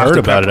complaint to I'd Dr. heard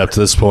about it Pepper. up to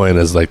this point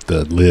is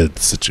the lid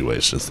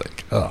situation. It's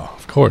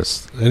of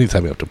course,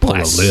 anytime you have to pull a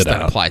lid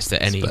that out, applies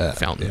to any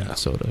fountain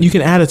soda. You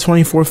can add a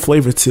 24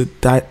 flavor to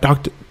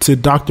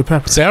Dr.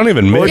 Pepper. See, I don't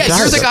even mix. Yeah,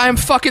 you're the guy I'm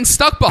fucking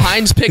stuck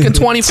behind picking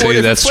 24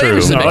 different that's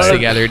flavors true. to mix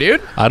together,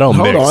 dude. I don't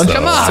Hold mix. on. Though.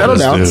 Come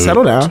on.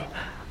 Settle down.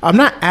 I'm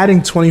not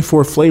adding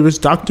 24 flavors.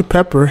 Dr.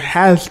 Pepper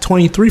has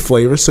 23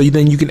 flavors, so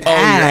then you can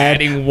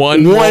add you're adding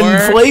one more?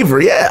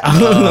 flavor.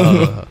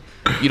 Yeah.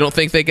 You don't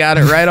think they got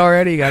it right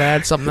already? You got to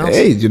add something else?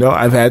 Hey,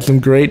 I've had some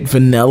great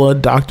vanilla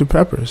Dr.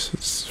 Peppers.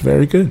 It's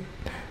very good.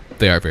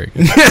 They are very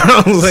good.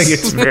 I was like,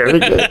 it's very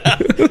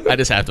good. I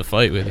just have to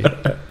fight with you.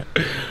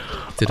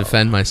 to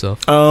defend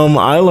myself.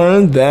 I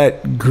learned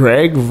that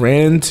Greg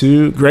and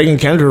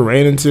Kendra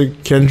ran into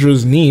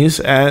Kendra's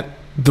niece at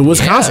the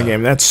Wisconsin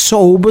game. That's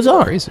so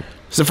bizarre. Crazy.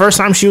 It's the first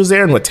time she was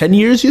there in 10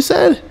 years, you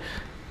said?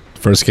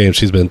 First game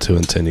she's been to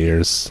in 10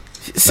 years.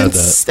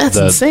 That's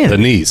insane. The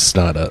niece,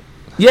 not a...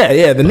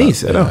 Yeah, the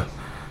niece. I know.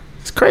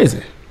 It's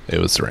crazy. It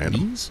was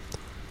random.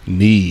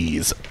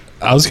 Knees.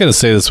 I was going to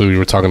say this when we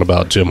were talking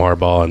about Jim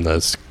Harbaugh and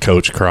this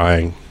coach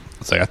crying.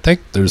 It's like, I think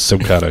there's some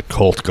kind of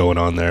cult going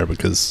on there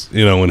because,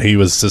 when he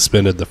was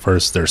suspended their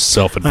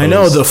self-imposed. I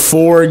know, the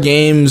 4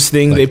 games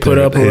thing they put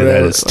up.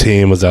 That his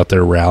team was out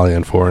there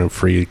rallying for him,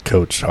 free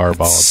Coach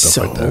Harbaugh and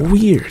stuff like that. So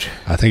weird.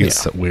 I think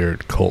it's a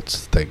weird cult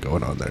thing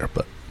going on there,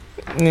 but...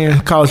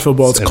 Yeah, college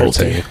football, it's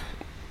culty.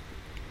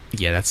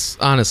 Yeah,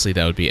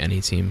 that would be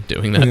any team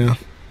doing that. Yeah.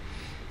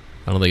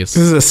 I don't think it's...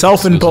 This is a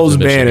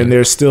self-imposed ban, and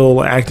they're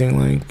still acting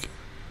like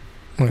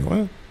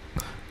what?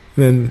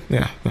 Then,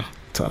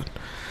 it's odd.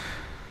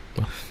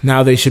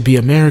 Now they should be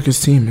America's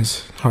team,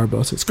 as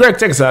Harbaugh says. Greg,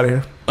 take us out of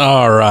here.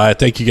 All right.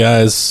 Thank you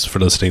guys for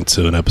listening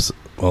to an episode.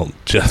 Well,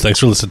 Jeff, thanks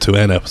for listening to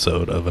an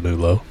episode of A New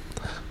Low.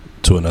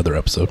 To another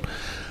episode.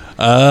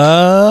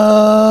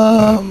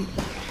 I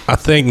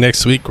think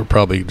next week we're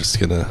probably just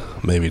going to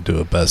maybe do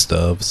a best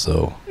of.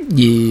 So,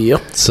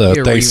 yep. So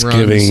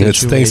Thanksgiving.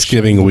 It's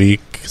Thanksgiving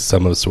week.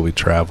 Some of us will be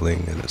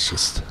traveling, and it's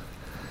just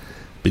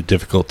be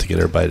difficult to get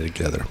everybody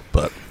together.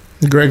 But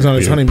Greg's on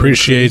his honeymoon.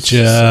 Appreciate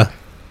you.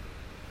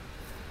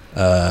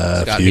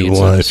 If you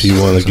want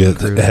to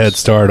get a head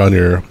start on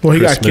your he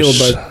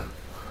Christmas, got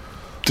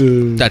killed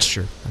by that's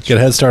true. Get a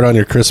head start on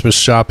your Christmas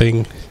shopping.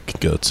 You can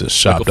go to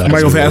shop.Michael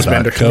Michael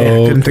Fassbender.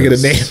 Couldn't think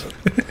of the name.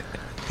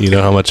 You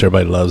know how much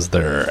everybody loves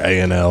their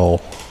A&L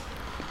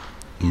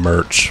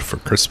merch for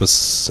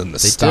Christmas and the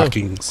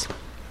stockings.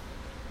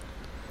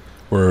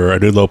 We're A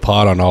New Low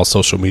Pod on all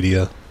social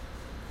media.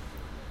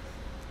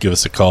 Give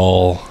us a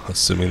call,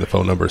 assuming the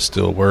phone number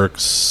still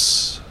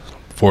works.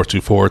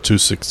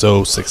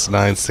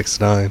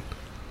 424-260-6969.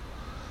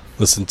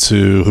 Listen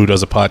to Who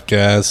Does a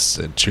Podcast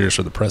and Cheers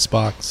for the Press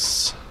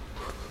Box.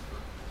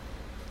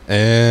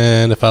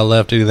 And if I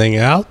left anything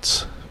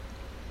out,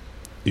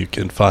 you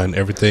can find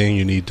everything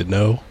you need to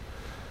know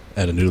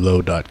at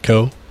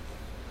anewlow.co,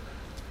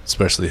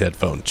 especially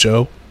Headphone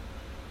Joe.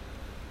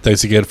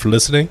 Thanks again for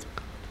listening.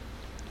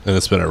 And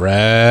it's been a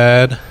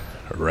rad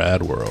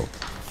world.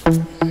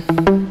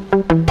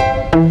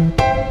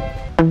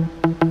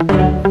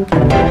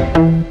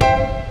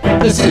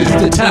 This is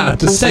the time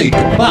to say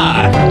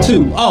goodbye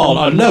to all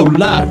our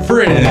low-life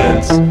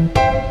friends.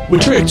 We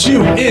tricked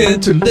you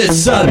into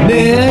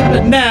listening,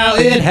 but now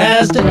it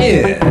has to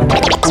end.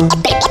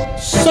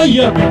 See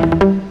ya!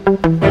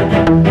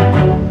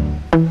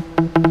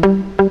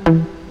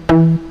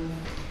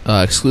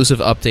 Exclusive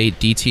update: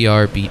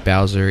 DTR beat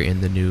Bowser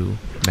in the new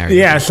Mario.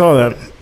 Yeah, I saw that.